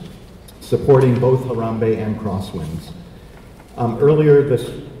signatures supporting both Harambe and Crosswinds. Earlier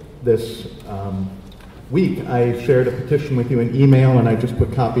this week, I shared a petition with you in email, and I just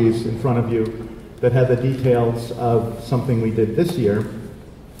put copies in front of you that had the details of something we did this year,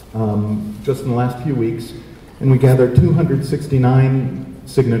 just in the last few weeks, and we gathered 269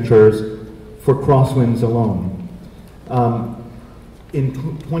 signatures for Crosswinds alone. In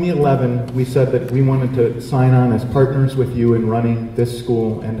 2011, we said that we wanted to sign on as partners with you in running this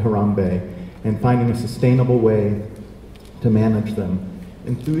school and Harambe and finding a sustainable way to manage them.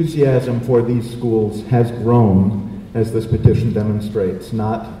 Enthusiasm for these schools has grown, as this petition demonstrates,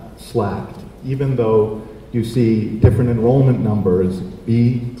 not slacked. Even though you see different enrollment numbers,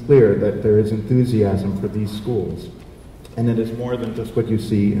 be clear that there is enthusiasm for these schools. And it is more than just what you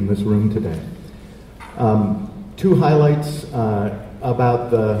see in this room today. Two highlights about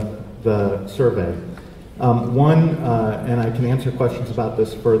the survey. One, and I can answer questions about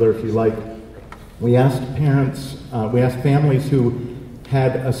this further if you like, we asked families who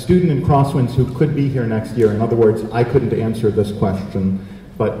had a student in Crosswinds who could be here next year. In other words, I couldn't answer this question,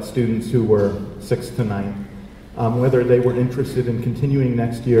 but students who were 6th to 9th, whether they were interested in continuing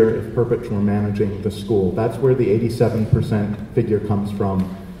next year if Perpich were managing the school. That's where the 87% figure comes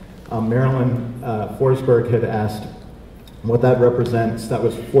from. Marilyn Forsberg had asked what that represents. That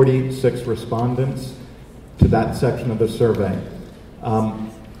was 46 respondents to that section of the survey.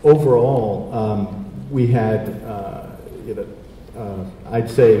 Overall, we had, I'd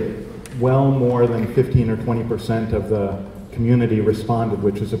say, well more than 15 or 20% of the community responded,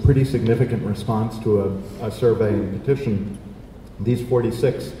 which is a pretty significant response to a survey and petition. These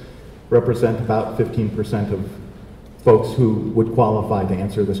 46 represent about 15% of folks who would qualify to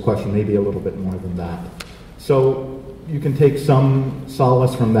answer this question, maybe a little bit more than that. So you can take some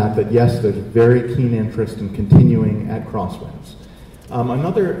solace from that yes, there's very keen interest in continuing at Crosswinds.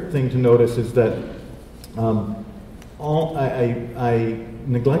 Another thing to notice is that I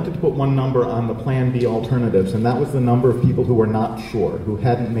neglected to put one number on the Plan B alternatives, and that was the number of people who were not sure, who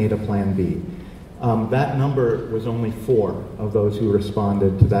hadn't made a Plan B. That number was only 4 of those who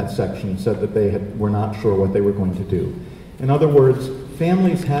responded to that section said that they were not sure what they were going to do. In other words,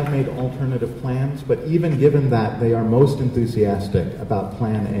 families have made alternative plans, but even given that, they are most enthusiastic about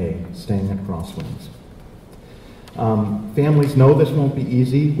Plan A, staying at Crosswinds. Families know this won't be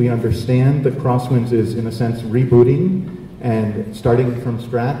easy. We understand that Crosswinds is, in a sense, rebooting and starting from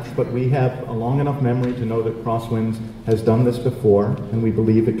scratch, but we have a long enough memory to know that Crosswinds has done this before, and we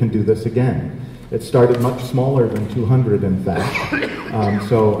believe it can do this again. It started much smaller than 200, in fact,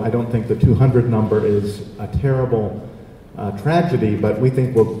 so I don't think the 200 number is a terrible tragedy, but we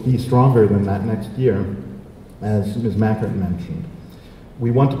think we'll be stronger than that next year, as Ms. Mackert mentioned. We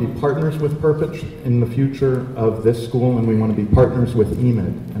want to be partners with Perpich in the future of this school, and we want to be partners with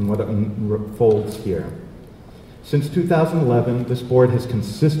EMID and what it unfolds here. Since 2011, this board has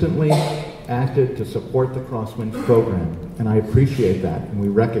consistently acted to support the Crosswinds program, and I appreciate that, and we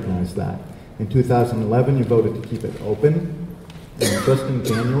recognize that. In 2011, you voted to keep it open, and just in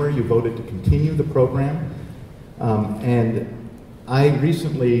January, you voted to continue the program. And I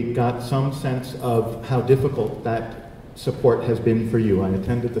recently got some sense of how difficult that support has been for you. I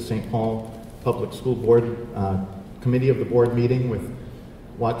attended the St. Paul Public School Board Committee of the Board meeting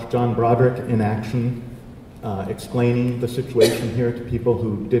watched John Broderick in action, explaining the situation here to people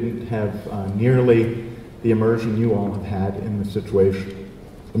who didn't have nearly the immersion you all have had in the situation.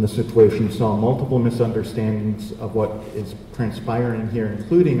 And the situation saw multiple misunderstandings of what is transpiring here,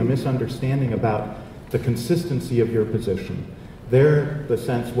 including a misunderstanding about the consistency of your position. There, the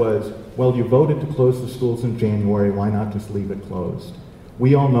sense was, well, you voted to close the schools in January, why not just leave it closed?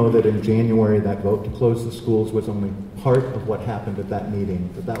 We all know that in January, that vote to close the schools was only part of what happened at that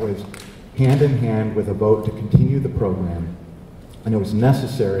meeting, that was hand in hand with a vote to continue the program, and it was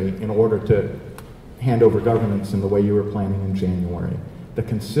necessary in order to hand over governance in the way you were planning in January. The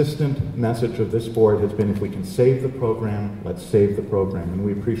consistent message of this board has been, if we can save the program, let's save the program, and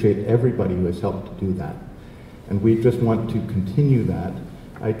we appreciate everybody who has helped to do that. And we just want to continue that.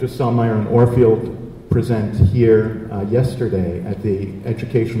 I just saw Myron Orfield present here yesterday at the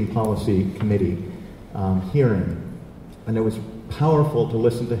Education Policy Committee hearing, and it was powerful to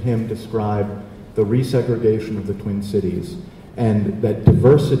listen to him describe the resegregation of the Twin Cities, and that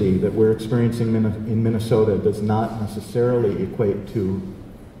diversity that we're experiencing in Minnesota does not necessarily equate to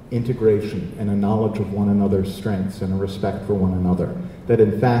integration and a knowledge of one another's strengths and a respect for one another. That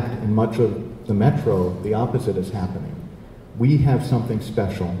in fact, in much of the metro, the opposite is happening. We have something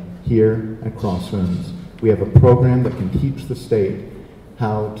special here at Crosswinds. We have a program that can teach the state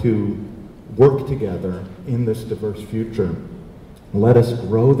how to work together in this diverse future. Let us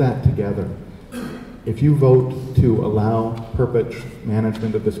grow that together. If you vote to allow Perpich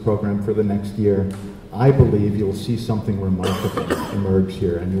management of this program for the next year, I believe you'll see something remarkable emerge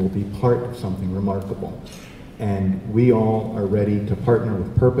here, and you will be part of something remarkable. And we all are ready to partner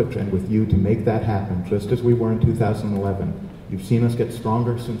with Perpich and with you to make that happen, just as we were in 2011. You've seen us get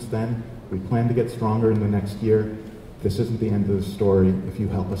stronger since then. We plan to get stronger in the next year. This isn't the end of the story if you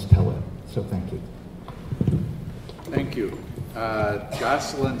help us tell it. So thank you. Thank you.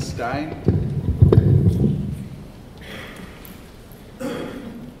 Jocelyn Stein.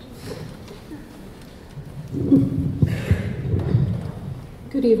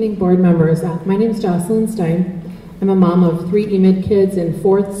 Good evening, board members. My name is Jocelyn Stein. I'm a mom of 3 EMID kids in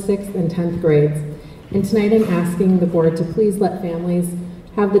 4th, 6th, and 10th grades. And tonight I'm asking the board to please let families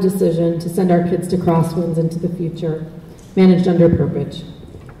have the decision to send our kids to Crosswinds into the future, managed under Perpich.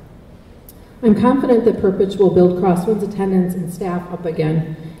 I'm confident that Perpich will build Crosswinds attendance and staff up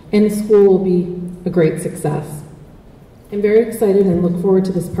again, and the school will be a great success. I'm very excited and look forward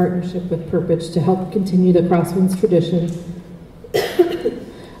to this partnership with Perpich to help continue the Crosswinds tradition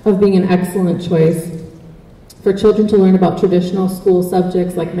of being an excellent choice for children to learn about traditional school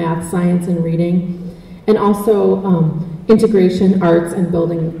subjects like math, science, and reading, and also integration, arts, and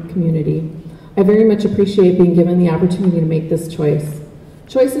building community. I very much appreciate being given the opportunity to make this choice.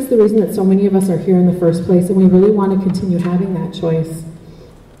 Choice is the reason that so many of us are here in the first place, and we really want to continue having that choice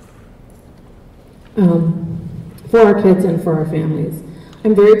for our kids and for our families.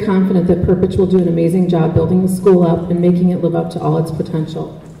 I'm very confident that Perpich will do an amazing job building the school up and making it live up to all its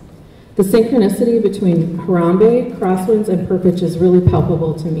potential. The synchronicity between Harambe, Crosswinds, and Perpich is really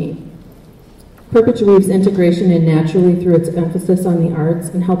palpable to me. Perpich weaves integration in naturally through its emphasis on the arts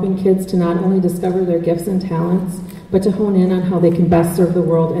and helping kids to not only discover their gifts and talents, but to hone in on how they can best serve the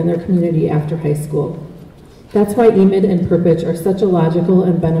world and their community after high school. That's why EMID and Perpich are such a logical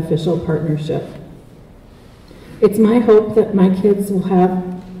and beneficial partnership. It's my hope that my kids will have,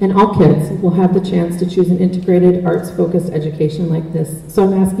 and all kids will have the chance to choose an integrated arts-focused education like this. So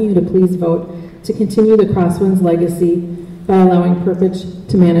I'm asking you to please vote to continue the Crosswinds legacy by allowing Perpich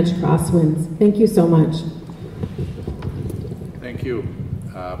to manage Crosswinds. Thank you so much. Thank you.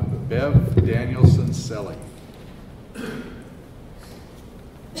 Bev Danielson Sellie.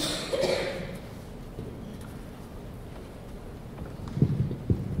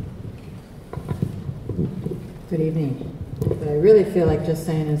 Good evening. but I really feel like just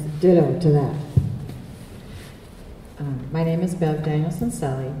saying is ditto to that. My name is Bev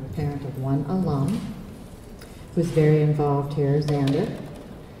Sellie, parent of one alum who's very involved here, Xander,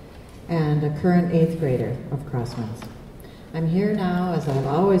 and a current 8th grader of Crosswinds. I'm here now, as I've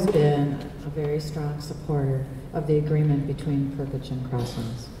always been, a very strong supporter of the agreement between Perpich and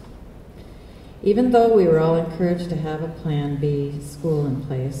Crosswinds. Even though we were all encouraged to have a Plan B school in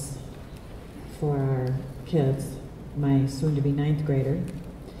place for our kids, my soon-to-be 9th grader,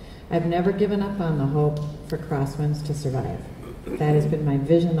 I've never given up on the hope for Crosswinds to survive. That has been my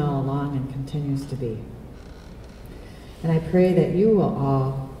vision all along and continues to be. And I pray that you will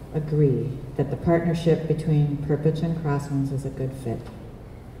all agree that the partnership between Perpich and Crosswinds is a good fit,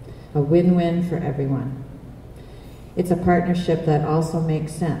 a win-win for everyone. It's a partnership that also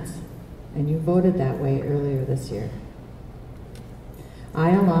makes sense, and you voted that way earlier this year. I,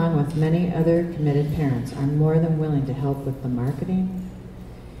 along with many other committed parents, are more than willing to help with the marketing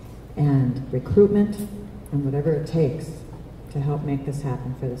and recruitment and whatever it takes to help make this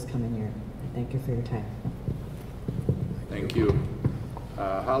happen for this coming year. I thank you for your time. Thank you.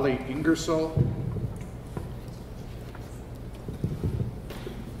 Holly Ingersoll.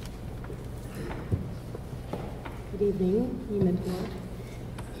 Good evening, EMID Board.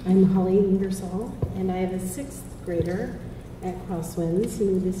 I'm Holly Ingersoll, and I have a 6th grader at Crosswinds,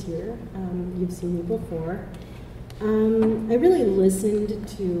 new this year. You've seen me before. I really listened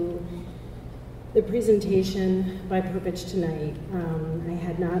to the presentation by Perpich tonight. I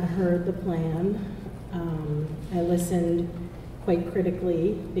had not heard the plan. I listened quite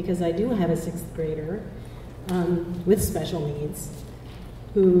critically because I do have a 6th grader with special needs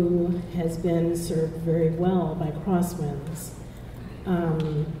who has been served very well by Crosswinds.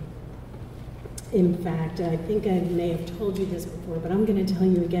 In fact, I think I may have told you this before, but I'm going to tell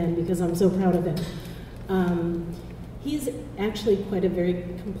you again because I'm so proud of him. He's actually quite a very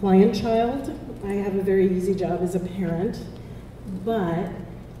compliant child. I have a very easy job as a parent, but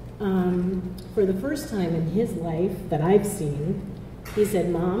for the first time in his life that I've seen, he said,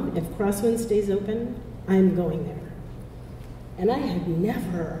 "Mom, if Crosswinds stays open, I'm going there." And I had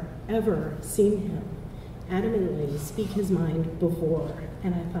never, ever seen him adamantly speak his mind before.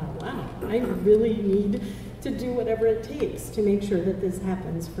 And I thought, wow, I really need to do whatever it takes to make sure that this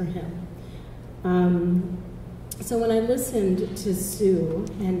happens for him. So when I listened to Sue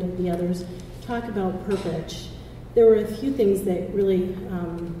and the others talk about Perpich, there were a few things that really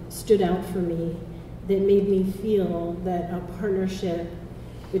stood out for me that made me feel that a partnership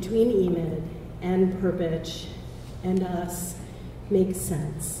between EMID and Perpich and us makes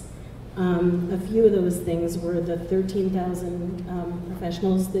sense. A few of those things were the 13,000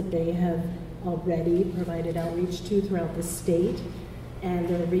 professionals that they have already provided outreach to throughout the state and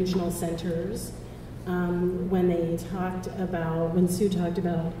their regional centers. When Sue talked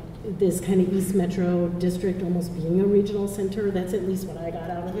about this kind of East Metro district almost being a regional center, that's at least what I got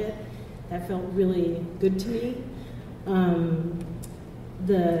out of it. That felt really good to me.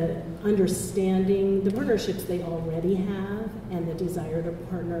 The understanding, the partnerships they already have, and the desire to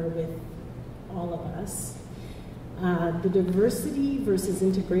partner with all of us. The diversity versus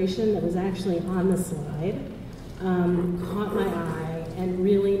integration that was actually on the slide caught my eye and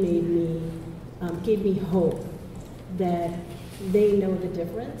really gave me hope that they know the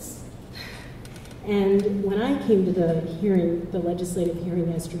difference. And when I came to the hearing, the legislative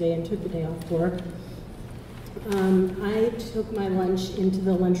hearing yesterday and took the day off work, I took my lunch into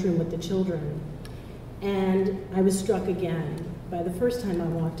the lunchroom with the children, and I was struck again by the first time I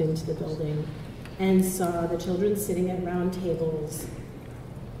walked into the building and saw the children sitting at round tables,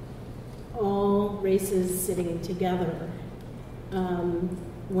 all races sitting together.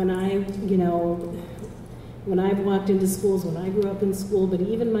 When I've walked into schools, when I grew up in school, but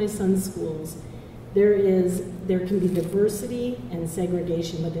even my son's schools, there can be diversity and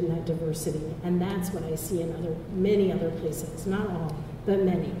segregation within that diversity, and that's what I see in many other places, not all, but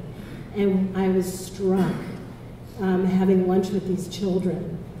many. And I was struck having lunch with these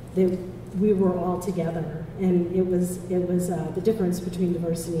children that we were all together, and it was the difference between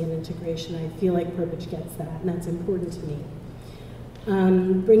diversity and integration. I feel like Perpich gets that, and that's important to me.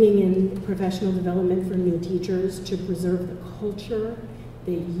 Bringing in professional development for new teachers to preserve the culture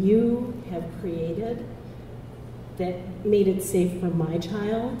that you have created that made it safe for my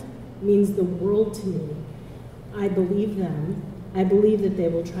child means the world to me. I believe them. I believe that they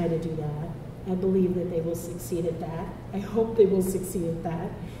will try to do that. I believe that they will succeed at that. I hope they will succeed at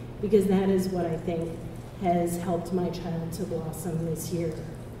that, because that is what I think has helped my child to blossom this year.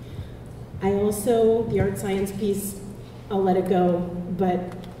 I also, the art science piece, I'll let it go,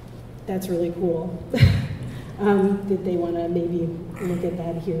 but that's really cool. that they want to maybe look at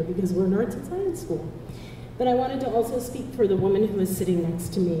that here because we're an arts and science school. But I wanted to also speak for the woman who is sitting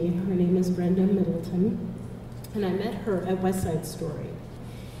next to me. Her name is Brenda Middleton, and I met her at West Side Story.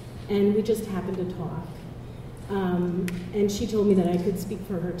 And we just happened to talk. And she told me that I could speak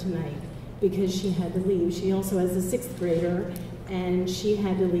for her tonight because she had to leave. She also has a 6th grader, and she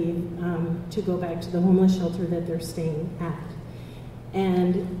had to leave to go back to the homeless shelter that they're staying at.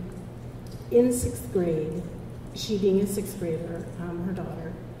 And in 6th grade, she being a 6th grader, her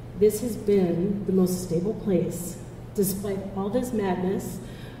daughter, this has been the most stable place, despite all this madness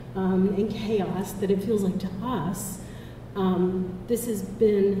and chaos that it feels like to us. This has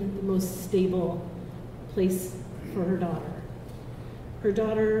been the most stable place for her daughter. Her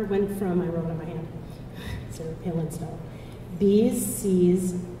daughter went from, I wrote on my hand, Sarah Palin style, B's,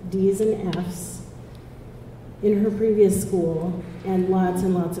 C's, D's, and F's in her previous school, and lots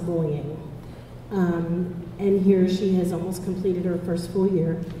of bullying. And here she has almost completed her first full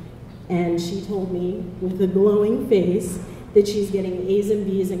year, and she told me with a glowing face that she's getting A's and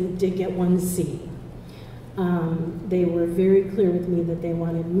B's and did get 1 C. They were very clear with me that they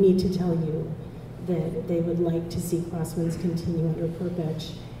wanted me to tell you that they would like to see Crosswinds continue under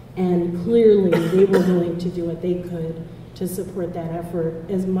Perpich, and clearly they were willing to do what they could to support that effort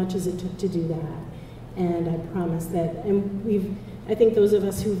as much as it took to do that. And I promise that, and I think those of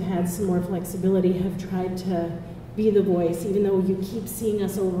us who've had some more flexibility have tried to be the voice, even though you keep seeing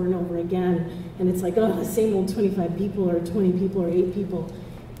us over and over again, and it's like, oh, the same old 25 people or 20 people or 8 people.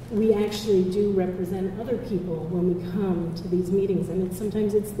 We actually do represent other people when we come to these meetings, and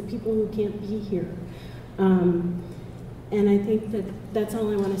sometimes it's the people who can't be here. And I think that that's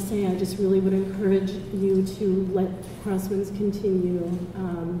all I want to say. I just really would encourage you to let Crosswinds continue,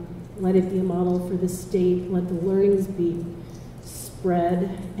 let it be a model for the state, let the learnings be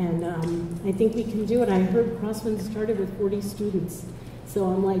spread, and I think we can do it. I heard Crosswinds started with 40 students, so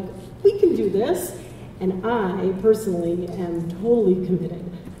I'm like, we can do this, and I personally am totally committed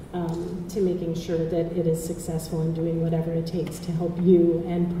to making sure that it is successful and doing whatever it takes to help you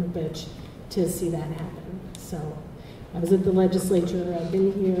and Perpich to see that happen. So I was at the legislature, I've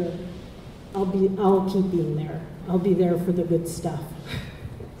been here, I'll keep being there. I'll be there for the good stuff.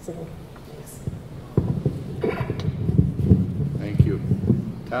 So, thanks. Thank you.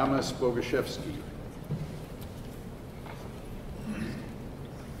 Thomas Boguszewski.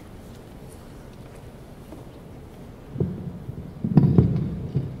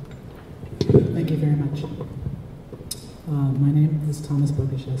 Thank you very much. My name is Thomas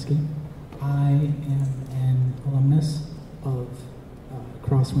Boguszewski. I am an alumnus of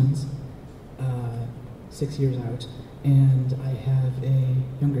Crosswinds, 6 years out, and I have a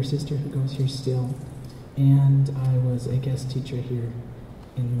younger sister who goes here still, and I was a guest teacher here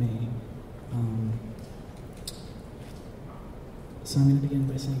in May. So I'm going to begin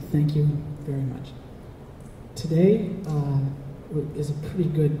by saying thank you very much. Today is a pretty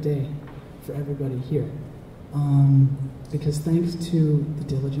good day for everybody here, because thanks to the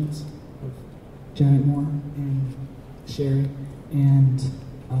diligence of Janet Moore and Sherry and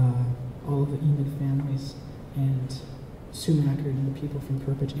all of the EMID families and Sue Mackert and the people from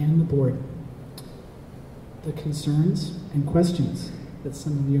Perpich and the board, the concerns and questions that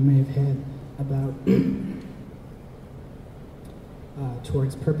some of you may have had about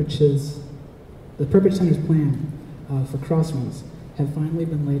towards the Perpich Center's plan for Crosswinds have finally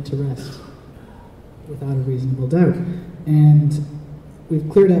been laid to rest without a reasonable doubt. And we've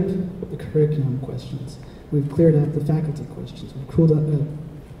cleared up the curriculum questions. We've cleared up the faculty questions. We've cleared up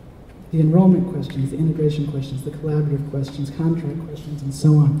the enrollment questions, the integration questions, the collaborative questions, contract questions, and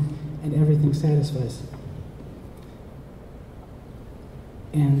so on. And everything satisfies.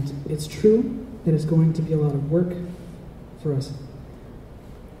 And it's true that it's going to be a lot of work for us.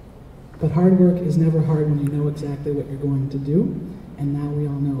 But hard work is never hard when you know exactly what you're going to do. And now we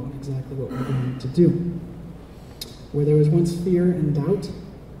all know exactly what we're going to do. Where there was once fear and doubt,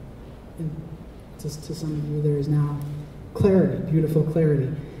 and just to some of you there is now clarity, beautiful clarity.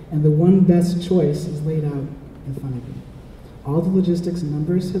 And the one best choice is laid out in front of you. All the logistics and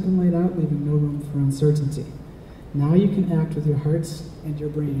numbers have been laid out, leaving no room for uncertainty. Now you can act with your hearts and your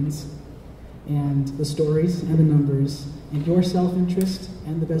brains, and the stories and the numbers, and your self-interest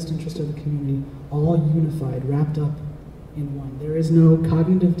and the best interest of the community, all unified, wrapped up in one. There is no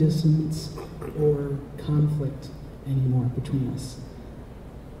cognitive dissonance or conflict anymore between us.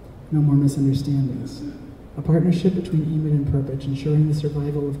 No more misunderstandings. A partnership between EMID and Perpich, ensuring the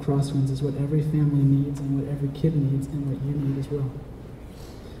survival of Crosswinds is what every family needs and what every kid needs and what you need as well.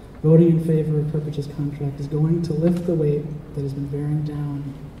 Voting in favor of Perpich's contract is going to lift the weight that has been bearing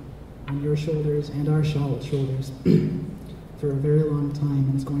down on your shoulders and our shoulders for a very long time,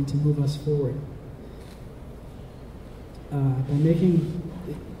 and it's going to move us forward. By making,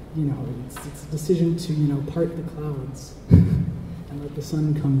 it's a decision to, part the clouds and let the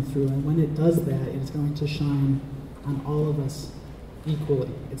sun come through. And when it does that, it's going to shine on all of us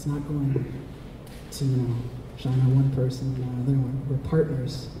equally. It's not going to, shine on one person and on another one. We're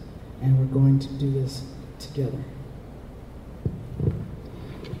partners, and we're going to do this together.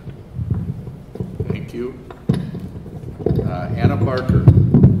 Thank you. Anna Barker.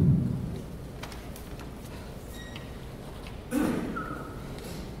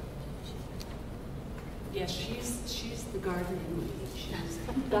 Yes, she's the gardening lady. She's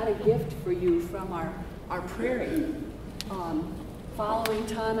got a gift for you from our prairie. Following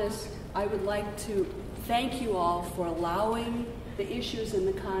Thomas, I would like to thank you all for allowing the issues and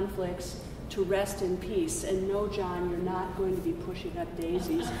the conflicts to rest in peace. And no, John, you're not going to be pushing up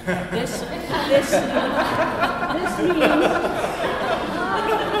daisies. This means...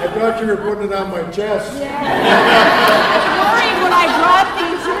 I thought you were putting it on my chest. Yeah. I was worried when I brought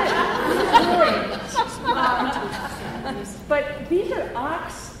these in. But these are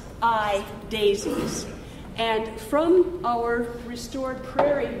ox-eye daisies. And from our restored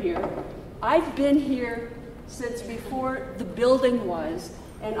prairie here, I've been here since before the building was,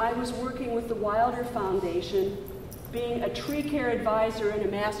 and I was working with the Wilder Foundation, being a tree care advisor and a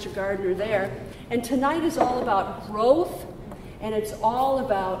master gardener there. And tonight is all about growth, and it's all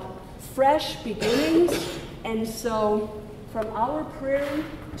about fresh beginnings. And so from our prairie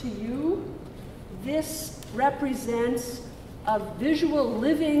to you, this represents a visual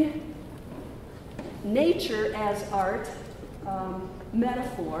living nature as art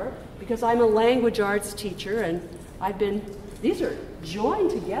metaphor, because I'm a language arts teacher, and these are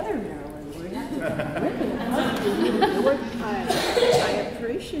joined together, Marilyn. I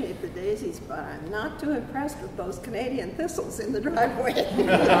appreciate the daisies, but I'm not too impressed with those Canadian thistles in the driveway.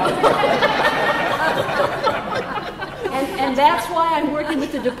 And that's why I'm working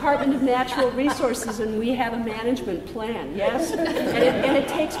with the Department of Natural Resources, and we have a management plan, yes? And it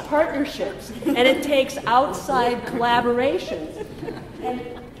takes partnerships, and it takes outside collaboration. And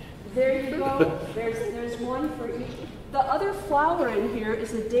there you go. There's one for each. The other flower in here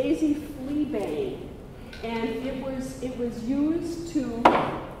is a daisy fleabane, and it was used to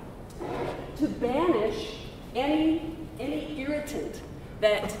banish any irritant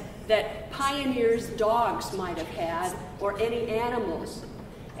that pioneers' dogs might have had, or any animals,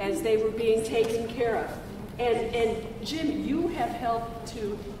 as they were being taken care of. And Jim, you have helped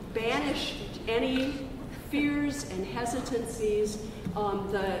to banish any fears and hesitancies.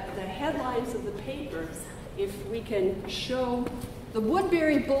 The headlines of the paper, if we can show the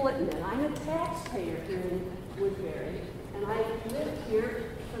Woodbury Bulletin, and I'm a taxpayer here in Woodbury, and I've lived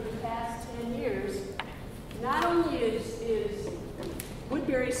here for the past 10 years. Not only is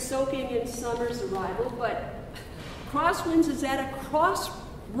Woodbury soaking in summer's arrival, but Crosswinds is at a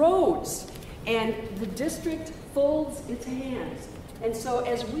crossroads, and the district folds its hands. And so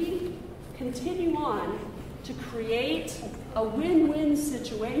as we continue on to create a win-win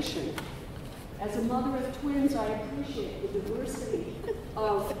situation, as a mother of twins, I appreciate the diversity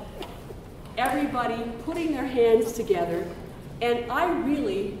of everybody putting their hands together, and I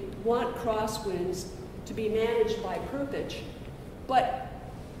really want Crosswinds to be managed by Perpich. But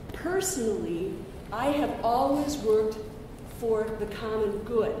personally, I have always worked for the common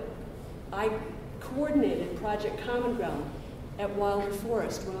good. I coordinated Project Common Ground at Wilder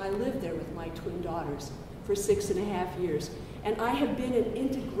Forest when I lived there with my twin daughters for 6.5 years. And I have been an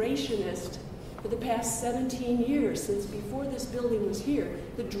integrationist for the past 17 years, since before this building was here.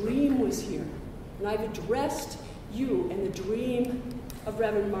 The dream was here. And I've addressed you and the dream of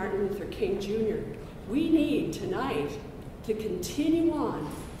Reverend Martin Luther King Jr. We need tonight to continue on,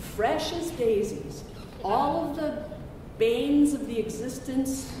 fresh as daisies. All of the banes of the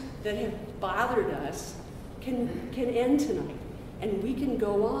existence that have bothered us can end tonight. And we can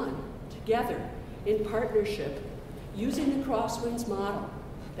go on together in partnership using the Crosswinds model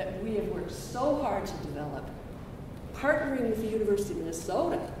that we have worked so hard to develop, partnering with the University of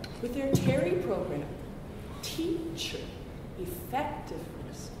Minnesota with their Terry program, Teacher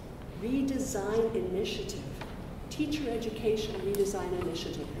Effectiveness Redesign Initiative, Teacher Education Redesign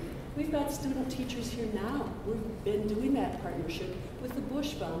Initiative. We've got student teachers here now. We've been doing that partnership with the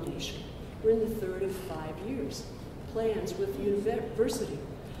Bush Foundation. We're in the 3rd of 5 years. Plans with the university.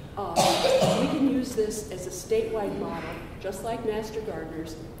 We can use this as a statewide model, just like Master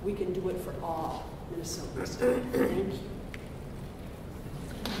Gardeners. We can do it for all Minnesotans. Thank you.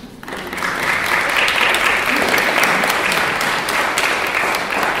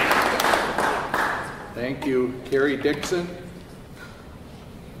 Carrie Dixon.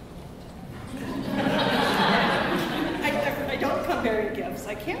 I don't come bearing gifts.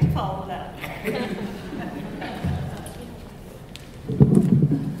 I can't follow that.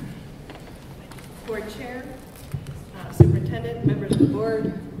 Board Chair, Superintendent, members of the board.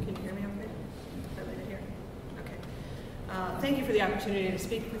 Can you hear me okay? Is that right here? Okay. Thank you for the opportunity to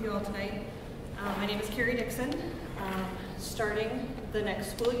speak with you all tonight. My name is Carrie Dixon. Starting the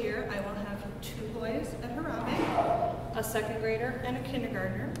next school year, I will have 2 boys at Harambe, a 2nd grader and a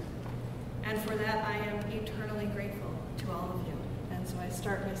kindergartner. And for that, I am eternally grateful to all of you. And so I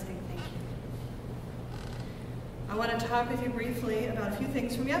start by saying thank you. I want to talk with you briefly about a few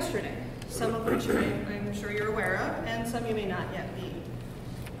things from yesterday, some of which I'm sure you're aware of, and some you may not yet be.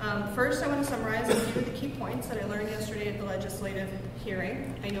 First, I want to summarize a few of the key points that I learned yesterday at the legislative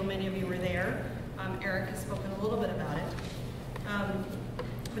hearing. I know many of you were there. Eric has spoken a little bit about it.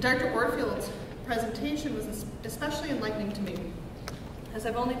 But Dr. Orfield's presentation was especially enlightening to me, as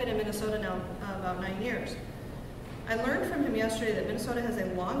I've only been in Minnesota now about 9 years. I learned from him yesterday that Minnesota has a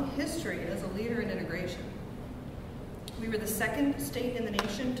long history as a leader in integration. We were the 2nd state in the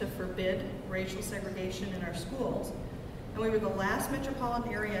nation to forbid racial segregation in our schools, and we were the last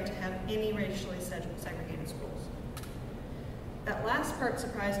metropolitan area to have any racially segregated schools. That last part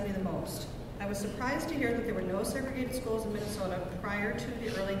surprised me the most. I was surprised to hear that there were no segregated schools in Minnesota prior to the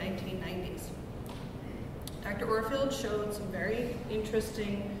early 1990s. Dr. Orfield showed some very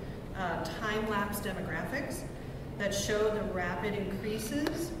interesting time-lapse demographics that show the rapid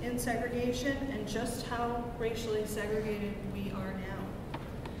increases in segregation and just how racially segregated we are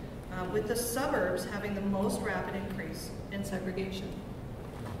now, with the suburbs having the most rapid increase in segregation.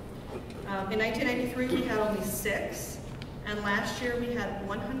 In 1993, we had only 6. And last year we had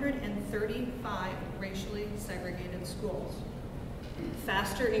 135 racially segregated schools.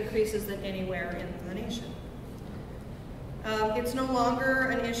 Faster increases than anywhere in the nation. It's no longer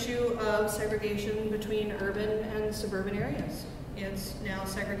an issue of segregation between urban and suburban areas. It's now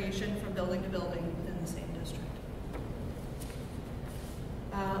segregation from building to building within the same district.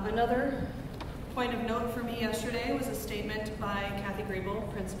 Another point of note for me yesterday was a statement by Kathy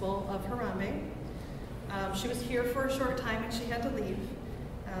Griebel, principal of Harambe. She was here for a short time and she had to leave.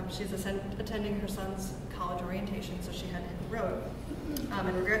 She's attending her son's college orientation, so she had to hit the road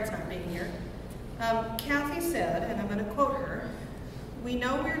and regrets not being here. Kathy said, and I'm going to quote her, "We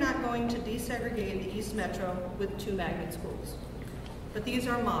know we're not going to desegregate the East Metro with 2 magnet schools, but these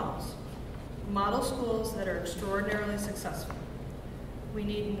are model schools that are extraordinarily successful. We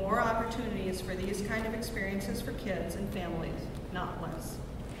need more opportunities for these kind of experiences for kids and families, not less."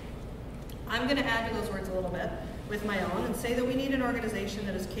 I'm going to add to those words a little bit with my own and say that we need an organization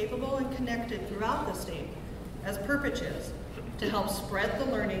that is capable and connected throughout the state, as Perpich is, to help spread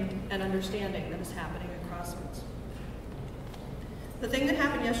the learning and understanding that is happening at Crosswinds. The thing that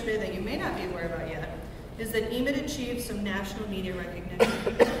happened yesterday that you may not be aware about yet is that EMID achieved some national media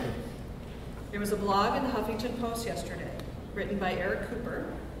recognition. There was a blog in the Huffington Post yesterday written by Eric Cooper,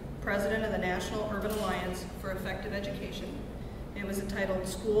 president of the National Urban Alliance for Effective Education. It was entitled,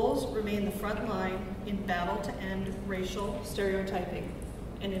 "Schools Remain the Front Line in Battle to End Racial Stereotyping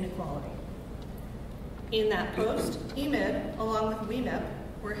and Inequality." In that post, EMID, along with WEMEP,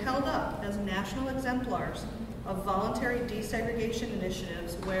 were held up as national exemplars of voluntary desegregation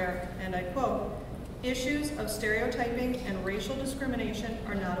initiatives where, and I quote, "issues of stereotyping and racial discrimination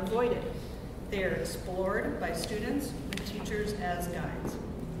are not avoided. They are explored by students with teachers as guides."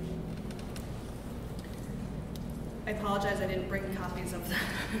 I apologize I didn't bring copies of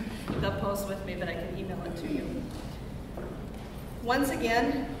the post with me, but I can email it to you. Once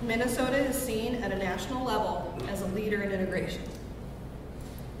again, Minnesota is seen at a national level as a leader in integration.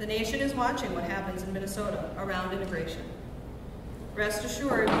 The nation is watching what happens in Minnesota around integration. Rest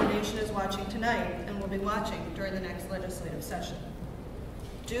assured, the nation is watching tonight and will be watching during the next legislative session.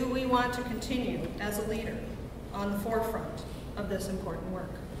 Do we want to continue as a leader on the forefront of this important work?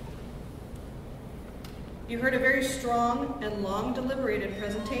 You heard a very strong and long deliberated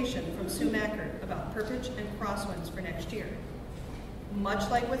presentation from Sue Mackert about Perpich and Crosswinds for next year. Much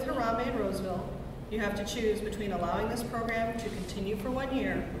like with Harambe and Roseville, you have to choose between allowing this program to continue for 1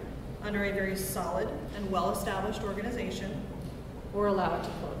 year under a very solid and well-established organization, or allow it to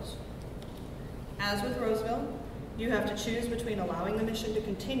close. As with Roseville, you have to choose between allowing the mission to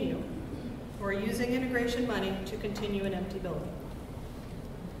continue or using integration money to continue an empty building.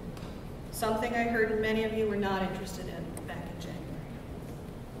 Something I heard many of you were not interested in back in January.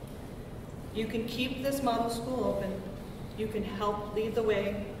 You can keep this model school open. You can help lead the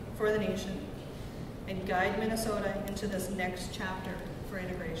way for the nation and guide Minnesota into this next chapter for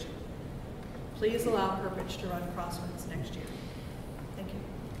integration. Please allow Perpich to run Crosswinds next year. Thank you.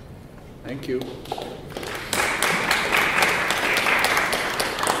 Thank you.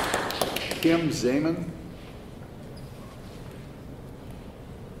 Kim Zeman.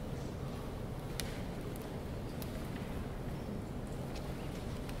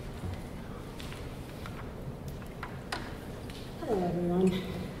 Hello, everyone.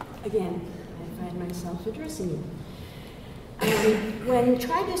 Again, I find myself addressing you. When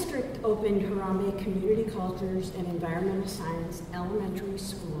Tri-District opened Harambe Community Cultures and Environmental Science Elementary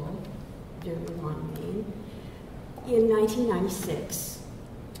School, Dearborn, Maine, in 1996,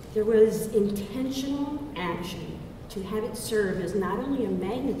 there was intentional action to have it serve as not only a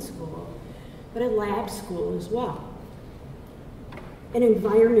magnet school, but a lab school as well. An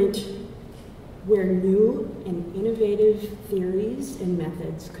environment where new and innovative theories and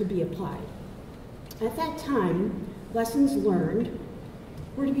methods could be applied. At that time, lessons learned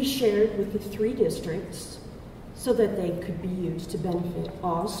were to be shared with the 3 districts so that they could be used to benefit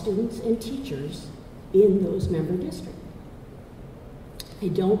all students and teachers in those member districts. I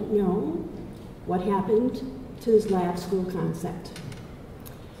don't know what happened to this lab school concept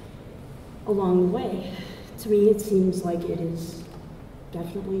along the way. To me, it seems like it is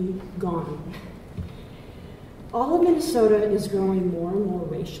definitely gone. All of Minnesota is growing more and more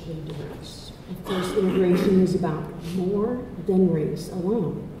racially diverse. Of course, integration is about more than race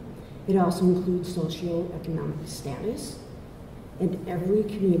alone. It also includes socioeconomic status, and every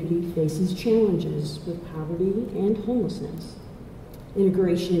community faces challenges with poverty and homelessness.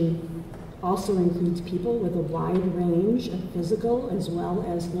 Integration also includes people with a wide range of physical as well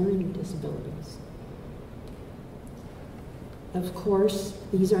as learning disabilities. Of course,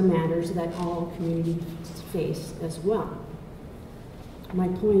 these are matters that all communities face as well. My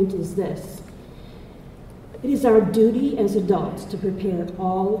point is this: it is our duty as adults to prepare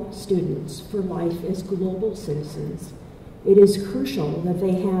all students for life as global citizens. It is crucial that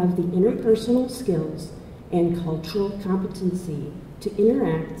they have the interpersonal skills and cultural competency to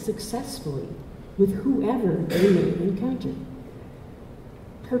interact successfully with whoever they may encounter.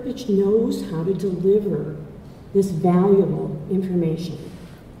 Perpich knows how to deliver this valuable information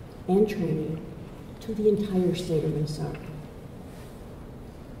and training to the entire state of Minnesota.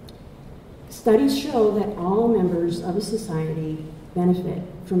 Studies show that all members of a society benefit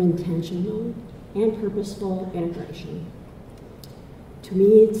from intentional and purposeful integration. To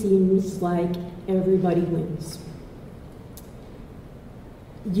me, it seems like everybody wins.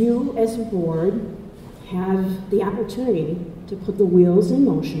 You, as a board, have the opportunity to put the wheels in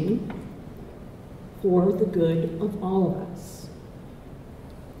motion for the good of all of us.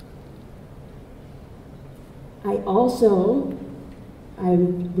 I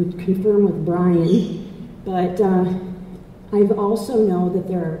would confirm with Brian, but I also know that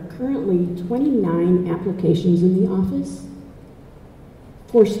there are currently 29 applications in the office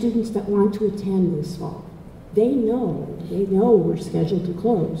for students that want to attend this fall. They know we're scheduled to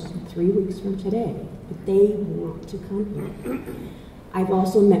close 3 weeks from today, but they want to come here. I've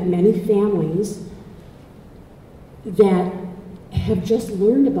also met many families that have just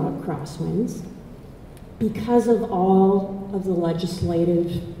learned about Crosswinds because of all of the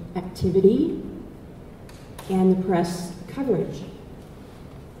legislative activity and the press coverage.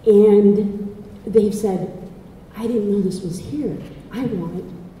 And they've said, I didn't know this was here. I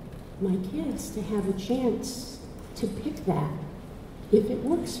wanted my kids to have a chance to pick that if it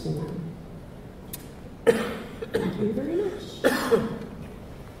works for them. Thank you very much.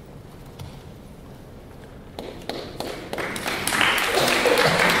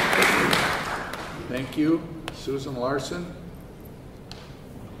 Thank you. Susan Larson.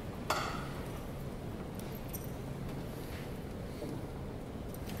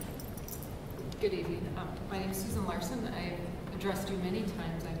 Good evening. My name is Susan Larson. I've addressed you many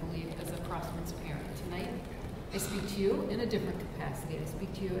times, I believe, as a Crosswinds parent. Tonight, I speak to you in a different capacity. I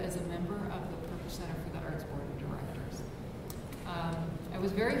speak to you as a member of the Perpich Center for the Arts Board of Directors. I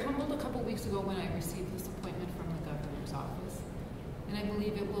was very humbled a couple weeks ago when I received this appointment from the governor's office, and I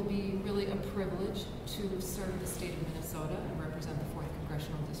believe it will be really a privilege to serve the state of Minnesota and represent the 4th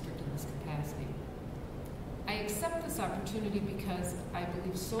Congressional District in this capacity. I accept this opportunity because I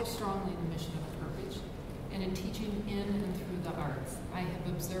believe so strongly in the mission of Perpich and in teaching in and through the arts. I have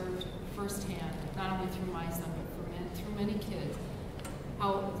observed firsthand, not only through my son, but through many kids,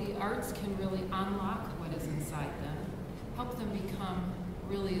 how the arts can really unlock what is inside them, help them become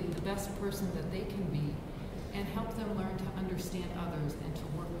really the best person that they can be, and help them learn to understand others and to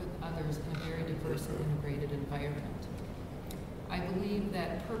work with others in a very diverse and integrated environment. I believe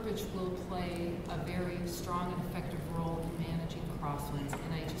that Perpich will play a very strong and effective role in managing Crosswinds,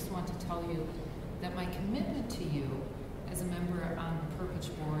 and I just want to tell you that my commitment to you as a member on the Perpich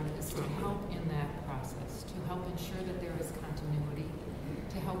Board is to help in that process, to help ensure that there is continuity,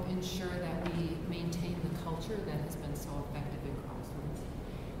 to help ensure that we maintain the culture that has been so effective in Crosswinds,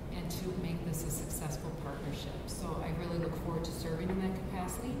 and to make this a successful partnership. So I really look forward to serving in that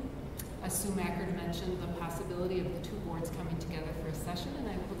capacity. As Sue Mackert mentioned, the possibility of the two boards coming together for a session, and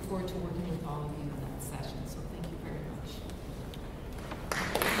I look forward to working with all of you in that session. So thank you very much.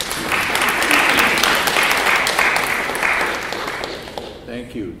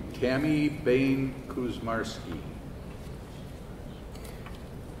 Thank you. Tammy Bain-Kuzmarski.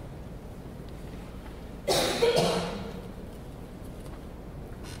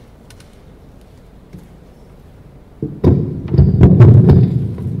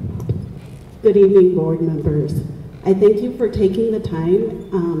 Good evening, board members. I thank you for taking the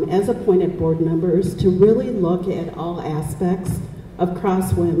time as appointed board members to really look at all aspects of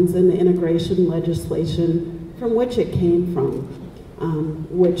Crosswinds and the integration legislation from which it came from,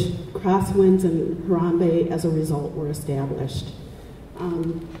 which Crosswinds and Harambe as a result were established.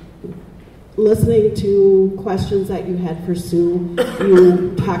 Listening to questions that you had for Sue,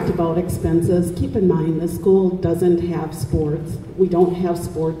 you talked about expenses. Keep in mind the school doesn't have sports. We don't have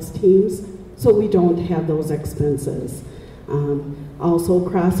sports teams, so we don't have those expenses. Also,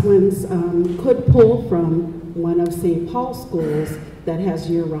 Crosswinds could pull from one of St. Paul's schools that has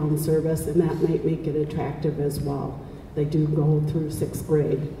year-round service, and that might make it attractive as well. They do go through 6th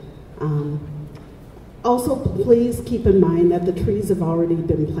grade. Also, please keep in mind that the trees have already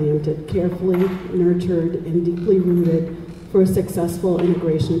been planted, carefully nurtured, and deeply rooted for a successful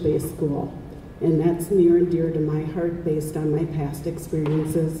integration-based school. And that's near and dear to my heart based on my past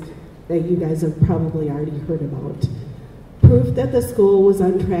experiences that you guys have probably already heard about. Proof that the school was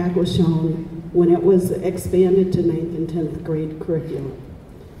on track was shown when it was expanded to 9th and 10th grade curriculum.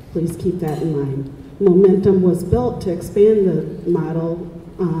 Please keep that in mind. Momentum was built to expand the model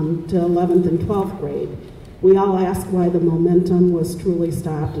to 11th and 12th grade. We all ask why the momentum was truly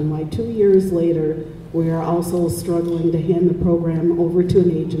stopped and why 2 years later we are also struggling to hand the program over to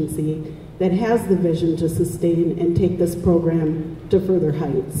an agency that has the vision to sustain and take this program to further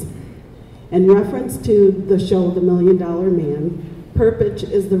heights. In reference to the show The $1 Million Man, Perpich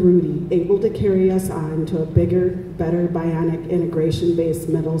is the Rudy, able to carry us on to a bigger, better bionic integration-based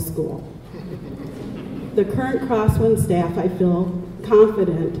middle school. The current Crosswinds staff, I feel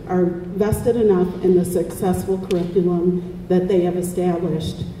confident, are vested enough in the successful curriculum that they have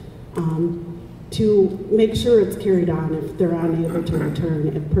established to make sure it's carried on if they're unable to return,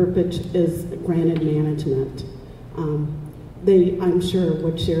 if Perpich is granted management. They, I'm sure,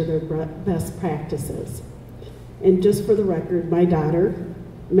 would share their best practices. And just for the record, my daughter,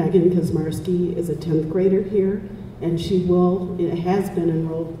 Megan Kuzmarski, is a 10th grader here, and she has been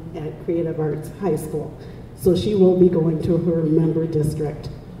enrolled at Creative Arts High School. So she will be going to her member district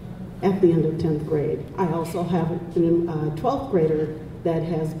at the end of 10th grade. I also have a 12th grader that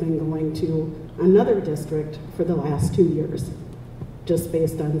has been going to another district for the last 2 years, just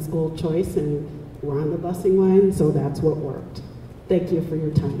based on school choice, and we're on the busing line, so that's what worked. Thank you for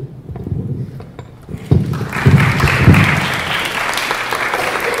your time.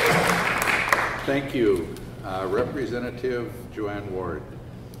 Thank you. Representative Joanne Ward.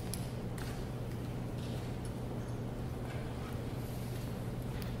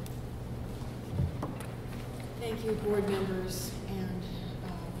 Thank you, board members and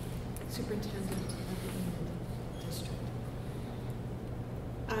superintendent of the EMID district.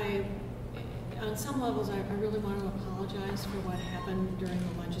 On some levels, I really want to apologize for what happened during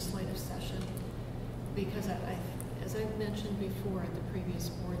the legislative session, because as I've mentioned before at the previous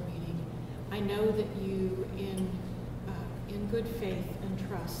board meeting, I know that you, in good faith and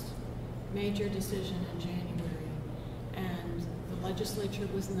trust, made your decision in January, and the legislature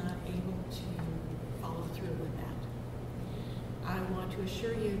was not able to follow through with that. I want to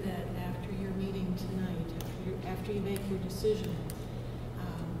assure you that after your meeting tonight, after you make your decision,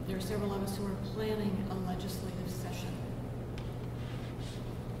 there are several of us who are planning a legislative session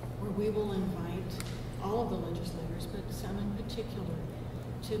where we will invite all of the legislators, but some in particular,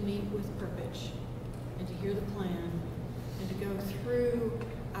 to meet with Perpich and to hear the plan and to go through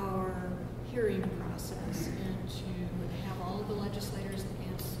our hearing process and to have all of the legislators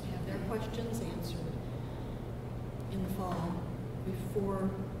have their questions answered in the fall before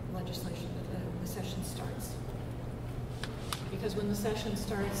legislation, the session starts. Because when the session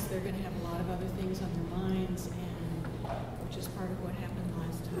starts, they're going to have a lot of other things on their minds, and which is part of what happened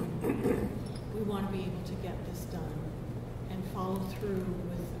last time. We want to be able to get this done and follow through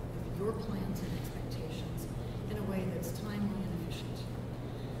with your plans and expectations in a way that's timely and efficient.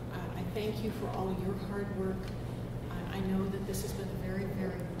 I thank thank you for all of your hard work. I know that this has been a very,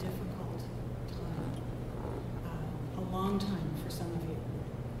 very difficult time, a long time for some of you.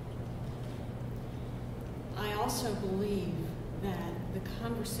 I also believe that the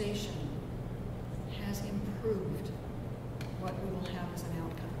conversation has improved what we will have as an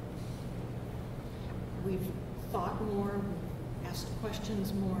outcome. We've thought more, we've asked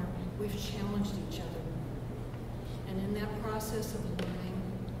questions more, we've challenged each other. And in that process of learning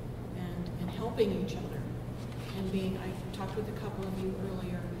and helping each other, and being, I talked with a couple of you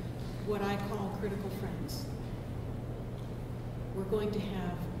earlier, what I call critical friends. We're going to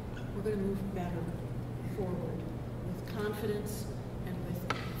move better forward with confidence and with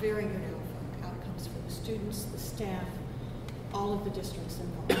very good outcomes for the students, the staff, all of the districts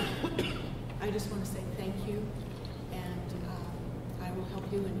involved. I just want to say thank you, and I will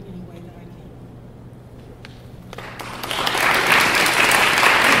help you in any way that I can.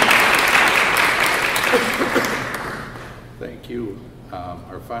 Thank you.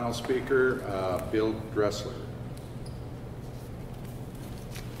 Our final speaker, Bill Dressler.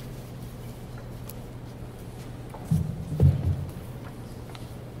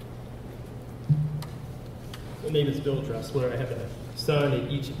 My name is Bill Dressler. I have a son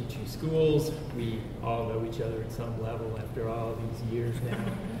at each of the two schools. We all know each other at some level after all these years now.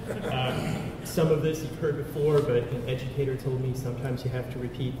 Some of this you've heard before, but an educator told me sometimes you have to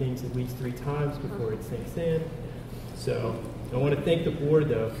repeat things at least 3 times before it sinks in. So I want to thank the board,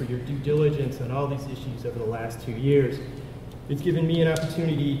 though, for your due diligence on all these issues over the last 2 years. It's given me an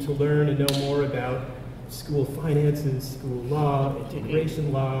opportunity to learn and know more about school finances, school law,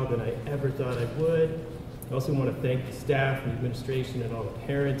 integration law than I ever thought I would. I also want to thank the staff and the administration and all the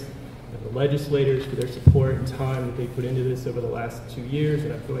parents and the legislators for their support and time that they put into this over the last 2 years.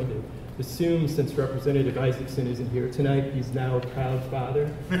 And I'm going to assume, since Representative Isaacson isn't here tonight, he's now a proud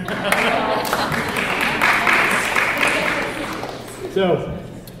father. So,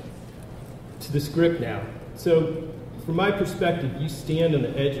 to the script now. So, from my perspective, you stand on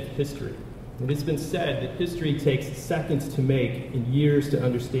the edge of history. And it's been said that history takes seconds to make and years to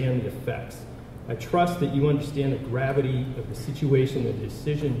understand the effects. I trust that you understand the gravity of the situation and the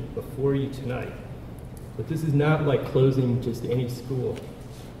decision before you tonight. But this is not like closing just any school.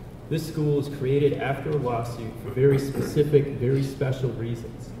 This school was created after a lawsuit for very specific, very special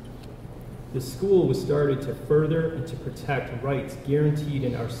reasons. The school was started to further and to protect rights guaranteed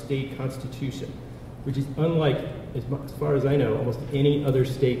in our state constitution, which is unlike, as far as I know, almost any other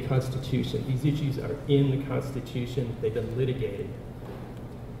state constitution. These issues are in the Constitution. They've been litigated.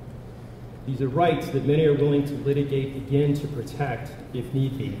 These are rights that many are willing to litigate again to protect if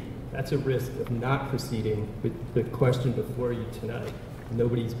need be. That's a risk of not proceeding with the question before you tonight.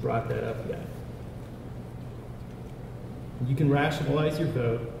 Nobody's brought that up yet. You can rationalize your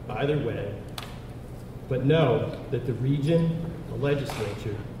vote either way, but know that the region, the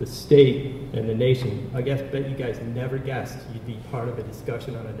legislature, the state, and the nation, I bet you guys never guessed you'd be part of a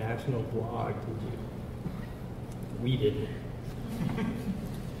discussion on a national blog, did you? We didn't.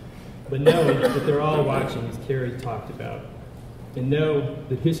 But know that they're all watching, as Carrie talked about. And know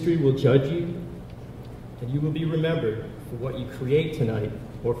that history will judge you, and you will be remembered for what you create tonight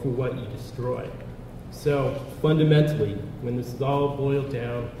or for what you destroy. So, fundamentally, when this is all boiled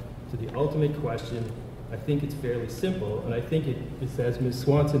down to the ultimate question, I think it's fairly simple, and I think it is, as Ms.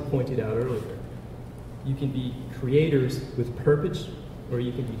 Swanson pointed out earlier, you can be creators with Perpich, or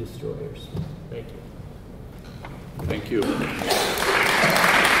you can be destroyers. Thank you. Thank you.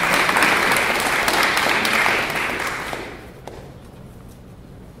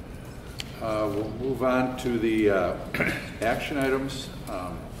 We'll move on to the action items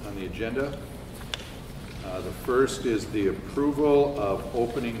on the agenda. The first is the approval of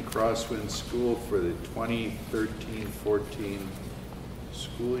opening Crosswinds School for the 2013-14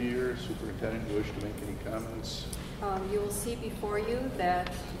 school year. Superintendent, you wish to make any comments? You will see before you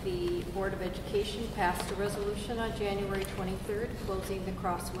that the Board of Education passed a resolution on January 23rd, closing the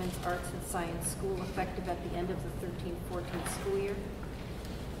Crosswinds Arts and Science School effective at the end of the 13-14 school year.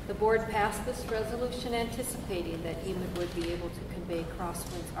 The board passed this resolution anticipating that EMID would be able to convey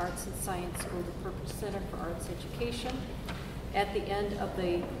Crosswinds Arts and Science School to Perpich Center for Arts Education at the end of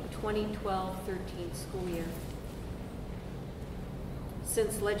the 2012-13 school year.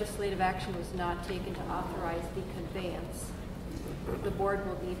 Since legislative action was not taken to authorize the conveyance, the board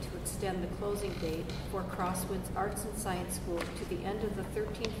will need to extend the closing date for Crosswinds Arts and Science School to the end of the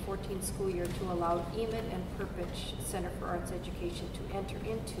 13-14 school year to allow EMID and Perpich Center for Arts Education to enter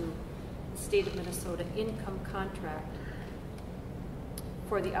into the State of Minnesota income contract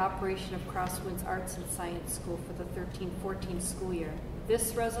for the operation of Crosswinds Arts and Science School for the 13-14 school year.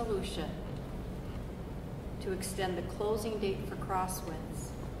 This resolution to extend the closing date for Crosswinds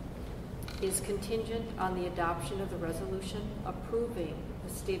is contingent on the adoption of the resolution approving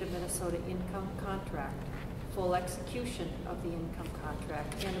the State of Minnesota income contract, full execution of the income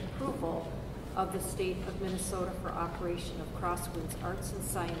contract, and approval of the State of Minnesota for operation of Crosswinds Arts and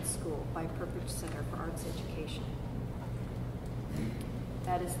Science School by Perpich Center for Arts Education.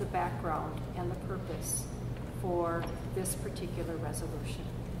 That is the background and the purpose for this particular resolution.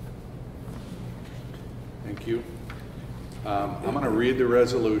 Thank you. I'm going to read the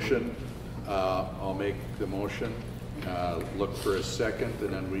resolution. I'll make the motion, look for a second,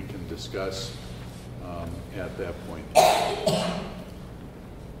 and then we can discuss at that point.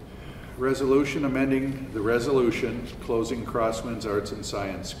 Resolution amending the resolution closing Crosswinds Arts and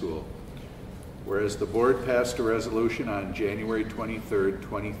Science School. Whereas the board passed a resolution on January 23,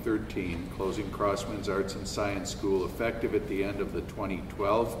 2013, closing Crosswinds Arts and Science School effective at the end of the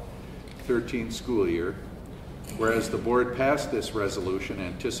 2012-13 school year. Whereas the board passed this resolution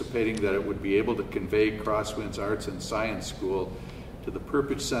anticipating that it would be able to convey Crosswinds Arts and Science School to the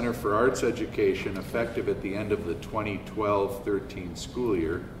Perpich Center for Arts Education effective at the end of the 2012-13 school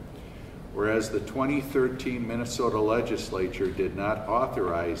year. Whereas the 2013 Minnesota legislature did not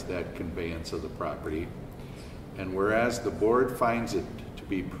authorize that conveyance of the property, and whereas the board finds it to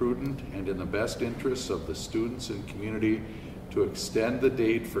be prudent and in the best interests of the students and community to extend the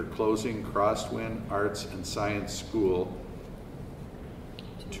date for closing Crosswinds Arts and Science School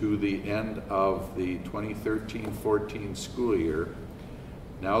to the end of the 2013-14 school year,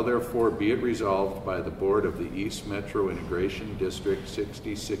 now therefore be it resolved by the Board of the East Metro Integration District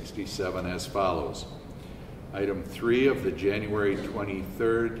 6067 as follows. Item 3 of the January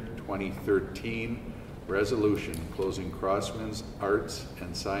 23rd, 2013 resolution closing Crosswinds Arts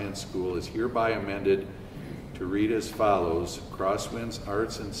and Science School is hereby amended to read as follows. Crosswinds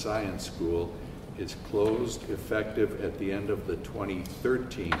Arts and Science School is closed effective at the end of the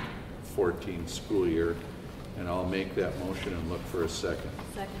 2013-14 school year. And I'll make that motion and look for a second.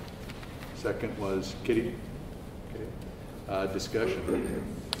 Second. Second was Kitty. Okay. Discussion.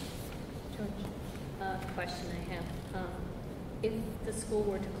 George, question I have. If the school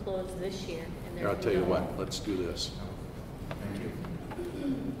were to close this year, and Here, I'll tell you what. Let's do this. Thank you.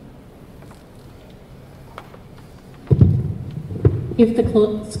 If the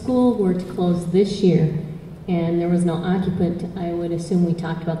school were to close this year and there was no occupant, I would assume we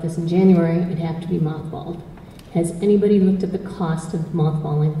talked about this in January, it'd have to be mothballed. Has anybody looked at the cost of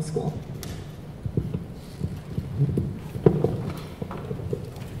mothballing the school?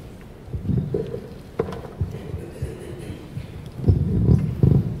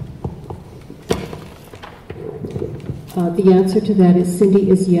 The answer to that is, Cindy,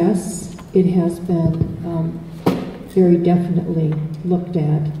 is yes. It has been very definitely looked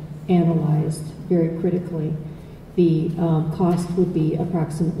at, analyzed very critically. The cost would be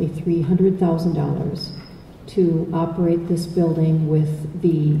approximately $300,000 to operate this building with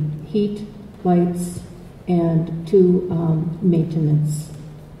the heat, lights, and 2 maintenance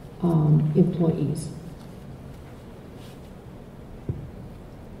employees.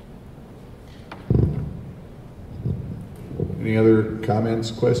 Any other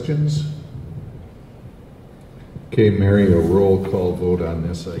comments, questions? Okay, Mary, a roll call vote on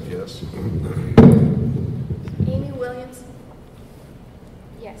this, I guess. Amy Williams?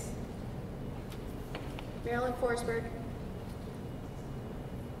 Yes. Marilyn Forsberg?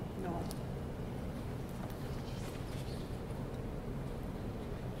 No.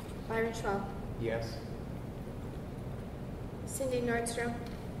 Byron Schwab? Yes. Cindy Nordstrom?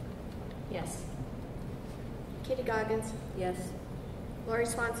 Yes. Kitty Goggins? Yes. Lori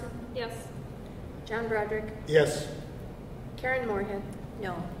Swanson? Yes. John Broderick? Yes. Karen Moorhead?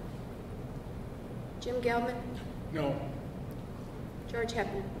 No. Jim Gelman? No. George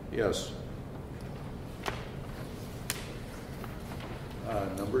Hepner? Yes.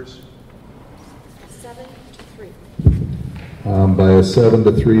 Numbers? 7-3. By a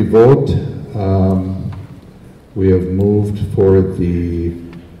 7-3 vote, we have moved for the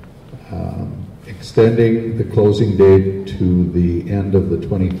extending the closing date to the end of the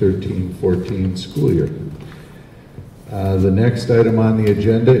 2013-14 school year. The next item on the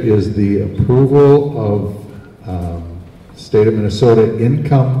agenda is the approval of State of Minnesota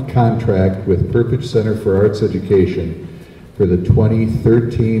income contract with Perpich Center for Arts Education for the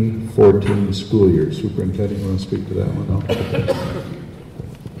 2013-14 school year. Superintendent, you want to speak to that one? No?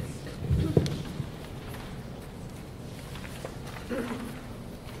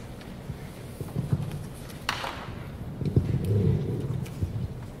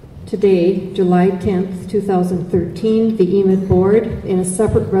 Today, July 10th, 2013, the EMID Board, in a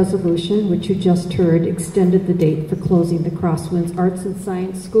separate resolution, which you just heard, extended the date for closing the Crosswinds Arts and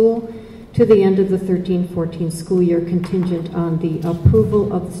Science School to the end of the 13-14 school year, contingent on the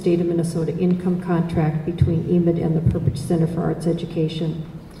approval of the State of Minnesota income contract between EMID and the Perpich Center for Arts Education.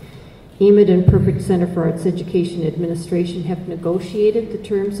 EMID and Perpich Center for Arts Education Administration have negotiated the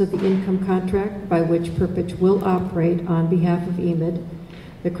terms of the income contract by which Perpich will operate on behalf of EMID,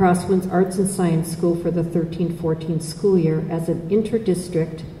 the Crosswinds Arts and Science School for the 13-14 school year as an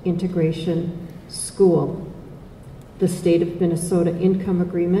inter-district integration school. The State of Minnesota income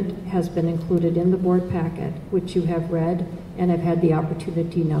agreement has been included in the board packet, which you have read and have had the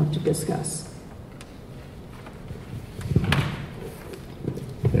opportunity now to discuss.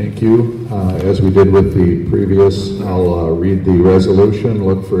 Thank you. As we did with the previous, I'll read the resolution,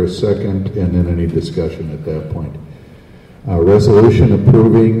 look for a second, and then any discussion at that point. Resolution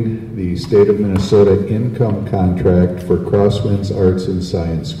approving the State of Minnesota income contract for Crosswinds Arts and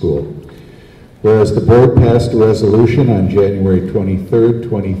Science School. Whereas the board passed a resolution on January 23rd,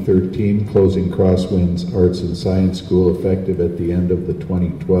 2013, closing Crosswinds Arts and Science School effective at the end of the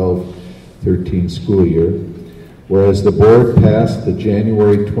 2012-13 school year. Whereas the board passed the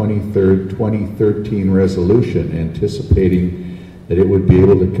January 23rd, 2013 resolution anticipating that it would be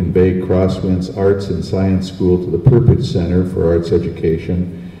able to convey Crosswinds Arts and Science School to the Perpich Center for Arts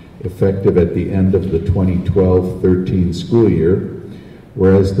Education effective at the end of the 2012-13 school year.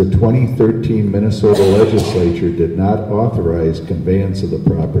 Whereas the 2013 Minnesota legislature did not authorize conveyance of the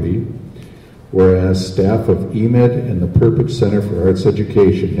property, whereas staff of EMID and the Perpich Center for Arts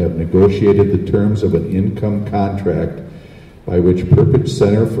Education have negotiated the terms of an income contract by which Perpich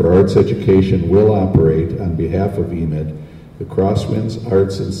Center for Arts Education will operate on behalf of EMID, the Crosswinds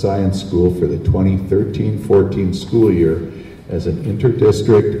Arts and Science School for the 2013-14 school year as an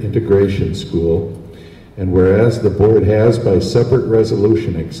inter-district integration school. And whereas the board has, by separate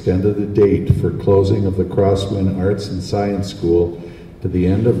resolution, extended the date for closing of the Crosswind Arts and Science School to the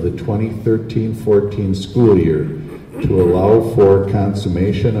end of the 2013-14 school year to allow for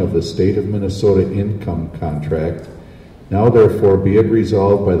consummation of the State of Minnesota income contract, now therefore be it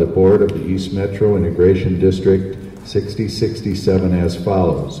resolved by the Board of the East Metro Integration District 6067 as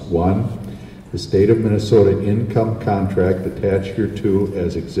follows. 1. The State of Minnesota income contract attached hereto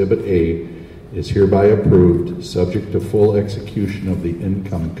as Exhibit A is hereby approved, subject to full execution of the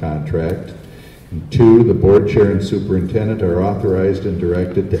income contract. And 2, the board chair and superintendent are authorized and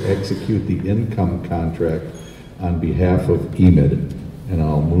directed to execute the income contract on behalf of EMID. And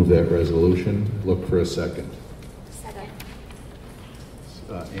I'll move that resolution. Look for a second. Second.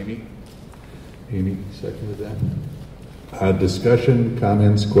 Amy? Amy seconded that. Discussion,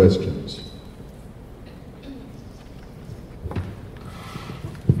 comments, questions?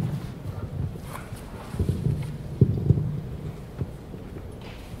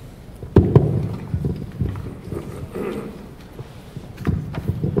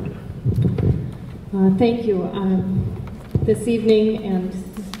 Thank you. This evening and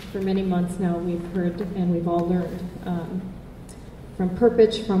for many months now we've heard and we've all learned from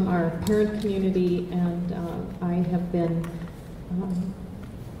Perpich, from our parent community, and I have been,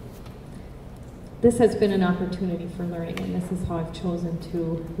 this has been an opportunity for learning, and this is how I've chosen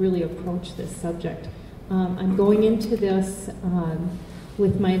to really approach this subject. I'm going into this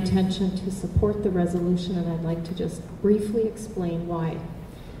with my intention to support the resolution, and I'd like to just briefly explain why.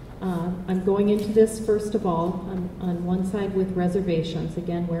 I'm going into this, first of all, on one side with reservations,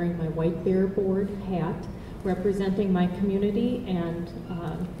 again wearing my White Bear Board hat, representing my community and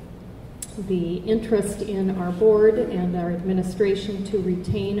the interest in our board and our administration to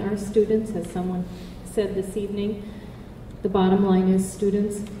retain our students. As someone said this evening, the bottom line is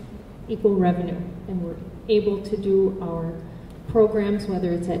students equal revenue, and we're able to do our programs,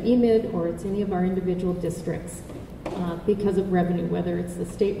 whether it's at EMID or it's any of our individual districts, because of revenue, whether it's the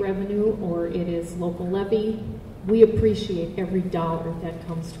state revenue or it is local levy. We appreciate every dollar that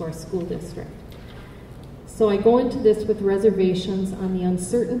comes to our school district. So I go into this with reservations on the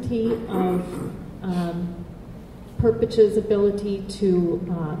uncertainty of Perpich's ability to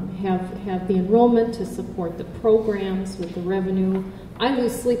have the enrollment to support the programs with the revenue. I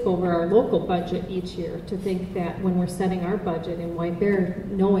lose sleep over our local budget each year to think that when we're setting our budget in White Bear,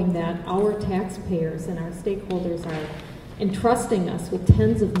 knowing that our taxpayers and our stakeholders are entrusting us with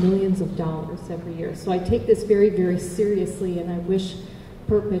tens of millions of dollars every year. So I take this very, very seriously, and I wish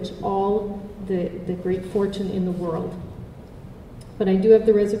Perpich all the great fortune in the world. But I do have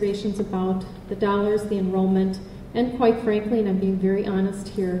the reservations about the dollars, the enrollment, and quite frankly, and I'm being very honest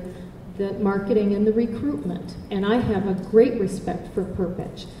here, the marketing and the recruitment. And I have a great respect for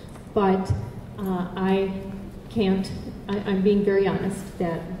Perpich. but I can't, I'm being very honest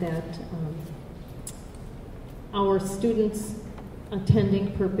that our students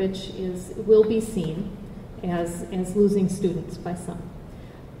attending Perpich will be seen as losing students by some.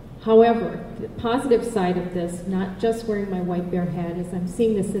 However, the positive side of this, not just wearing my white bear hat, is I'm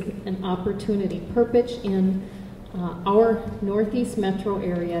seeing this as an opportunity. Perpich in our Northeast metro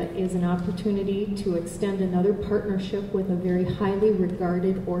area is an opportunity to extend another partnership with a very highly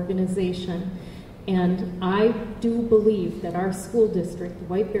regarded organization. And I do believe that our school district, the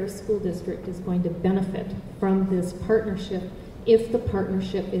White Bear School District, is going to benefit from this partnership if the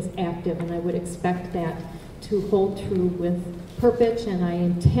partnership is active, and I would expect that to hold true with Perpich, and I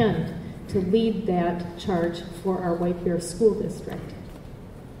intend to lead that charge for our White Bear School District.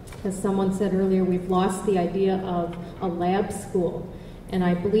 As someone said earlier, we've lost the idea of a lab school, and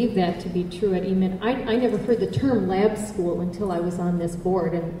I believe that to be true at EMID. I never heard the term lab school until I was on this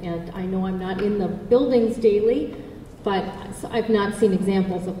board, and I know I'm not in the buildings daily, but I've not seen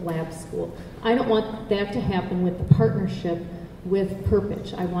examples of lab school. I don't want that to happen with the partnership with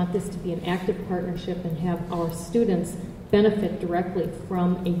Perpich. I want this to be an active partnership and have our students benefit directly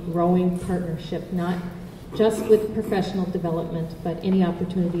from a growing partnership, not just with professional development, but any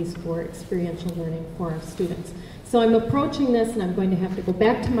opportunities for experiential learning for our students. So I'm approaching this, and I'm going to have to go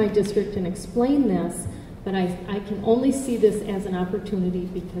back to my district and explain this, but I can only see this as an opportunity,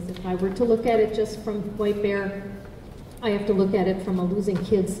 because if I were to look at it just from White Bear, I have to look at it from a losing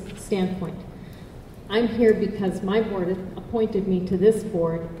kids standpoint. I'm here because my board appointed me to this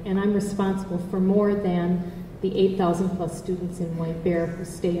board, and I'm responsible for more than the 8,000 plus students in White Bear who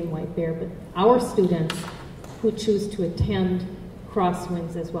stay in White Bear, but our students who choose to attend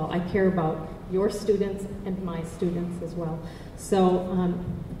Crosswinds as well. I care about your students and my students as well. So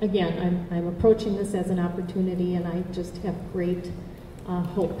again, I'm approaching this as an opportunity, and I just have great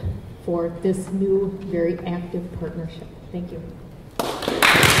hope for this new, very active partnership. Thank you.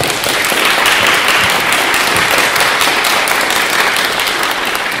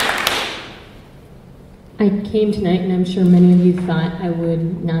 I came tonight, and I'm sure many of you thought I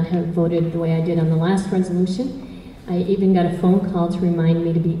would not have voted the way I did on the last resolution. I even got a phone call to remind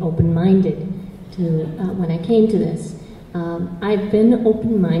me to be open-minded when I came to this. I've been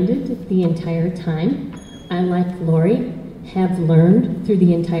open-minded the entire time. I, like Lori, have learned through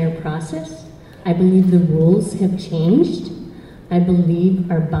the entire process. I believe the rules have changed. I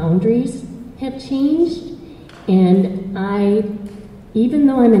believe our boundaries have changed. And even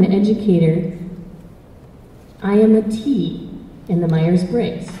though I'm an educator, I am a T in the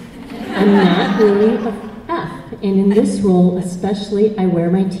Myers-Briggs. I'm not really a F, and in this role especially, I wear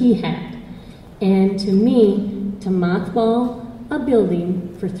my T hat. And to me, to mothball a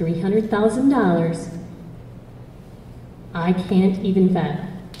building for $300,000, I can't even fathom.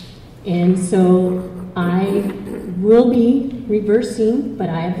 And so I will be reversing, but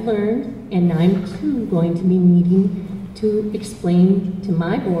I have learned, and I'm too going to be needing to explain to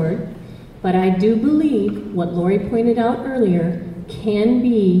my board. But I do believe what Lori pointed out earlier can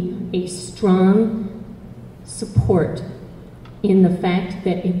be a strong support in the fact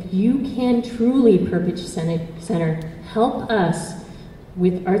that if you can truly, Perpich Center, help us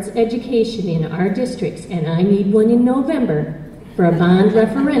with arts education in our districts, and I need one in November for a bond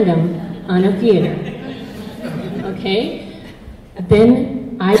referendum on a theater, okay?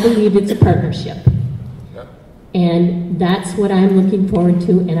 Then I believe it's a partnership. And that's what I'm looking forward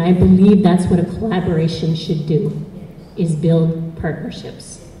to, and I believe that's what a collaboration should do, is build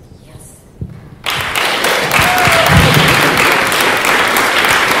partnerships. Yes.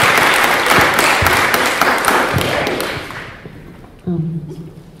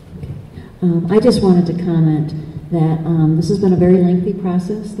 I just wanted to comment that this has been a very lengthy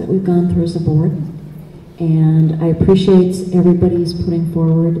process that we've gone through as a board. And I appreciate everybody's putting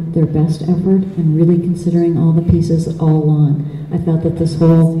forward their best effort and really considering all the pieces all along. I felt that this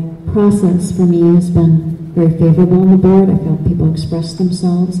whole process for me has been very favorable on the board. I felt people expressed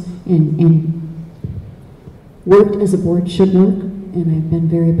themselves and worked as a board should work. And I've been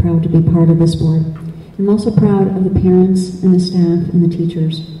very proud to be part of this board. I'm also proud of the parents and the staff and the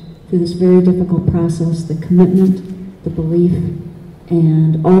teachers through this very difficult process, the commitment, the belief,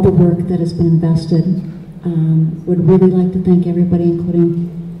 and all the work that has been invested. Would really like to thank everybody, including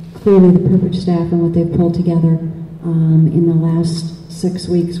clearly the Perpich staff and what they've pulled together in the last 6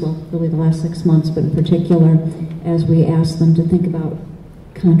 weeks, well, really the last 6 months, but in particular, as we asked them to think about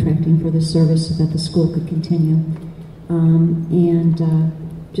contracting for this service so that the school could continue.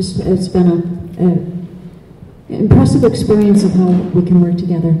 Just it's been an impressive experience of how we can work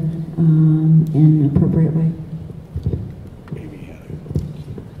together in an appropriate way.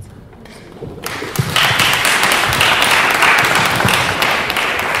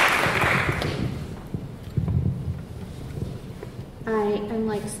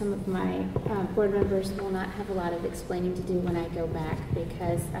 my board members will not have a lot of explaining to do when I go back,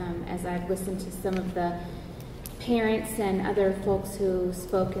 because as I've listened to some of the parents and other folks who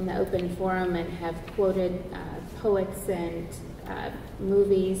spoke in the open forum and have quoted poets and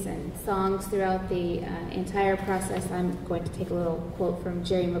movies and songs throughout the entire process, I'm going to take a little quote from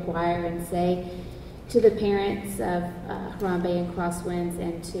Jerry Maguire and say to the parents of Harambe and Crosswinds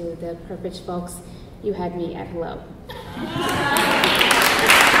and to the Perpich folks, you had me at hello.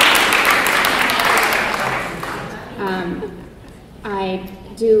 I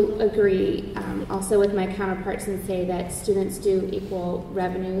do agree also with my counterparts and say that students do equal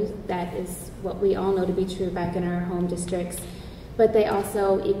revenue. That is what we all know to be true back in our home districts. But they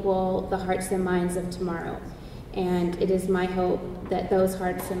also equal the hearts and minds of tomorrow. And it is my hope that those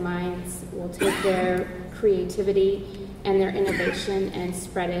hearts and minds will take their creativity and their innovation and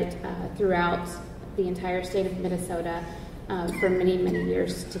spread it throughout the entire state of Minnesota for many, many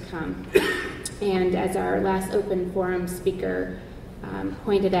years to come. And as our last open forum speaker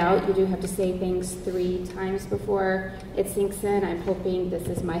pointed out, you do have to say things 3 times before it sinks in. I'm hoping this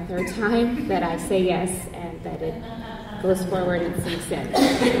is my 3rd time that I say yes and that it goes forward and sinks in.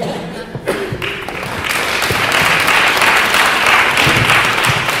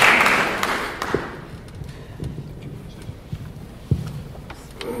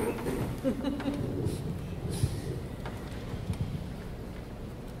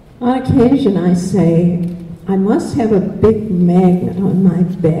 On occasion, I say, I must have a big magnet on my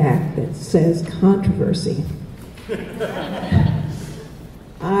back that says controversy.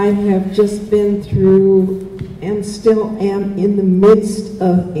 I have just been through and still am in the midst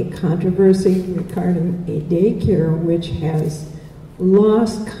of a controversy regarding a daycare which has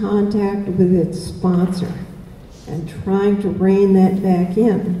lost contact with its sponsor and trying to rein that back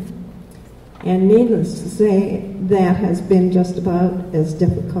in. And needless to say, that has been just about as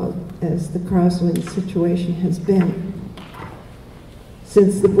difficult as the Crosswinds situation has been.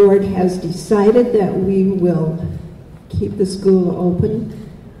 Since the board has decided that we will keep the school open,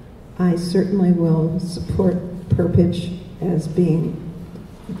 I certainly will support Perpich as being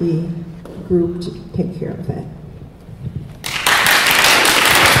the group to take care of that.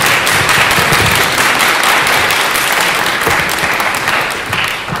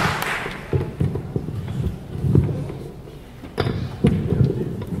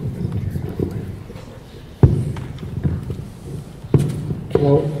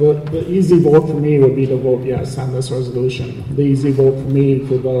 Well, the easy vote for me would be to vote yes on this resolution. The easy vote for me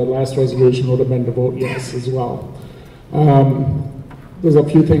for the last resolution would have been to vote yes as well. There's a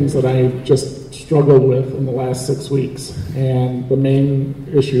few things that I just struggled with in the last 6 weeks, and the main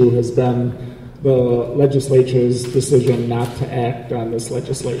issue has been the legislature's decision not to act on this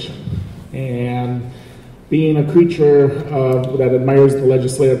legislation. And being a creature that admires the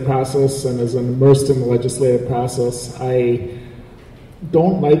legislative process and is immersed in the legislative process, I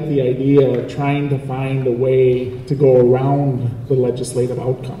don't like the idea of trying to find a way to go around the legislative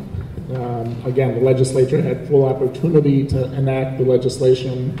outcome. Again, the legislature had full opportunity to enact the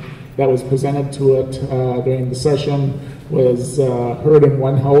legislation that was presented to it during the session, was heard in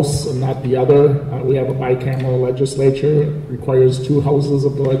one house and not the other. We have a bicameral legislature. It requires 2 houses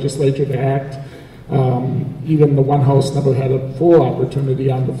of the legislature to act. Even the one house never had a full opportunity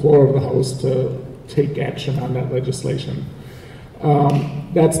on the floor of the house to take action on that legislation.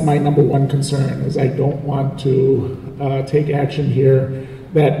 That's my number one concern, is I don't want to take action here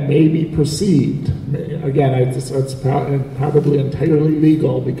that may be perceived. Again, it's probably entirely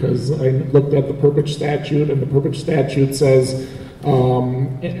legal, because I looked at the Perpich statute, and the Perpich statute says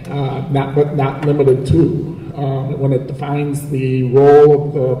not limited to. When it defines the role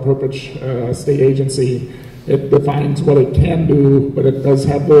of the Perpich state agency, it defines what it can do, but it does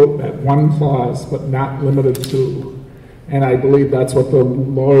have that one clause, but not limited to. And I believe that's what the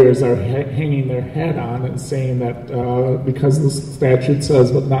lawyers are hanging their head on, and saying that because the statute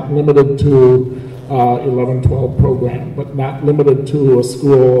says, but not limited to 11-12 program, but not limited to a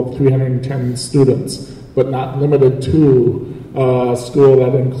school of 310 students, but not limited to a school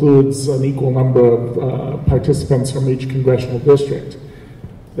that includes an equal number of participants from each congressional district.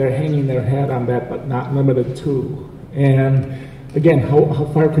 They're hanging their head on that, but not limited to. And again, how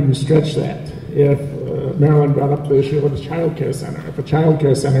far can you stretch that? If Marilyn brought up the issue of a child care center. If a child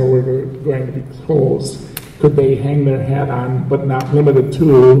care center were going to be closed, could they hang their hat on, but not limited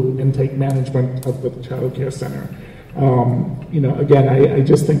to, and take management of the child care center? Again, I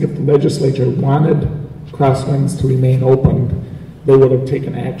just think if the legislature wanted Crosswinds to remain open, they would have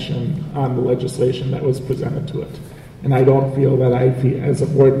taken action on the legislation that was presented to it. And I don't feel that I feel, as a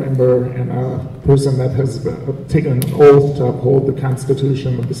board member and a person that has taken an oath to uphold the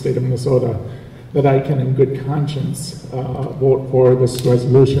Constitution of the state of Minnesota, that I can in good conscience vote for this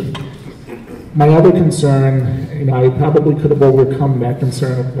resolution. My other concern, I probably could have overcome that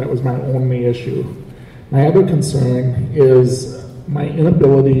concern if that was my only issue. My other concern is my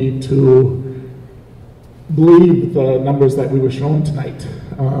inability to believe the numbers that we were shown tonight.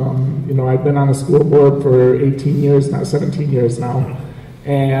 I've been on a school board for 18 years now, 17 years now,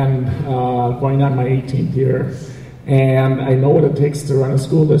 and going on my 18th year. And I know what it takes to run a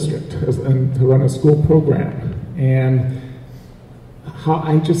school district and to run a school program. And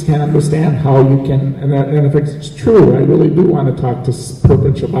I just can't understand how you can, and if it's true, I really do want to talk to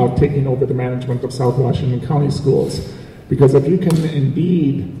Perpich about taking over the management of South Washington County schools. Because if you can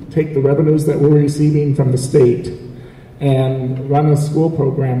indeed take the revenues that we're receiving from the state and run a school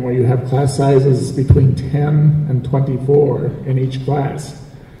program where you have class sizes between 10 and 24 in each class,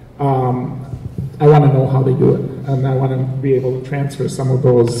 I want to know how they do it. And I want to be able to transfer some of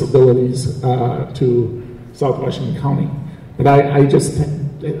those abilities to South Washington County. But I just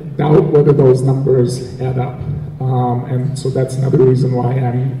doubt whether those numbers add up. And so that's another reason why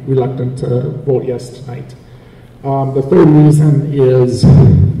I'm reluctant to vote yes tonight. The third reason is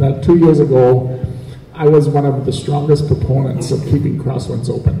that 2 years ago, I was one of the strongest proponents of keeping Crosswinds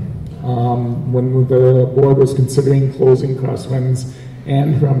open. When the board was considering closing Crosswinds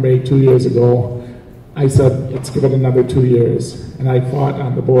and Harambe 2 years ago, I said, let's give it another 2 years. And I fought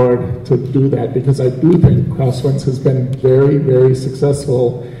on the board to do that because I do think Crosswinds has been very, very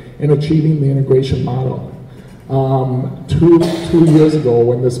successful in achieving the integration model. Two years ago,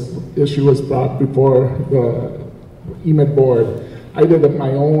 when this issue was brought before the EMID Board, I did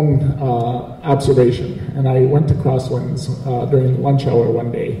my own observation, and I went to Crosswinds during lunch hour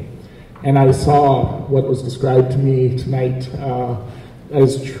one day, and I saw what was described to me tonight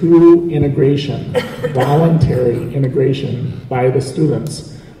as true integration, voluntary integration by the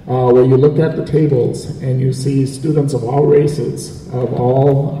students, where you look at the tables and you see students of all races, of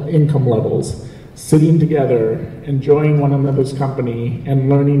all income levels, sitting together, enjoying one another's company, and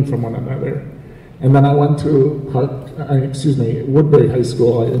learning from one another. And then I went to Woodbury High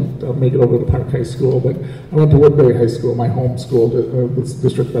School. I didn't make it over to Park High School, but I went to Woodbury High School, my home school, this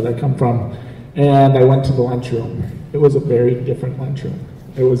district that I come from, and I went to the lunchroom. It was a very different lunchroom.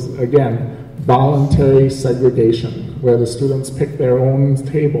 It was, again, voluntary segregation, where the students picked their own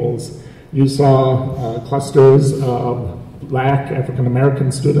tables. You saw clusters of Black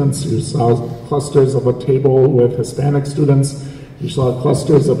African-American students. You saw clusters of a table with Hispanic students. You saw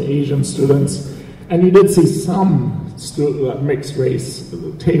clusters of Asian students. And you did see some mixed race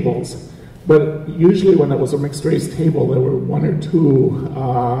tables, but usually when it was a mixed race table, there were one or two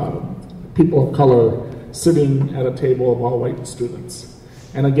people of color sitting at a table of all white students.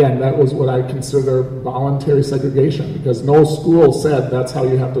 And again, that was what I consider voluntary segregation, because no school said that's how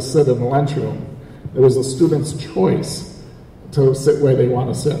you have to sit in the lunchroom. It was a student's choice to sit where they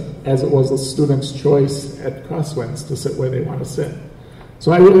want to sit, as it was a student's choice at Crosswinds to sit where they want to sit.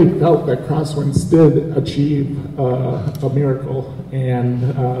 So I really felt that Crosswinds did achieve a miracle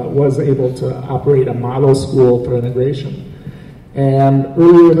and was able to operate a model school for integration. And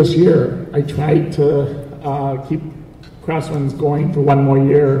earlier this year, I tried to keep Crosswinds going for one more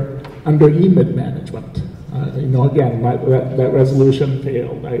year under EMID management. Again, that resolution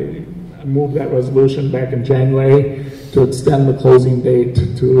failed. I moved that resolution back in January to extend the closing date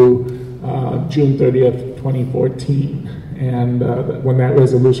to June 30th, 2014. And when that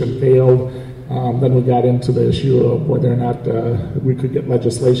resolution failed, then we got into the issue of whether or not we could get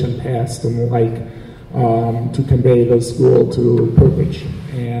legislation passed and the like to convey the school to Perpich.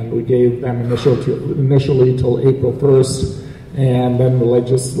 And we gave them initially till April 1st, and then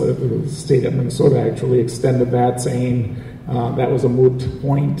the state of Minnesota actually extended that, saying that was a moot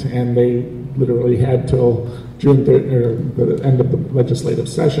point, and they literally had till June 3rd, or the end of the legislative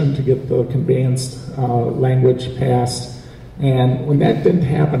session, to get the conveyance language passed. And when that didn't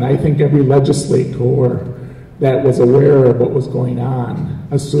happen, I think every legislator that was aware of what was going on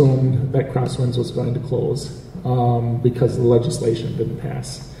assumed that Crosswinds was going to close because the legislation didn't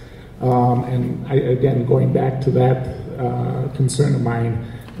pass. And again, going back to that concern of mine,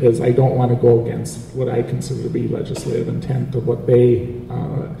 is I don't want to go against what I consider to be legislative intent of what they,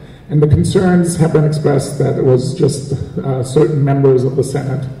 and the concerns have been expressed that it was just certain members of the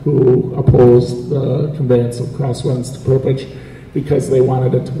Senate who opposed the conveyance of Crosswinds to Perpich because they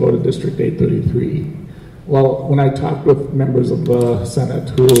wanted it to go to District 833. Well, when I talked with members of the Senate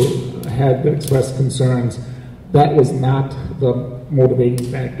who had expressed concerns, that was not the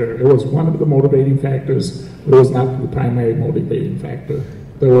motivating factor. It was one of the motivating factors, but it was not the primary motivating factor.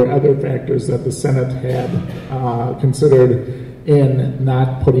 There were other factors that the Senate had considered in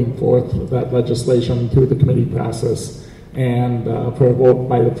not putting forth that legislation through the committee process, and for a vote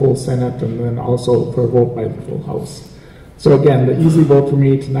by the full Senate, and then also for a vote by the full House. So again, the easy vote for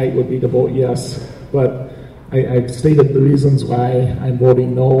me tonight would be to vote yes, but I've stated the reasons why I'm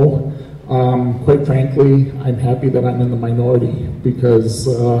voting no. Quite frankly, I'm happy that I'm in the minority because,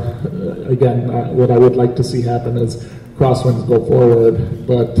 again, what I would like to see happen is Crosswinds go forward,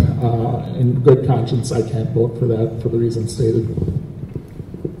 but in good conscience, I can't vote for that for the reasons stated.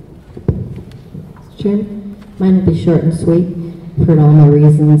 Chairman, mine will be short and sweet. I've heard all my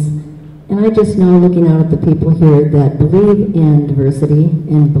reasons. And I just know, looking out at the people here that believe in diversity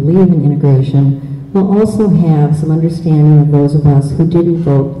and believe in integration, will also have some understanding of those of us who didn't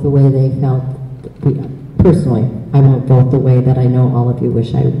vote the way they felt. Personally, I won't vote the way that I know all of you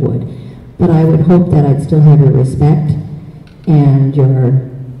wish I would. But I would hope that I'd still have your respect and your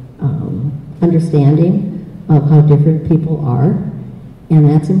understanding of how different people are. And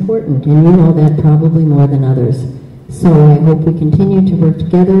that's important. And you know that probably more than others. So I hope we continue to work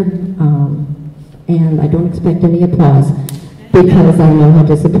together. And I don't expect any applause, because I know how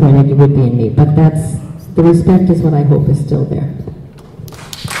disappointed you would be in me. But that's, the respect is what I hope is still there.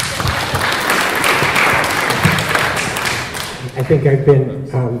 I think I've been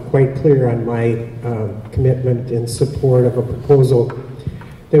quite clear on my commitment and support of a proposal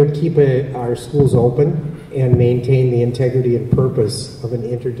that would keep our schools open and maintain the integrity and purpose of an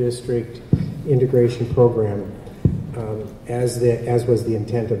interdistrict integration program, as was the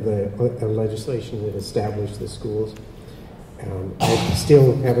intent of the legislation that established the schools. I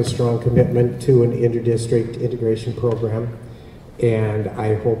still have a strong commitment to an interdistrict integration program, and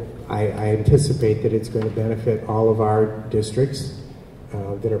I anticipate that it's going to benefit all of our districts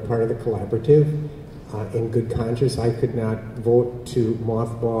that are part of the collaborative. In good conscience, I could not vote to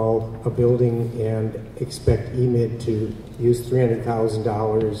mothball a building and expect EMID to use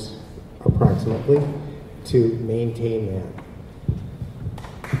 $300,000 approximately to maintain that.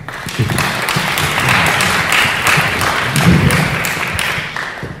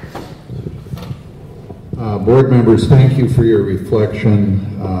 Board members, thank you for your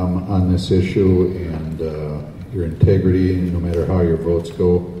reflection on this issue and your integrity, no matter how your votes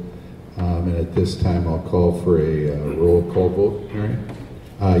go. And at this time, I'll call for a roll call vote.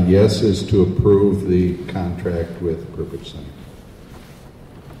 Yes is to approve the contract with Perpich Center.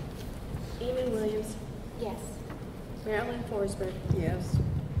 Amy Williams. Yes. Marilyn Forsberg. Yes.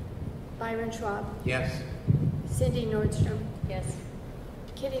 Byron Schwab. Yes. Cindy Nordstrom. Yes.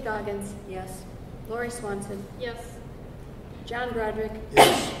 Kitty Goggins. Yes. Lori Swanson. Yes. John Broderick.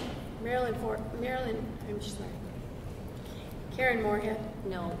 Yes. I'm sorry. Karen Moorhead.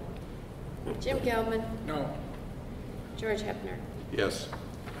 No. Jim Gelman. No. George Hepner. Yes.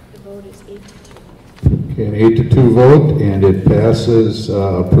 The vote is 8-2. Okay, an 8-2 vote, and it passes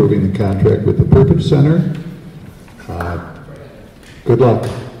approving the contract with the Perpich Center. Good luck.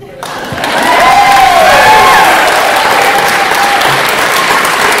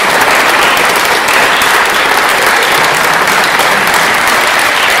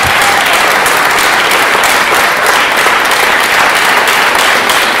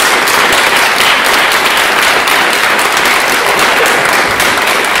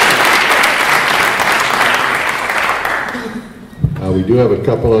 We do have a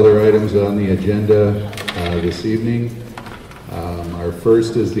couple other items on the agenda this evening. Our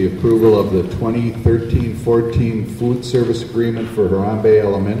first is the approval of the 2013-14 food service agreement for Harambe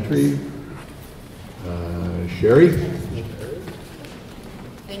Elementary. Sherry?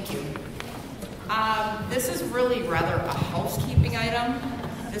 Thank you. This is really rather a housekeeping item.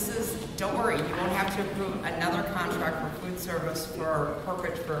 This is, don't worry, you won't have to approve another contract for food service for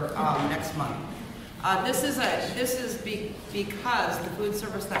Perpich for next month. This is because the food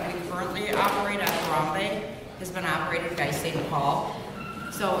service that we currently operate at Harambe has been operated by St. Paul.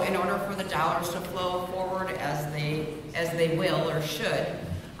 So in order for the dollars to flow forward as they will or should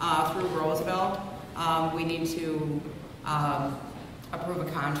through Roseville, we need to approve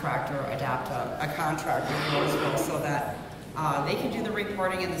a contract or adopt a contract with Roseville so that they can do the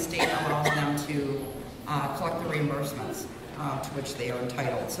reporting and the state allows them to collect the reimbursements to which they are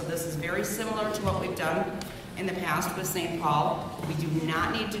entitled. So this is very similar to what we've done in the past with St. Paul. We do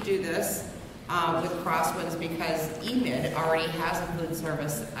not need to do this with Crosswinds because EMID already has a food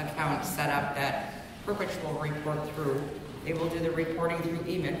service account set up that Perpich will report through. They will do the reporting through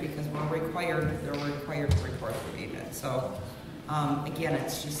EMID because they're required to report through EMID. So Again,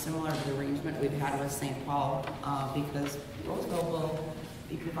 it's just similar to the arrangement we've had with St. Paul because Roseville will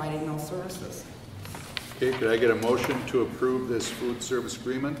be providing those services. Okay, could I get a motion to approve this food service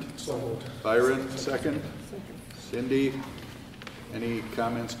agreement? So moved. Byron, second. Cindy, any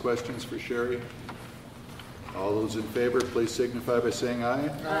comments, questions for Sherry? All those in favor, please signify by saying aye.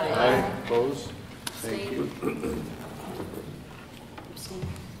 Aye. Aye. Opposed? Thank you.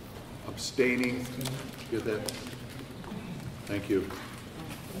 Abstaining. Get that? Thank you.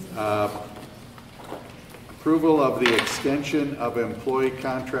 Approval of the extension of employee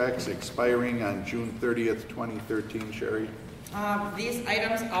contracts expiring on June 30th, 2013. Sherry? These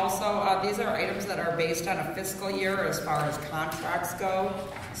items also, these are items that are based on a fiscal year as far as contracts go.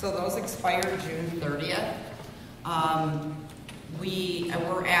 So those expire June 30th.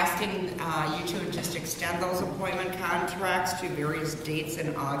 We're asking you to just extend those appointment contracts to various dates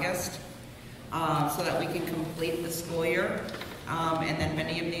in August so that we can complete the school year. And then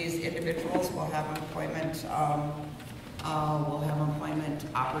many of these individuals will have employment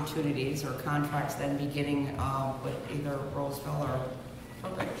opportunities or contracts then beginning with either Roseville or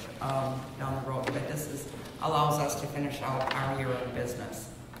Perpich down the road. But this allows us to finish out our year of business.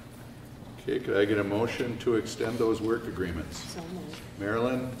 Okay, could I get a motion to extend those work agreements? So moved.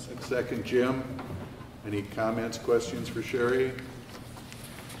 Marilyn, second. Jim, any comments, questions for Sherry?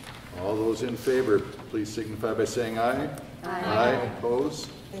 All those in favor, please signify by saying aye. Aye. Aye. Opposed?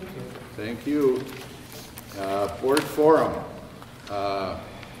 Thank you. Thank you. Board forum. No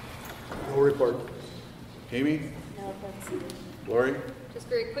report. Amy? No, that's Lori? Just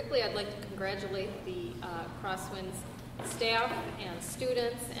very quickly, I'd like to congratulate the Crosswinds staff and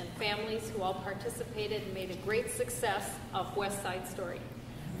students and families who all participated and made a great success of West Side Story.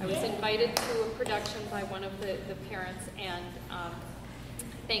 I was invited to a production by one of the parents and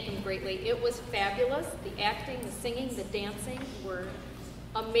thank him greatly. It was fabulous. The acting, the singing, the dancing were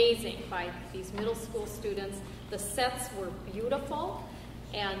amazing by these middle school students. The sets were beautiful,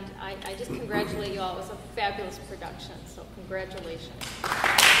 and I just congratulate you all. It was a fabulous production, so congratulations.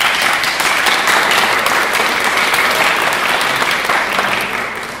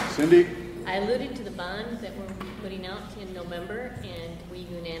 Cindy? I alluded to the bond that we're putting out in November, and we've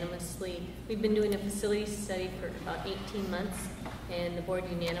been doing a facility study for about 18 months, and the board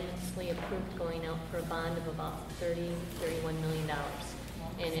unanimously approved going out for a bond of about $31 million.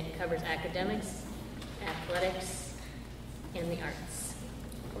 And it covers academics, athletics, and the arts.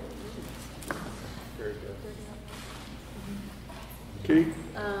 Very good. Okay.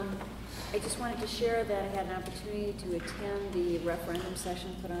 I just wanted to share that I had an opportunity to attend the referendum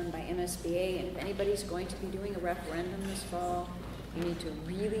session put on by MSBA, and if anybody's going to be doing a referendum this fall, you need to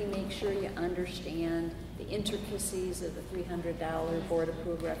really make sure you understand the intricacies of the $300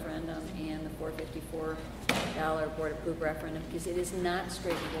 board-approved referendum and the $454 board-approved referendum, because it is not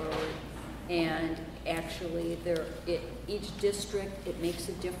straightforward. And actually, each district, it makes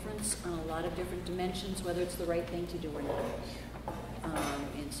a difference on a lot of different dimensions, whether it's the right thing to do or not.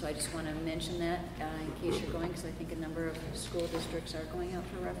 And so I just want to mention that in case you're going, because I think a number of school districts are going out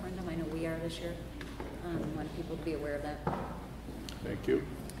for a referendum. I know we are this year. I want people to be aware of that. Thank you.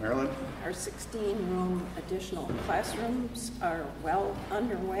 Marilyn? Our 16-room additional classrooms are well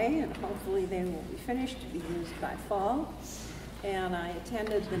underway, and hopefully they will be finished to be used by fall. And I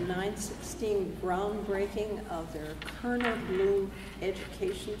attended the 916 groundbreaking of their Kerner Blue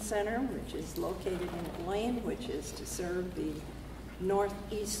Education Center, which is located in Blaine, which is to serve the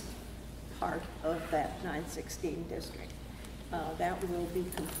northeast part of that 916 district. That will be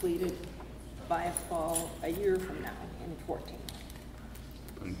completed by fall a year from now in 14.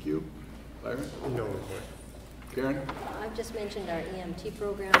 Thank you. Byron? No report. Karen? I've just mentioned our EMT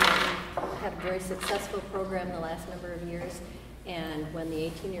program. We have a very successful program the last number of years, and when the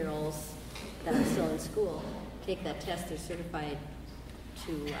 18-year-olds that are still in school take that test, they're certified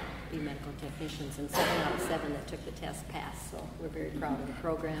to be medical technicians, and 7 out of 7 that took the test passed. So we're very proud of the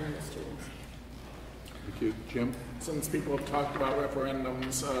program and the students. Thank you. Jim? Since people have talked about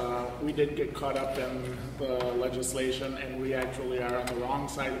referendums, we did get caught up in the legislation, and we actually are on the wrong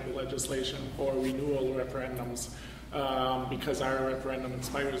side of the legislation for renewal referendums because our referendum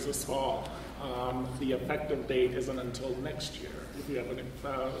expires this fall. The effective date isn't until next year. If you have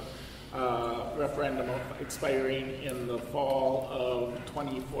a referendum expiring in the fall of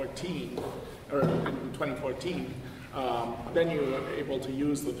 2014, or in 2014, then you're able to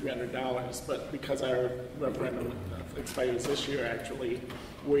use the $300. But because our referendum expires this year, actually,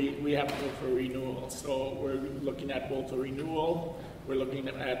 we have to go for renewal. So we're looking at both a renewal, we're looking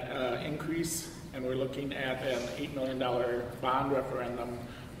at increase, and we're looking at an $8 million bond referendum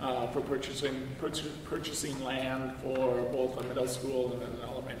for purchasing land for both a middle school and an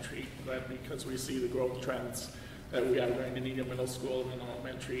elementary, but because we see the growth trends that we are going to need a middle school and an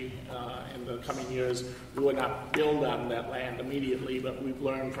elementary in the coming years, we would not build on that land immediately, but we've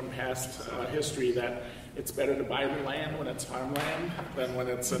learned from past history that it's better to buy the land when it's farmland than when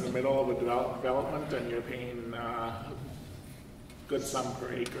it's in the middle of a development and you're paying good sum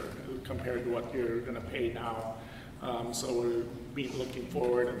per acre compared to what you're going to pay now. So we're looking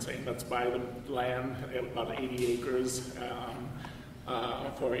forward and saying let's buy the land at about 80 acres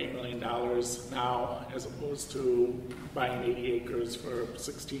for $8 million now, as opposed to buying 80 acres for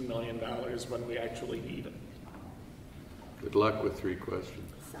 $16 million when we actually need it. Good luck with 3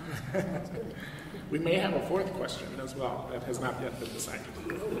 questions. Sounds good. We may have a 4th question as well that has not yet been decided.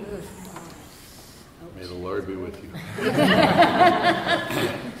 May the Lord be with you.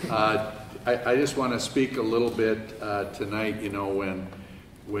 I just want to speak a little bit tonight. You know,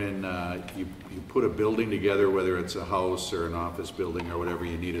 when you put a building together, whether it's a house or an office building or whatever,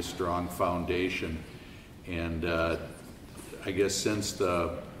 you need a strong foundation. And I guess since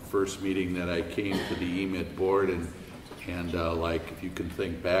the first meeting that I came to the EMID board, and like if you can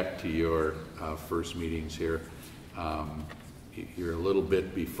think back to your first meetings here, you're a little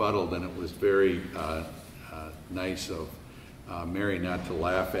bit befuddled, and it was very nice of Mary not to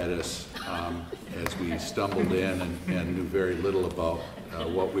laugh at us as we stumbled in and knew very little about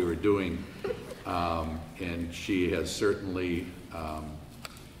what we were doing. And she has certainly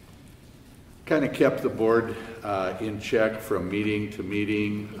kind of kept the board in check from meeting to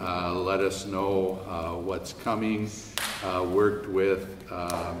meeting, let us know what's coming, worked with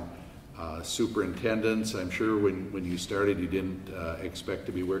superintendents. I'm sure when you started you didn't expect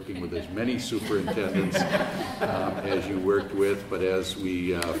to be working with as many superintendents as you worked with, but as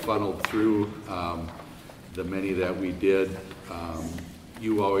we funneled through the many that we did,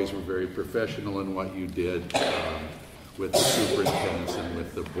 you always were very professional in what you did with the superintendents and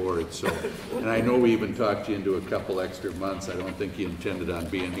with the board. So, and I know we even talked you into a couple extra months. I don't think you intended on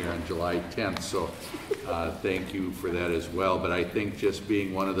being here on July 10th, so thank you for that as well. But I think just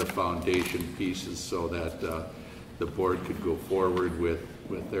being one of the foundation pieces so that the board could go forward with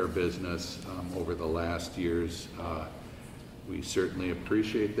their business over the last years, we certainly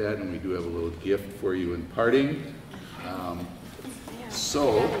appreciate that, and we do have a little gift for you in parting.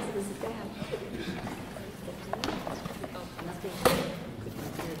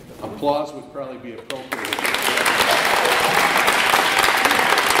 Applause would probably be appropriate.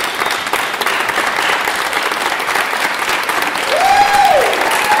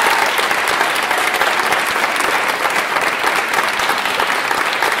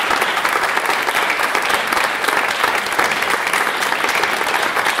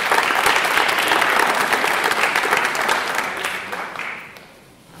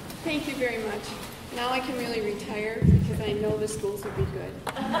 Thank you very much. Now I can really retire because I know the schools will be good.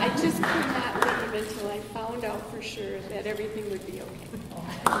 I just could not leave until I found out for sure that everything would be okay.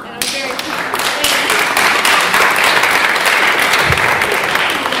 And I'm very proud.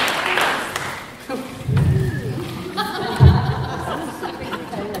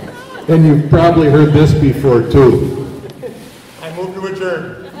 And you've probably heard this before too. I move to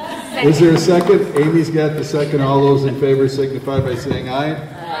adjourn. Is there a second? Amy's got the second. All those in favor signify by saying aye.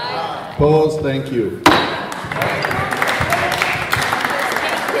 Aye. Opposed? Thank you.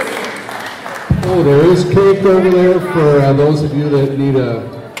 Oh, there is cake over there for those of you that need a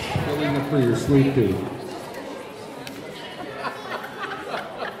filling for your sweet tooth.